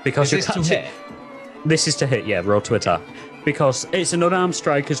 Because Is this to hit? This is to hit, yeah, roll to attack. Because it's an unarmed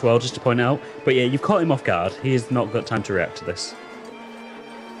strike as well, just to point out. But yeah, you've caught him off guard. He has not got time to react to this.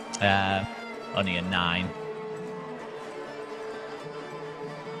 Only a 9.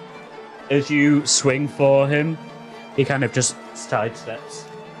 As you swing for him, he kind of just sidesteps.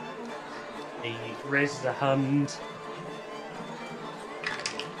 He raises a hand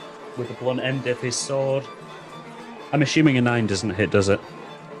with the blunt end of his sword. I'm assuming a 9 doesn't hit, does it?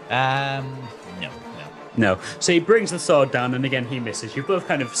 No. So he brings the sword down, and again he misses. You both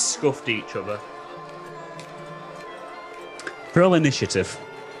kind of scuffed each other. Roll initiative.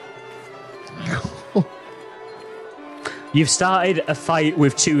 You've started a fight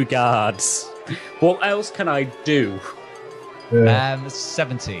with 2 guards. What else can I do?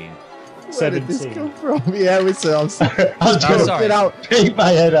 17. Where did this come from? Yeah, I'm sorry. I was sorry. poking out, peek my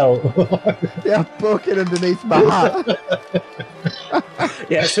head out. Yeah, poking underneath my hat.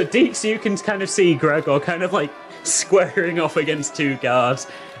 Yeah, so Deeks, you can kind of see Gregor kind of like squaring off against 2 guards.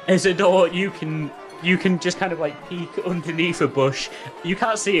 Isidore, you can just kind of like peek underneath a bush. You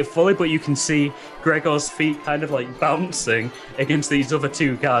can't see it fully, but you can see Gregor's feet kind of like bouncing against these other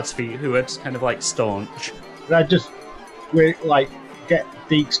 2 guards' feet who are just kind of like staunch. Can I just get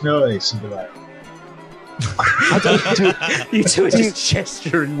Deek's notice and be like, You 2 are just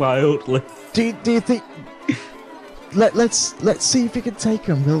gesturing wildly. Do you think? Let's see if we can take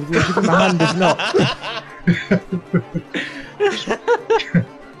him. We'll give him a hand if not.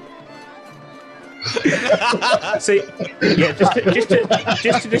 See, yeah,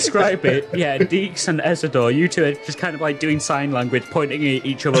 just to describe it, yeah, Deeks and Isidore, you 2 are just kind of like doing sign language, pointing at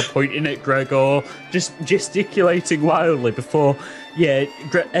each other, pointing at Gregor, just gesticulating wildly before, yeah,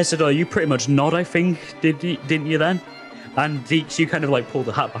 Isidore, you pretty much nod, I think, didn't you then? And Deeks, you kind of like pull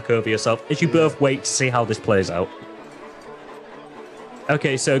the hat back over yourself as you both wait to see how this plays out.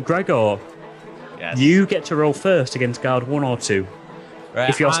 Okay, so Gregor, Yes. you get to roll first against guard 1 or 2. Right,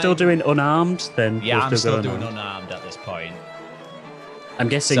 If you're still doing unarmed, then Yeah, we'll I'm still go doing unarmed. unarmed at this point. I'm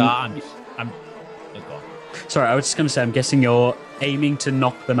guessing. So I'm oh, go on. Sorry, I was just going to say, I'm guessing you're aiming to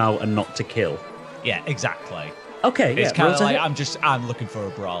knock them out and not to kill. Yeah, exactly. Okay, It's yeah. kind Roll of to like hit. I'm looking for a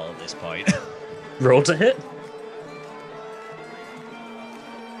brawl at this point. Roll to hit.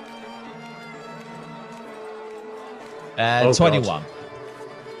 God. 21.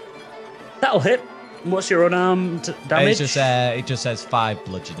 That'll hit. What's your unarmed damage? It just says 5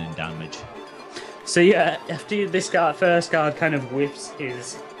 bludgeoning damage. So yeah, after this first guard kind of whiffs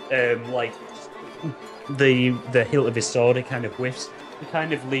his, like, the hilt of his sword, he kind of whiffs. He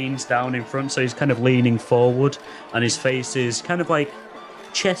kind of leans down in front, so he's kind of leaning forward, and his face is kind of like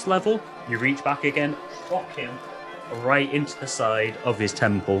chest level. You reach back again, clock him right into the side of his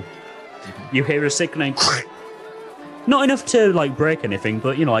temple. You hear a sickening. Not enough to like break anything,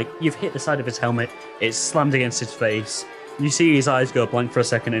 but you know, like you've hit the side of his helmet. It's slammed against his face. You see his eyes go blank for a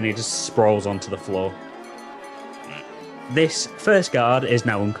second, and he just sprawls onto the floor. This first guard is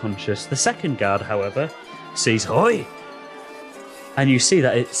now unconscious. The second guard, however, sees Hoy, and you see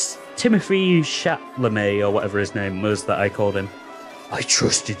that it's Timothy Chalamet, or whatever his name was that I called him. I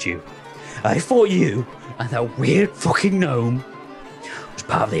trusted you. I thought you and that weird fucking gnome was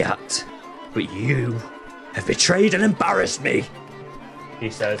part of the act, but you have betrayed and embarrassed me, he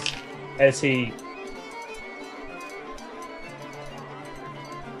says, as he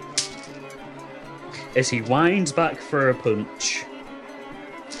winds back for a punch.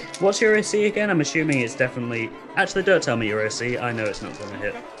 What's your AC again? I'm assuming it's definitely... Actually, don't tell me your AC. I know it's not going to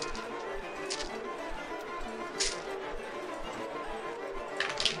hit.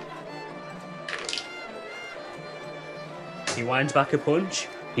 He winds back a punch.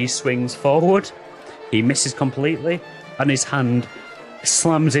 He swings forward. He misses completely. And his hand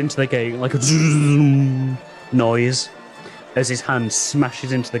slams into the gate like a noise. As his hand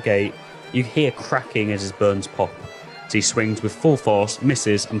smashes into the gate, you hear cracking as his bones pop. As he swings with full force,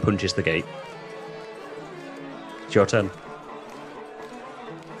 misses, and punches the gate. It's your turn.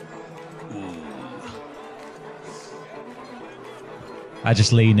 I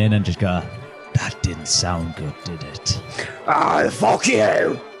just lean in and just go, that didn't sound good, did it? Ah, fuck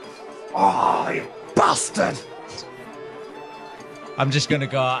you! Oh, you bastard! I'm just gonna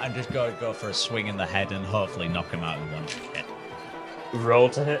go for a swing in the head and hopefully knock him out in one hit. Roll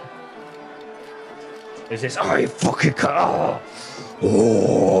to hit. Is this... I fucking can't.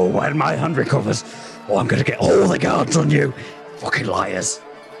 Oh, when my hand recovers, I'm gonna get all the guards on you. Fucking liars.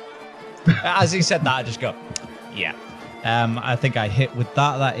 As he said that, I just go, yeah. I think I hit with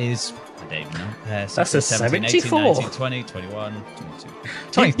that. That is, I don't even know. That's a 17, 74. 18, 19, 20, 21, 22, You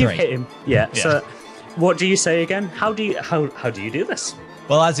 23. hit him. Yeah. Yeah. So, what do you say again? How do you do this?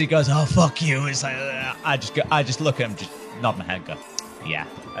 Well, as he goes, oh fuck you, it's like I just look at him, just nod my head, and go, yeah,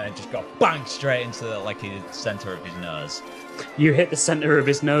 and just go bang straight into the center of his nose. You hit the center of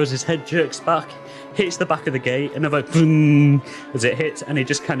his nose. His head jerks back, hits the back of the gate, another boom as it hits, and he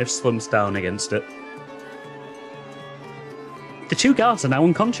just kind of slumps down against it. The two guards are now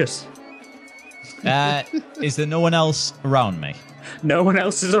unconscious. Is there no one else around me? No one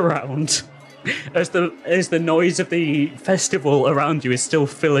else is around. As the noise of the festival around you is still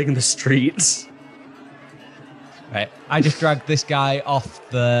filling the streets. Right, I just dragged this guy off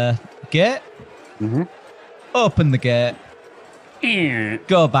the gate, open the gate,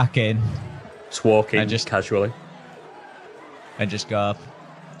 go back in, Just walking I just- casually. and just go,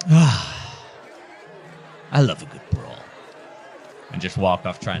 I love a good brawl. And just walk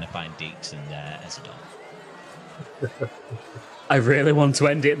off trying to find Deeks and Ezadon. I really want to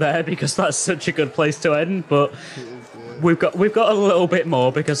end it there because that's such a good place to end, but we've got a little bit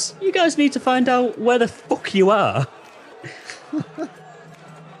more because you guys need to find out where the fuck you are.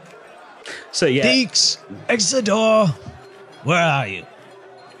 So yeah, Deeks, Ezador, where are you?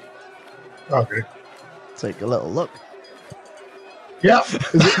 Okay. Take a little look. Yeah.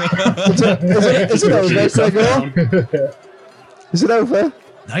 Is it over, Gregor? Is it over?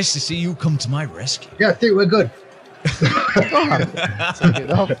 Nice to see you come to my rescue. Yeah, I think we're good. Take it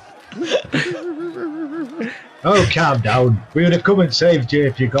off. Oh, calm down. We would have come and saved you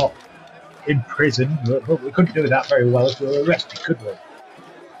if you got imprisoned, but we couldn't do that very well if we were arrested, could we?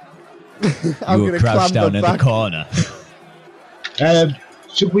 I'm You were gonna crouched clamber down in back. the corner.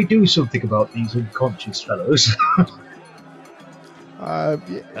 Should we do something about these unconscious fellows? Yeah,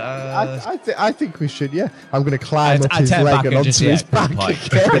 I think we should. Yeah, I'm gonna climb up I his turn leg back and and onto just his back point.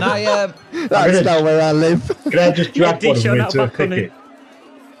 again. Can I? That's not where I live. Can I just drag one of them into a back on it. thicket?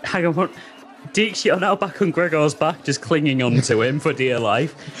 Hang on. Deeks, you're now back on Gregor's back, just clinging onto him for dear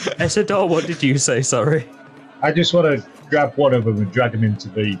life. Ezador, what did you say? Sorry. I just want to grab one of them and drag them into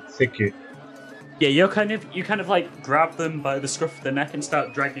the thicket. Yeah, you kind of like grab them by the scruff of the neck and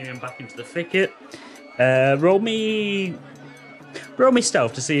start dragging them back into the thicket. Roll me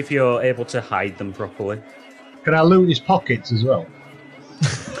stealth to see if you're able to hide them properly. Can I loot his pockets as well?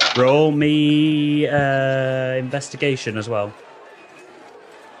 Roll me investigation as well.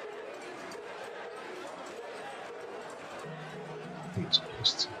 I think it's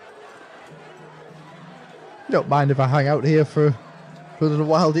 +2. You don't mind if I hang out here for a little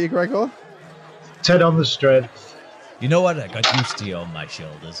while, do you, Gregor? 10 on the strength. You know what? I got used to you on my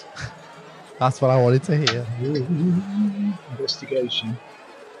shoulders. That's what I wanted to hear. Investigation.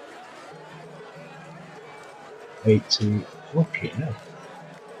 80. Okay, no.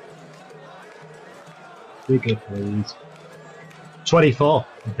 Bigger, please. 24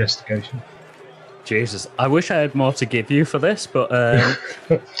 investigation. Jesus, I wish I had more to give you for this, but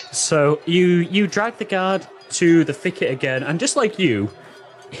so you drag the guard to the thicket again, and just like you,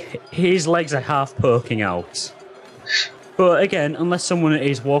 his legs are half poking out. But again, unless someone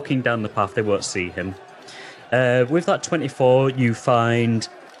is walking down the path, they won't see him. With that 24, you find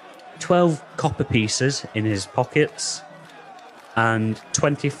 12 copper pieces in his pockets and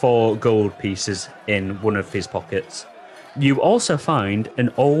 24 gold pieces in one of his pockets. You also find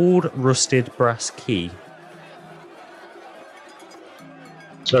an old rusted brass key.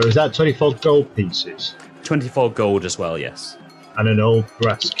 So is that 24 gold pieces? 24 gold as well, yes. And an old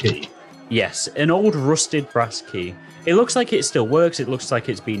brass key? Yes, an old rusted brass key. It looks like it still works, it looks like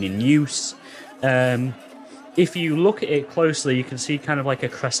it's been in use. If you look at it closely, you can see kind of like a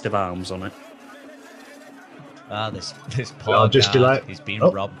crest of arms on it. This poor I'll just be guard, like, he's been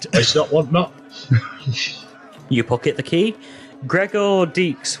oh, robbed. It's not one, not. You pocket the key. Gregor,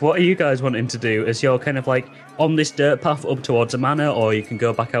 Deeks, what are you guys wanting to do as you're kind of like on this dirt path up towards a manor, or you can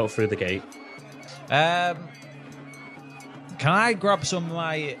go back out through the gate? Can I grab some of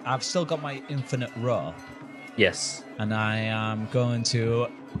my... I've still got my infinite rope, Yes. and I am going to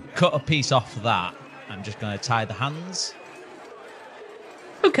cut a piece off of that. I'm just going to tie the hands.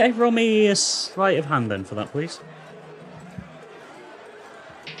 Okay, roll me a sleight of hand then for that, please.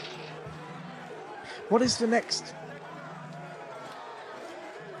 What is the next?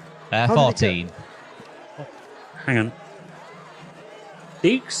 did it 14. Hang on.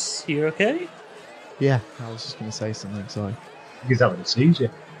 Deeks, you okay? Yeah, I was just going to say something, sorry. He's having a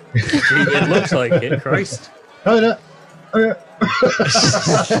seizure. It looks like it, Christ. Oh, no. Oh, yeah.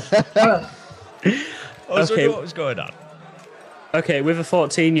 I was Okay. wondering what was going on. Okay, with a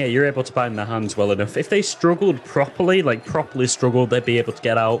 14, yeah, you're able to bind their hands well enough. If they struggled properly, like properly struggled, they'd be able to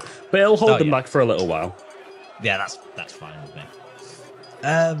get out, but it'll hold them back for a little while. Yeah, that's fine with me.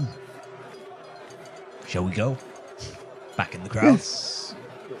 Shall we go? Back in the crowd? Yes.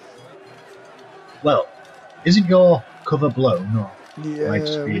 Well, isn't your cover blown? Or Yeah, might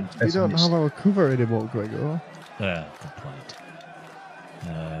just be we don't pessimist. have our cover anymore, Gregor. Good point.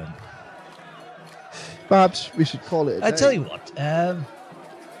 Perhaps we should call it a I day. tell you what. At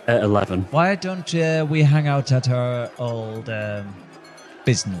 11. Why don't we hang out at our old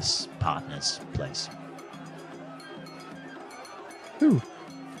business partner's place? Who?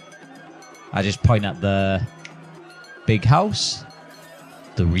 I just point at the big house,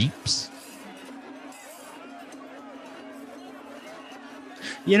 the reaps.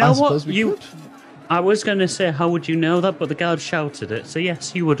 You I know what? suppose we could. I was going to say, how would you know that? But the guard shouted it, so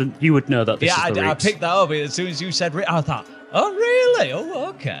yes, you would know that this Yeah, is the I Reaps. picked that up as soon as you said I thought, oh really? Oh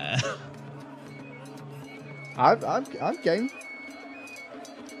okay. I'm game.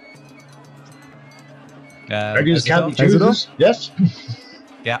 Regulars can't be Is it choosers. Yes.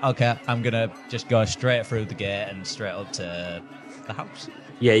 Yeah, okay. I'm gonna just go straight through the gate and straight up to the house.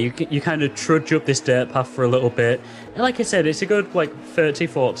 Yeah, you kind of trudge up this dirt path for a little bit. And like I said, it's a good, 30,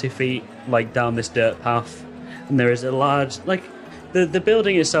 40 feet, down this dirt path. And there is a large, the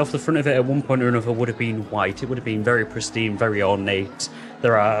building itself, the front of it at one point or another would have been white. It would have been very pristine, very ornate.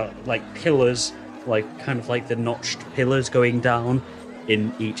 There are, pillars, the notched pillars going down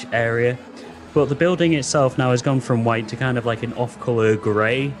in each area. But the building itself now has gone from white to kind of an off-colour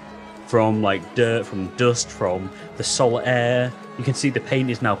grey. From dirt, from dust, from the salt air. You can see the paint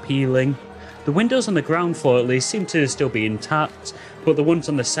is now peeling. The windows on the ground floor at least seem to still be intact, but the ones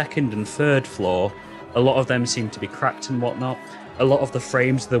on the second and third floor, a lot of them seem to be cracked and whatnot. A lot of the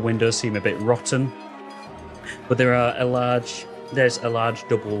frames of the windows seem a bit rotten. But there's a large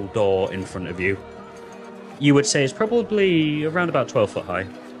double door in front of you. You would say it's probably around about 12 foot high.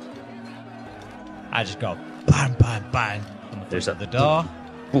 I just go bang, bang, bang on There's the door.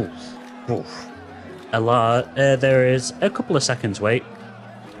 Oof, oof. There is a couple of seconds wait.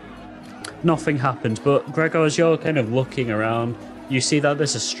 Nothing happens, but Gregor, as you're kind of looking around, you see that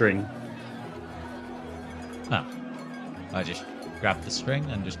there's a string. Oh. I just grab the string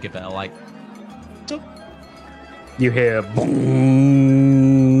and just give it a tug. You hear boom.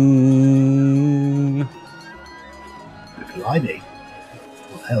 Blimey.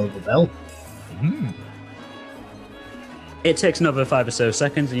 What the hell of a bell? It takes another 5 or so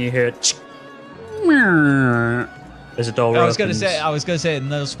seconds, and you hear it. There's a door. I was going opens. to say, in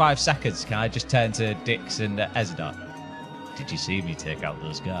those 5 seconds, can I just turn to Dix and Ezadot? Did you see me take out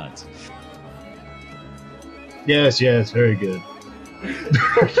those guards? Yes, very good.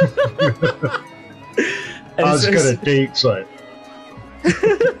 I was going to deep sweat.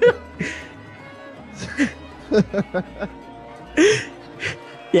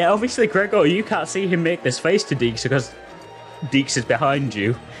 Yeah, obviously, Gregor, you can't see him make this face to Deeks because Deeks is behind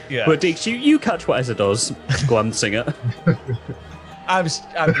you. Yeah. But Deeks, you catch what Ezra does, glancing at. I'm just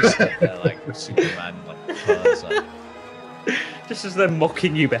sitting there like Superman, like pose, like. Just as they're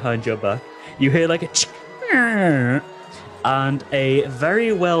mocking you behind your back, you hear like a and a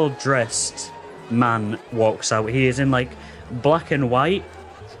very well dressed man walks out. He is in like black and white.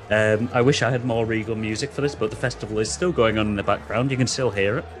 I wish I had more regal music for this, but the festival is still going on in the background. You can still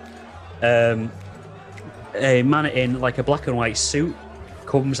hear it. A man in like a black and white suit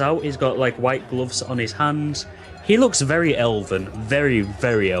comes out. He's got like white gloves on his hands. He looks very elven, very,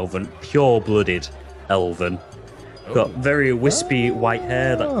 very elven, pure-blooded elven. Got very wispy white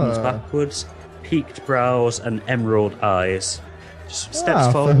hair that comes backwards, peaked brows, and emerald eyes. Just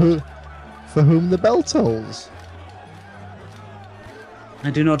steps forward. For whom the bell tolls.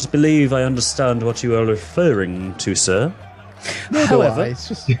 I do not believe I understand what you are referring to, sir. However, It's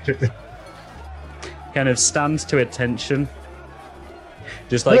just kind of stands to attention.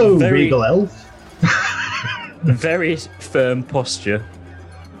 Just like Hello, very, regal elf. very firm posture.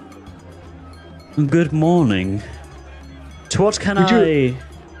 Good morning. To what can I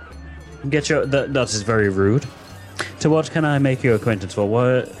get your... That is very rude. To what can I make your acquaintance for?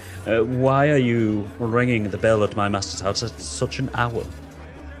 Why are you ringing the bell at my master's house at such an hour?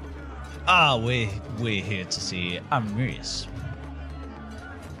 We're here to see Amrius.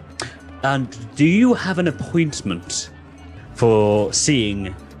 And do you have an appointment for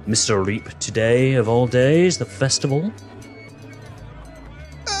seeing Mr. Reap today of all days, the festival?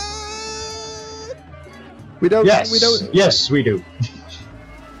 we don't. Yes, We don't. yes, we do.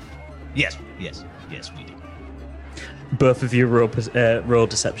 Yes, we do. Both of you roll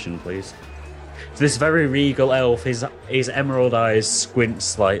deception, please. So this very regal elf, his emerald eyes squint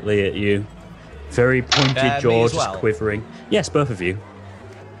slightly at you. Very pointed Me jaw as just well? quivering. Yes, both of you.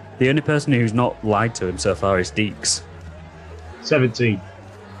 The only person who's not lied to him so far is Deeks. 17.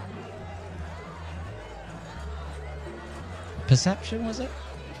 Perception, was it?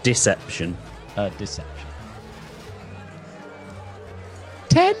 Deception. Deception.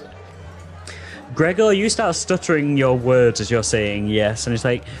 10? Gregor, you start stuttering your words as you're saying yes, and it's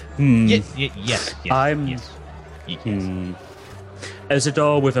like, Yes. I'm- Yes.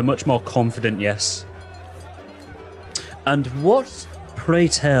 Ezador with a much more confident yes. And what, pray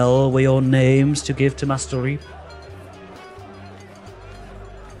tell, were your names to give to Master Reap?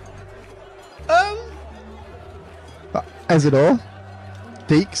 Ezador,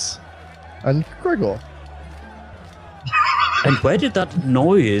 Deeks, and Gregor. And where did that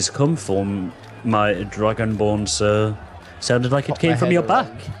noise come from, my dragonborn sir? Sounded like it Pop my came from head your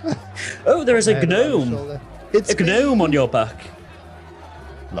around. back. Oh, there is a Head around the gnome. shoulder. It's A gnome on your back.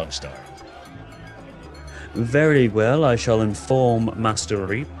 Long story. Very well, I shall inform Master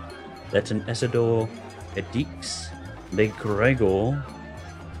Reap that an Ezador, a Deeks, and a Gregor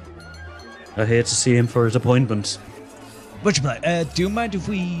are here to see him for his appointment. Much obliged. Do you mind if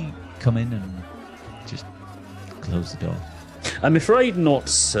we come in and just close the door? I'm afraid not,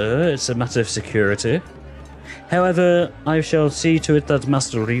 sir. It's a matter of security. However, I shall see to it that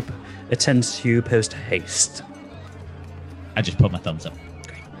Master Reap attends to you post haste. I just put my thumbs up.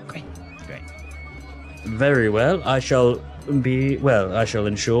 Great. Very well. I shall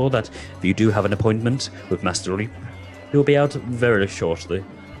ensure that if you do have an appointment with Master Reap, he'll be out very shortly.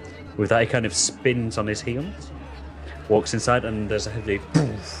 With that, he kind of spins on his heels, walks inside, and there's a heavy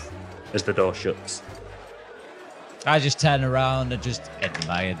poof as the door shuts. I just turn around and just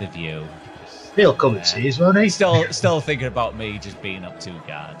admire the view. He'll come and see us, won't he? Still thinking about me just being up two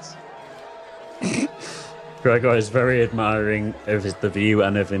guards. Gregor is very admiring of the view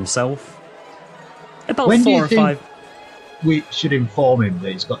and of himself. About When do 4 you or think 5. we should inform him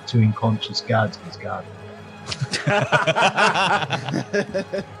that he's got 2 unconscious guards in his garden?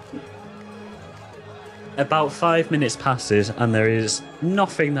 About 5 minutes passes, and there is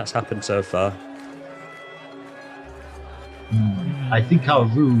nothing that's happened so far. I think our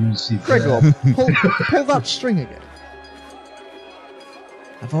ruse is... Gregor, pull that string again.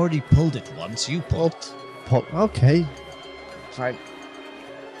 I've already pulled it once. You pulled. Okay. Fine.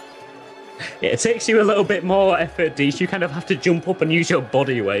 It takes you a little bit more effort, Deesh. You kind of have to jump up and use your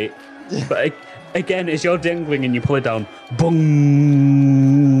body weight. But again, as you're dangling and you pull it down, boom!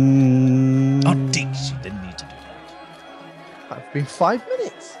 Oh, Deeks, you didn't need to do that. It's been 5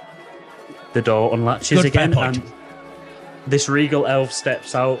 minutes. The door unlatches Good, fair again, point. and this regal elf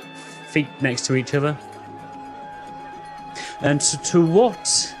steps out, feet next to each other. And to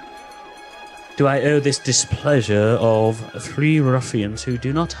what do I owe this displeasure of 3 ruffians who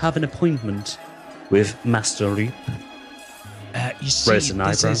do not have an appointment with Master Reap? You see, Raise an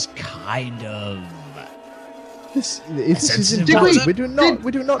this eyebrow. is kind of This is Did important. we-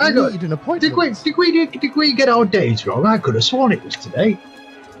 We do not hang on. need an appointment. Did we get our dates wrong? I could have sworn it was today.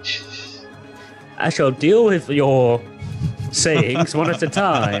 I shall deal with your sayings one at a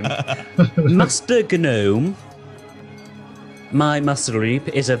time. Master Gnome, my Master Reap,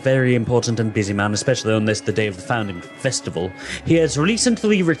 is a very important and busy man, especially on this, the day of the founding festival. He has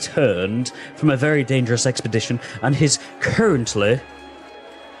recently returned from a very dangerous expedition and is currently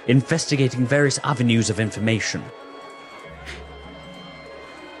investigating various avenues of information.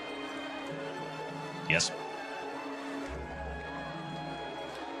 Yes.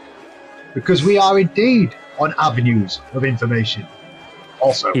 Because we are indeed on avenues of information.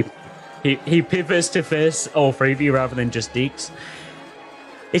 Also, He pivots to face all three of you rather than just Deeks.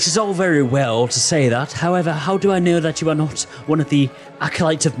 It is all very well to say that. However, how do I know that you are not one of the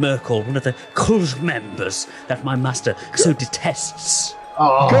acolytes of Merkel, one of the cult members that my master so detests?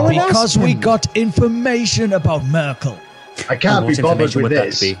 oh, Because we got information about Merkel. I can't What be bothered information with would that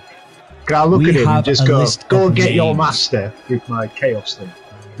this. be? Can I look We at him have and just a go list and of get your names. master with my chaos thing?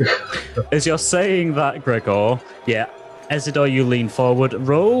 As you're saying that, Gregor, yeah, Ezidor, you lean forward.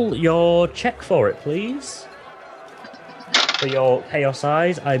 Roll your check for it, please. For your chaos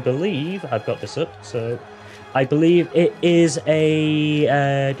eyes, I believe, I've got this up, so I believe it is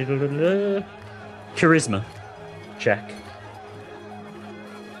a charisma check.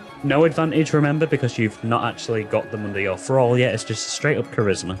 No advantage, remember, because you've not actually got them under your thrall yet. It's just straight up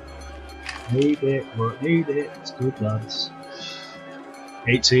charisma. Need it, won't need it. It's good, lads.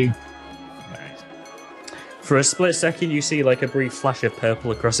 18. For a split second, you see like a brief flash of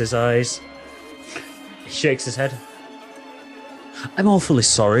purple across his eyes. He shakes his head. I'm awfully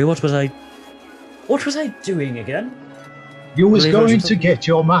sorry. What was I doing again? You was Believe I going was to get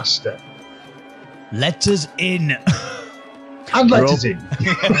your master. Let us in. And let Roll. us in.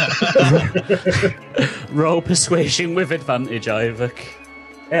 Roll persuasion with advantage, Ivok.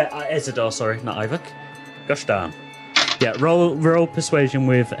 Ezidor, sorry, not Ivok. Gosh darn. Yeah, roll persuasion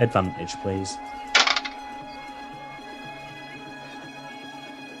with advantage, please.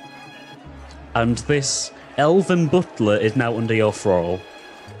 And this elven butler is now under your thrall.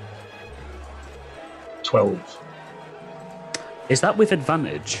 12. Is that with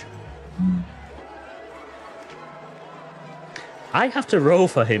advantage? I have to roll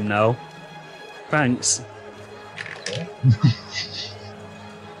for him now. Thanks.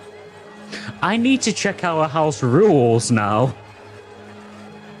 I need to check our house rules now.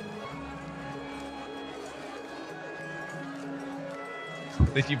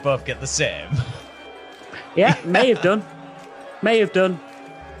 Did you both get the same? Yeah, may have done. May have done.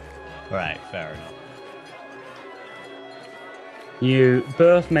 Right, fair enough. You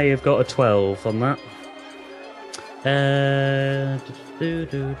both may have got a 12 on that.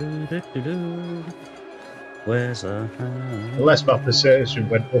 Where's a... Unless my perception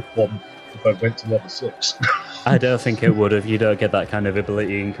went up one if I went to level 6. I don't think it would have. You don't get that kind of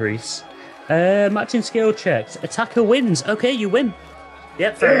ability increase. Matching skill checks. Attacker wins. Okay, you win.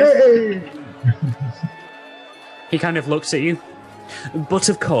 Yep, fair enough. He kind of looks at you. But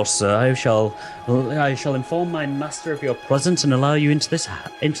of course, sir, I shall inform my master of your presence and allow you into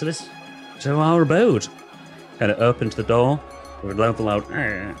our abode. Kind of opens the door with a loud,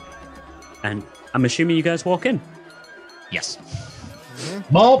 and I'm assuming you guys walk in. Yes.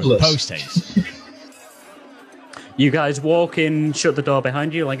 Marvellous. Post haste. You guys walk in, shut the door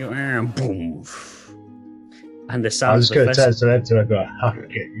behind you, like boom, and the I sound. was going to turn to them and go, I can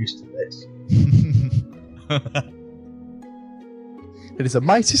get used to this. It is a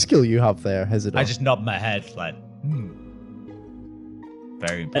mighty skill you have there, Hezidor. I just nod my head like,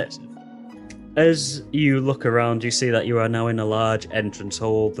 Very impressive. As you look around, you see that you are now in a large entrance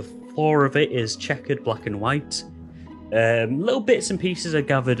hall. The floor of it is checkered black and white. Little bits and pieces are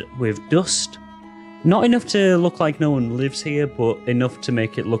gathered with dust. Not enough to look like no one lives here, but enough to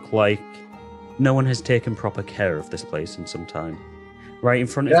make it look like no one has taken proper care of this place in some time. Right in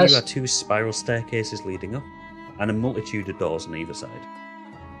front of you are two spiral staircases leading up, and a multitude of doors on either side.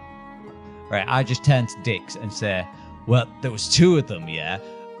 Right, I just turn to Dix and say, well, there was two of them, yeah?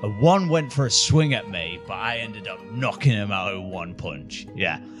 One went for a swing at me, but I ended up knocking him out in one punch,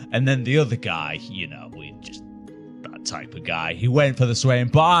 yeah. And then the other guy, we just... that type of guy. He went for the swing,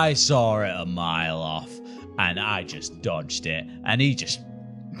 but I saw it a mile off, and I just dodged it, and he just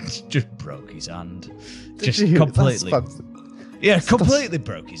broke his hand. Just completely. Completely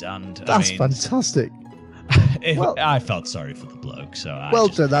broke his hand. That's fantastic. I felt sorry for the bloke, so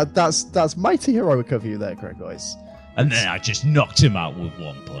done. That's mighty heroic of you there, Gregois. And then I just knocked him out with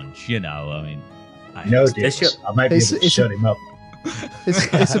one punch. No, Dix, I might be able to shut him up.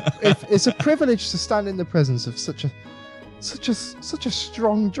 It's a privilege to stand in the presence of such a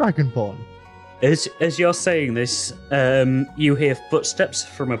strong dragonborn. As you're saying this, you hear footsteps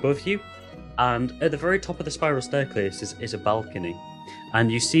from above you, and at the very top of the spiral staircase is a balcony,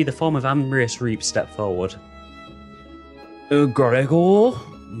 and you see the form of Amrius Reap step forward. Gregor,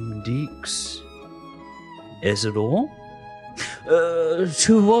 Deeks, Isidore,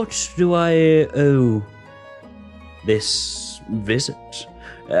 to what do I owe this visit?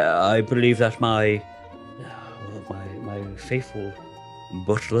 I believe that my faithful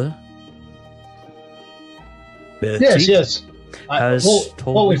butler, Bertie, Yes. has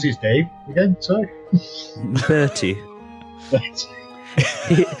told what me. was his name again? Sorry. Bertie.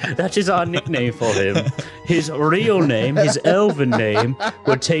 That is our nickname for him. His real name, his elven name,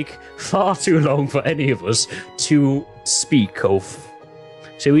 would take far too long for any of us to speak of.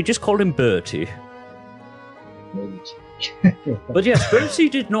 So we just call him Bertie. But yes, Bertie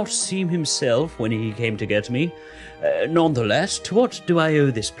did not seem himself when he came to get me. Nonetheless, to what do I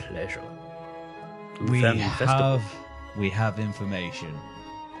owe this pleasure? We Family festival. have information.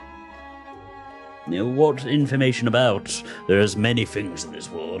 Now, what information about? There's many things in this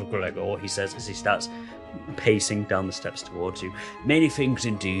world, Gregor, he says as he starts pacing down the steps towards you. Many things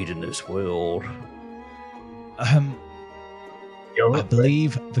indeed in this world. I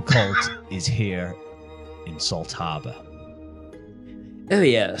believe the cult is here in Salt Harbor. Oh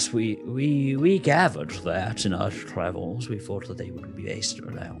yes, we gathered that in our travels. We thought that they would be based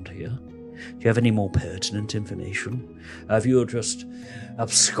around here. Do you have any more pertinent information? Have you just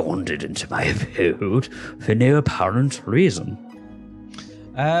absconded into my abode for no apparent reason?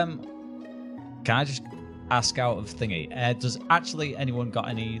 Can I just ask out of thingy? Does actually anyone got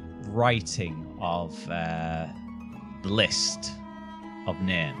any writing of the list of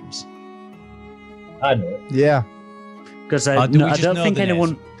names? I know it. Yeah. Because do we I just don't know think the names?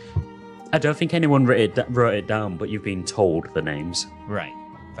 anyone. I don't think anyone wrote it down, but you've been told the names. Right,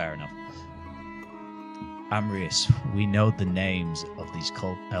 fair enough. Amrius, we know the names of these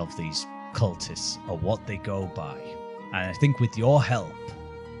cultists or what they go by, and I think with your help,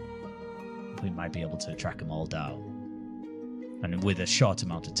 we might be able to track them all down, and with a short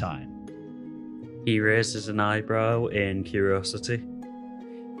amount of time. He raises an eyebrow in curiosity.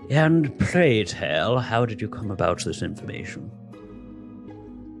 And pray tell, how did you come about this information?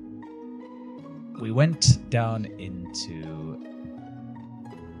 We went down into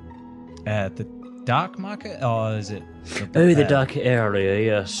the dark market, or is it? The dark area,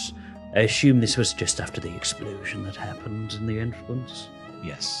 yes. I assume this was just after the explosion that happened in the entrance.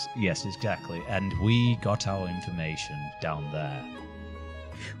 Yes, exactly. And we got our information down there.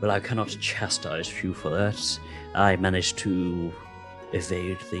 Well, I cannot chastise you for that. I managed to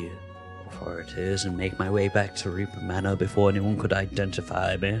evade the authorities and make my way back to Reaper Manor before anyone could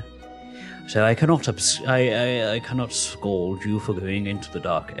identify me. So I cannot I cannot scold you for going into the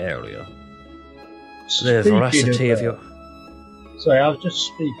dark area. The veracity of your... Sorry, I was just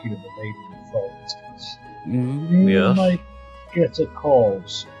speaking of evading authorities. You yes. might get a call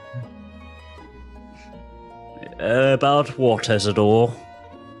soon. About what, Isidore?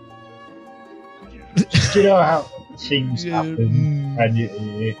 Do you know how things happen and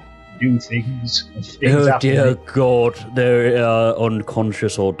you do things and things Oh happen? dear God, there are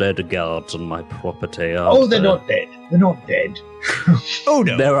unconscious or dead guards on my property. Oh, they're not dead. They're not dead. Oh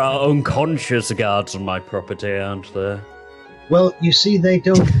no! There are unconscious guards on my property, aren't there? Well, you see, they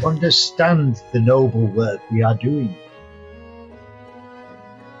don't understand the noble work we are doing.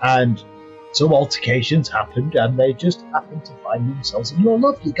 And some altercations happened, and they just happened to find themselves in your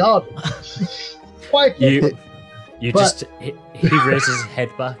lovely garden. Quite You But- just... He raises his head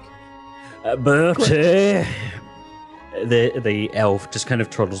back. Bertie... The elf just kind of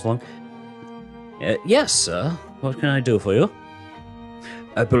trottles along. Yes, sir. What can I do for you?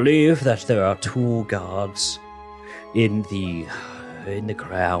 I believe that there are 2 guards in the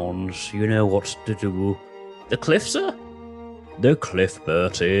grounds. You know what to do. The cliff, sir? The cliff,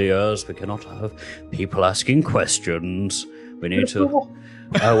 Bertie. Yes, we cannot have people asking questions. We need to...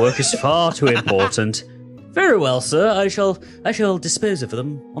 Our work is far too important. Very well, sir. I shall dispose of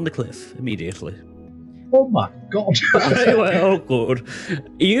them on the cliff immediately. Oh my God. Very well, good.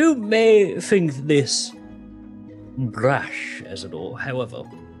 You may think this brash, as it all. However,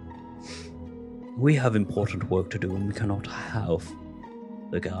 we have important work to do, and we cannot have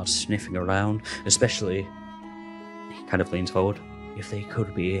the guards sniffing around, especially, he kind of leans forward, if they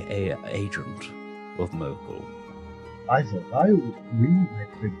could be a agent of Merkel. I thought we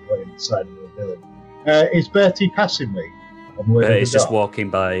might be playing inside of the villain. Is Bertie passing me? On the way to the He's just dock? walking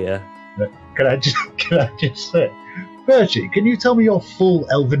by, Can I just say, Bertie, can you tell me your full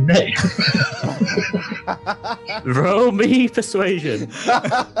elven name? Roll me persuasion.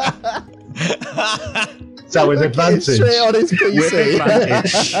 So with advantage. Straight on his With PC.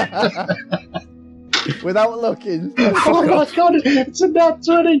 advantage. Without looking. Oh my god, it's a nat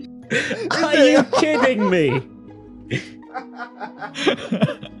 20! Are you kidding me?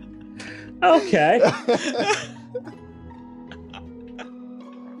 Okay.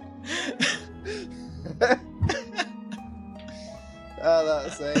 Oh,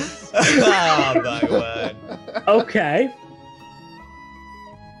 that's it. Oh my word. Okay.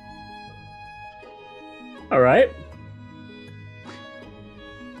 All right.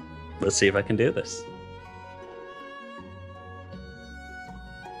 Let's see if I can do this.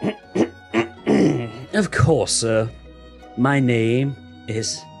 Of course, sir. My name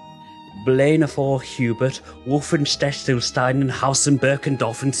is Blainafor Hubert Wolfenstechtelstein and Hausen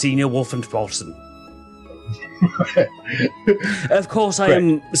Birkendorfen Senior Wolfenborsen. Of course, I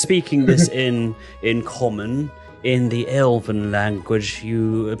am speaking this in common, in the elven language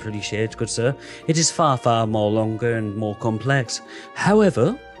you appreciate, good sir. It is far, far more longer and more complex.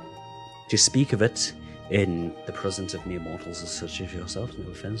 However, to speak of it in the presence of mere mortals such as yourself, no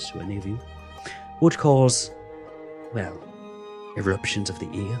offence to any of you, would cause, well, eruptions of the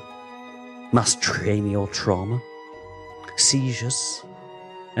ear, mass cranial trauma, seizures,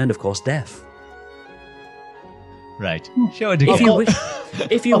 and of course death. Right. Show it If again. you wish,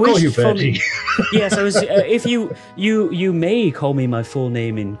 if you I'll call wish you for me, Bertie. yes, I was. If you may call me my full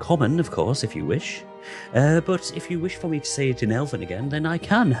name in common, of course, if you wish. But if you wish for me to say it in Elven again, then I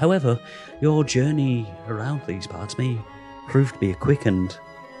can. However, your journey around these parts may prove to be a quick and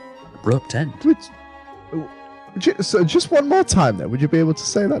abrupt end. So just one more time then. Would you be able to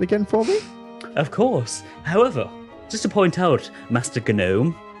say that again for me? Of course. However, just to point out, Master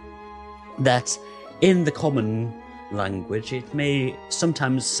Gnome, that in the common language, it may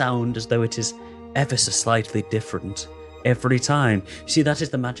sometimes sound as though it is ever so slightly different every time. See, that is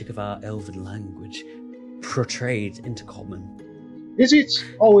the magic of our elven language, portrayed into common. Is it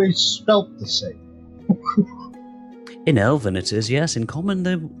always spelt the same? In elven it is, yes. In common,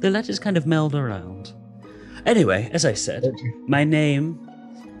 the letters kind of meld around. Anyway, as I said, my name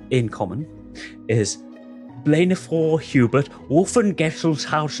in common is Blainafor Hubert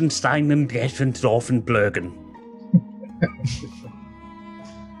Wolfengesselshausenstein and Gessendorfen Blurgen.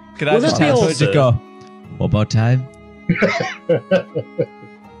 Can I Will just that be have all, her sir? to go one more time?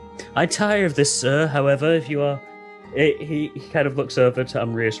 I tire of this, sir. However, if you are... He kind of looks over to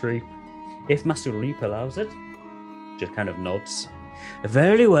Amrius Reap. If Master Reap allows it, just kind of nods.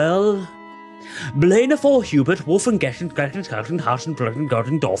 Very well. Blainafor Hubert Wolfengesselshausen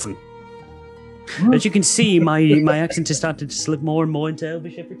Blurgen. As you can see, my accent is starting to slip more and more into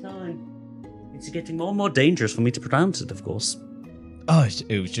Elvish every time. It's getting more and more dangerous for me to pronounce it, of course. Oh,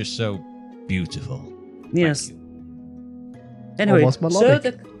 it was just so beautiful. Yes. Thank you. Anyway, Almost sir,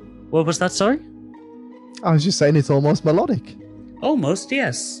 melodic. what was that, sorry? I was just saying it's almost melodic. Almost,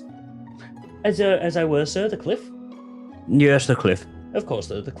 yes. As I were, sir, the cliff? Yes, the cliff. Of course,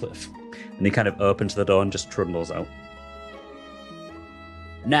 the cliff. And he kind of opens the door and just trundles out.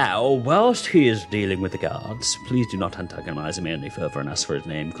 Now, whilst he is dealing with the guards, please do not antagonize him any further and ask for his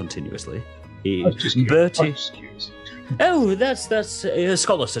name continuously. I was just Bertie. curious. Oh, that's a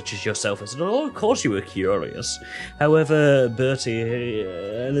scholar such as yourself, isn't it? Oh, of course you were curious. However, Bertie,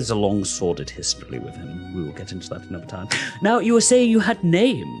 there's a long sordid history with him. We will get into that another time. Now, you were saying you had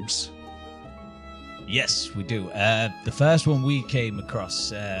names. Yes, we do. The first one we came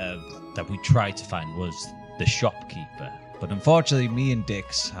across that we tried to find was the shopkeeper. But unfortunately, me and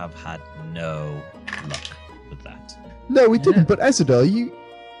Dix have had no luck with that. No, we didn't. But Ezador,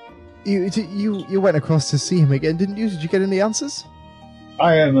 you went across to see him again, didn't you? Did you get any answers?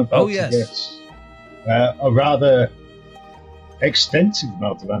 I am about Oh, to yes. get a rather extensive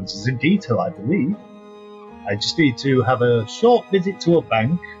amount of answers in detail, I believe. I just need to have a short visit to a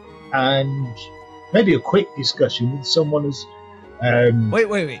bank and maybe a quick discussion with someone as Wait.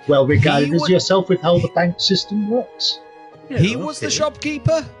 well regarded He as would- yourself with how the bank system works. He was the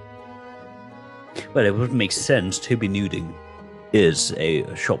shopkeeper? Well, it would make sense. Toby Nuding is a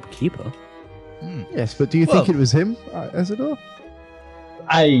shopkeeper. Yes, but do you think Well- it was him, Ezador?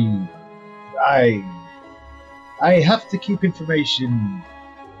 I have to keep information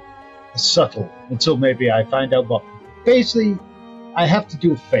subtle until maybe I find out what. Basically, I have to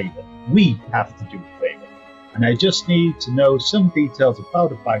do a favor. We have to do a favor. And I just need to know some details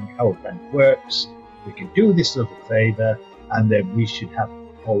about a bank, how a bank works. We can do this little favor, and then we should have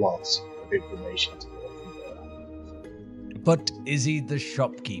a lot of information to go from there. But is he the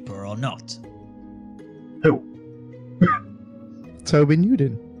shopkeeper or not? Who? Toby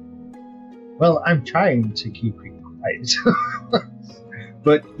Newton. Well, I'm trying to keep it quiet.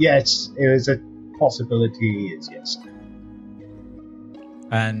 But yes, it was a possibility, is yes.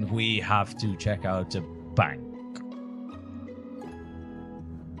 And we have to check out a bank.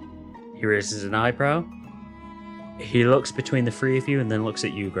 He raises an eyebrow. He looks between the three of you and then looks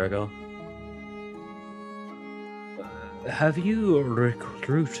at you, Gregor. Have you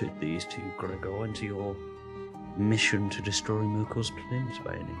recruited these two, Gregor, into your mission to destroy Moko's plans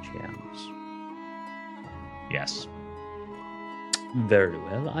by any chance? Yes. Very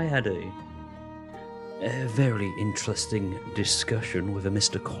well. I had a very interesting discussion with a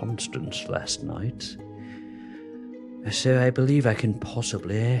Mr. Constance last night. So I believe I can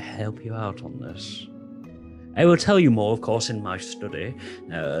possibly help you out on this. I will tell you more, of course, in my study.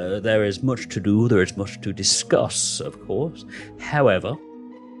 There is much to do, there is much to discuss, of course. However,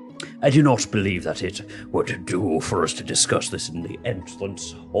 I do not believe that it would do for us to discuss this in the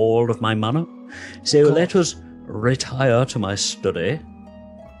entrance hall of my manor. So let us retire to my study,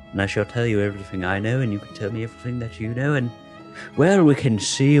 and I shall tell you everything I know, and you can tell me everything that you know, and, well, we can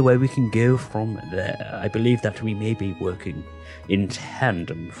see where we can go from there. I believe that we may be working in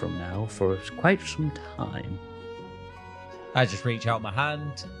tandem from now for quite some time. I just reach out my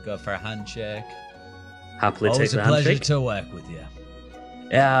hand, go for a handshake. Happily take Always the a pleasure handshake. to work with you.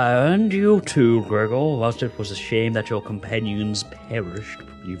 Yeah, and you too, Gregor. Whilst it was a shame that your companions perished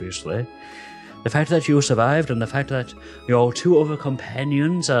previously, the fact that you survived and the fact that your two other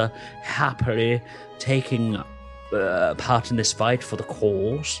companions are happily taking part in this fight for the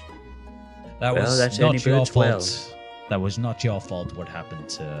cause. That Well, was that's only not your bodes fault. well. That was not your fault what happened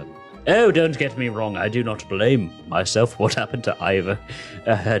to... Oh, don't get me wrong, I do not blame myself for what happened to Ivor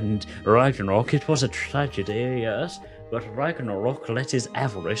and Ragnarok. It was a tragedy, yes, but Ragnarok let his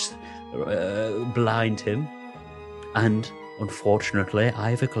avarice blind him, and unfortunately,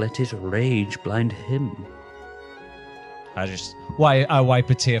 Ivor let his rage blind him. I wipe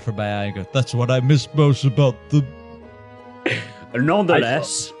a tear from my eye and go, that's what I miss most about them.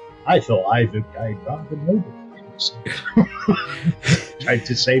 Nonetheless... I thought Ivor died rather nobly. Tried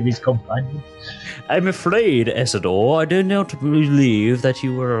to save his companion. I'm afraid, Isidore, I do not believe that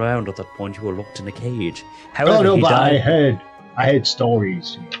you were around at that point. You were locked in a cage. However, Oh no, he but died. I heard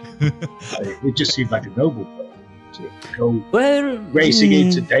stories. It just seemed like a noble plan to go racing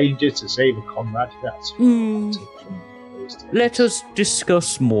into danger to save a comrade. That's Let us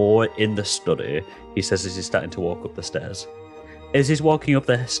discuss more in the study, he says as he's starting to walk up the stairs. As he's walking up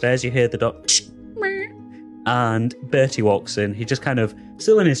the stairs, you hear the dog, and Bertie walks in. He just kind of,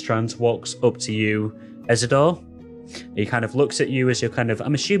 still in his trance, walks up to you, Isidore. He kind of looks at you as you're kind of,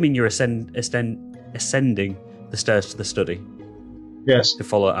 I'm assuming you're ascending the stairs to the study yes. to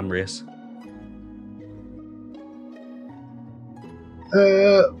follow Amrius.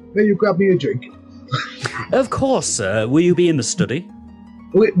 Will you grab me a drink? Of course, sir. Will you be in the study?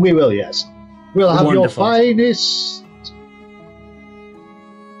 We will, yes. We'll have Wonderful. your finest.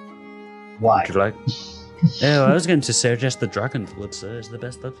 Why? Would you like? Oh, I was going to suggest the dragon blood, sir. Is the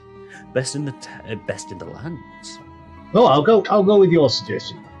best in the lands. Oh, I'll go with your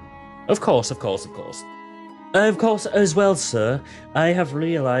suggestion. Of course. Of course, as well, sir. I have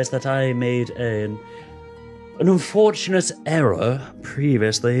realised that I made an unfortunate error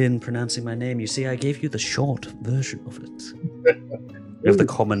previously in pronouncing my name. You see, I gave you the short version of it, of the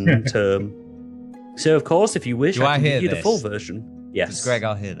common term. So, of course, if you wish, Do I can hear give you the this? full version. Yes. Greg,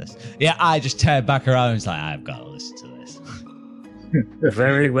 I'll hear this. Yeah, I just turn back around and it's like, I've got to listen to this.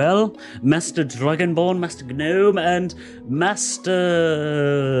 Very well. Master Dragonborn, Master Gnome, and Master...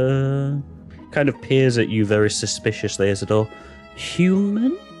 kind of peers at you very suspiciously, Isidore.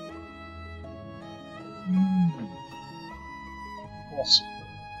 Human? Awesome.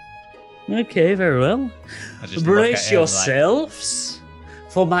 Okay, very well. I just look at Brace him yourselves,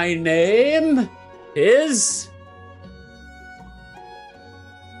 for my name is...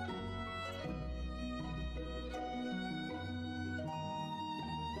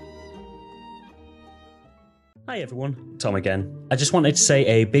 Hi everyone, Tom again. I just wanted to say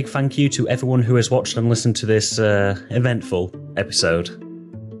a big thank you to everyone who has watched and listened to this eventful episode.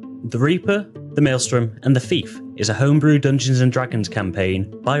 The Reaper, the Maelstrom, and the Thief is a homebrew Dungeons & Dragons campaign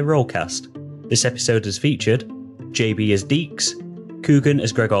by RollCast. This episode has featured JB as Deeks, Coogan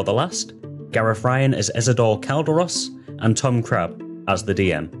as Gregor the Last, Gareth Ryan as Isidore Calderos, and Tom Crab as the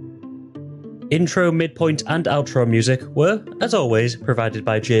DM. Intro, midpoint, and outro music were, as always, provided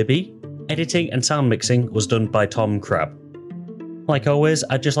by JB. Editing and sound mixing was done by Tom Crab. Like always,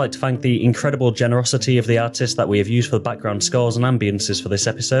 I'd just like to thank the incredible generosity of the artists that we have used for the background scores and ambiences for this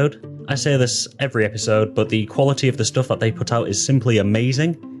episode. I say this every episode, but the quality of the stuff that they put out is simply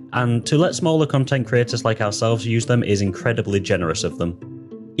amazing, and to let smaller content creators like ourselves use them is incredibly generous of them.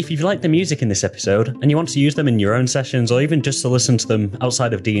 If you've liked the music in this episode, and you want to use them in your own sessions or even just to listen to them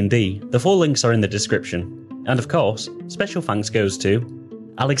outside of D&D, the full links are in the description. And of course, special thanks goes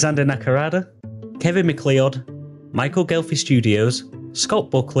to Alexander Nakarada, Kevin McLeod, Michael Gelfi Studios, Scott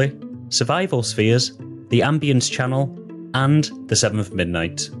Buckley, Survival Spheres, The Ambience Channel, and The Seventh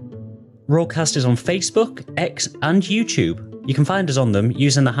Midnight. RollCast is on Facebook, X, and YouTube. You can find us on them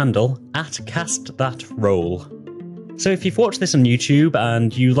using the handle @CastThatRoll. So if you've watched this on YouTube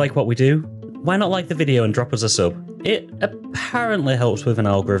and you like what we do, why not like the video and drop us a sub? It apparently helps with an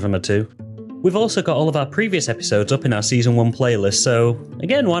algorithm or two. We've also got all of our previous episodes up in our Season 1 playlist, so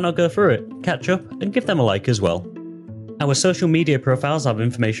again, why not go through it, catch up, and give them a like as well. Our social media profiles have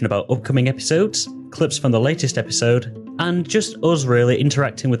information about upcoming episodes, clips from the latest episode, and just us really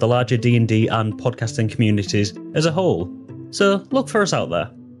interacting with the larger D&D and podcasting communities as a whole. So look for us out there.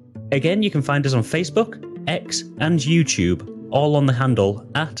 Again, you can find us on Facebook, X, and YouTube, all on the handle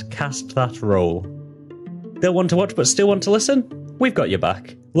 @CastThatRoll. Don't want to watch but still want to listen? We've got your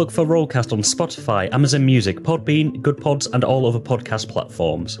back. Look for RollCast on Spotify, Amazon Music, Podbean, Good Pods, and all other podcast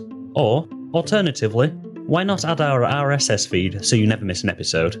platforms. Or, alternatively, why not add our RSS feed so you never miss an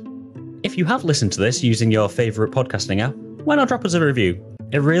episode? If you have listened to this using your favourite podcasting app, why not drop us a review?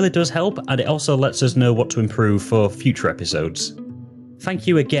 It really does help, and it also lets us know what to improve for future episodes. Thank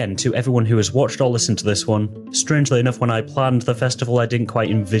you again to everyone who has watched or listened to this one. Strangely enough, when I planned the festival, I didn't quite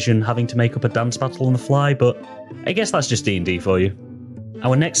envision having to make up a dance battle on the fly, but I guess that's just D&D for you.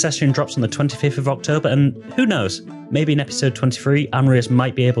 Our next session drops on the 25th of October, and who knows, maybe in episode 23, Amrius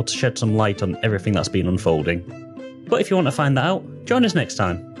might be able to shed some light on everything that's been unfolding. But if you want to find that out, join us next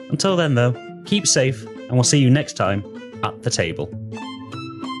time. Until then, though, keep safe, and we'll see you next time at the table.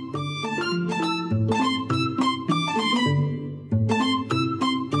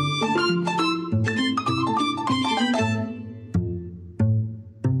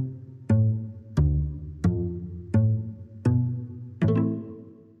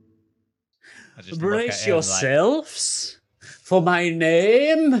 Brace yourselves, for my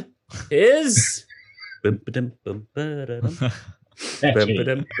name is...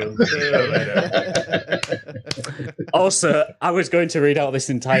 Also, I was going to read out this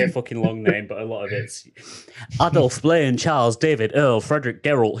entire fucking long name, but a lot of it's Adolf, Blaine, Charles, David, Earl, Frederick,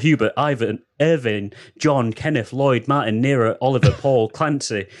 Geralt, Hubert, Ivan, Irving, John, Kenneth, Lloyd, Martin, Nero, Oliver, Paul,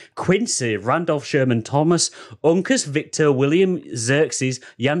 Clancy, Quincy, Randolph, Sherman, Thomas, Uncas, Victor, William, Xerxes,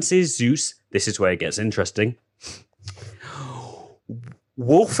 Yancey, Zeus. This is where it gets interesting.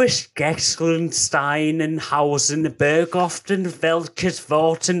 Wolfisch, Gexlen, Steinen, Hausen, Berghofen, Welkes,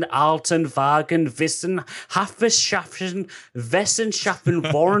 Worten, Alten, Wagen, Wissen, Haffes, Schaffen,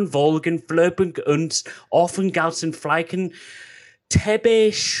 Wessenschaffen, Warren, Wolgen, Flöpen, Unz, Offengalsen, Fleiken,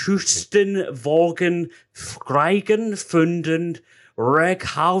 Tebe, Schusten, Wolgen, Greigen, Funden,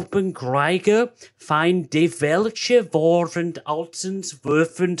 Reghauben, Greiger, Fein, De Welche, Warrend, Altens,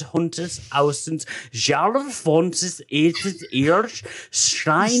 Würfend, Hunters, Ausens, Jarl, Fonses, Edens, Irsch,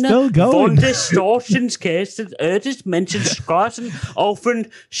 Schreiner, Wonde, Storchens, Kästen, Erdes, Menschen, Skarten, Offend,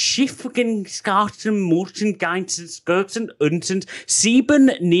 Schiffgen, Skarten, Muten, Geinsen, Skirten, Untens, Sieben,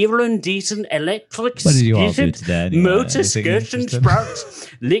 Nieren, Diesen, Electric, What did you all do today, anyway? Motor, Skirten, Sprouts,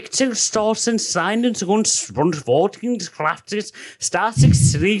 Lichter, Storsen, Seinens, Rund, Wortings, Krafters, Static,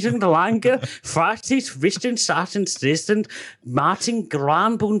 Striegen, Lange, Fartis, Wisten, Saten, Stristen, Martin,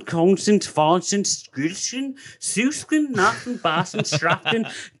 Grambund, Constant, Falsen, Skülchen, Susken, Nachen, Basen, Straffen,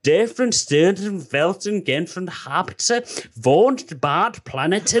 Dörfern, Stirnen, Welten, Genfen, Habze, Wohnt, Bad,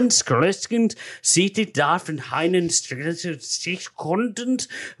 Planeten, Skröskend, Seated, Darfen, Heinen, Sekunden,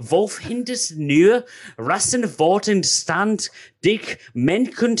 Wolfhindes, Nür, Rassen, Worten, Stand, Dick,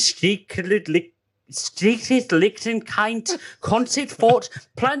 Menken, Stieklet, Strictest Lichten, Keint, Konzert fort,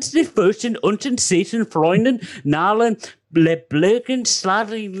 Planten, Fürsten, Unten, Seten, Freunden, Nahlen, Blögen,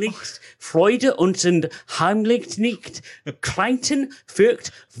 Sladring, Licht, Freude, Unten, Heimlich, nicht, Kleinten,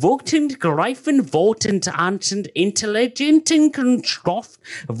 Fürcht, Wogten, Greifen, Wortend, Antend, Intelligenten, Stoff,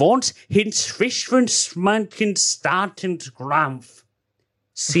 Wort, Hins, Fischwen, Smanken, Startend, Grampf.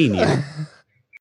 Senior.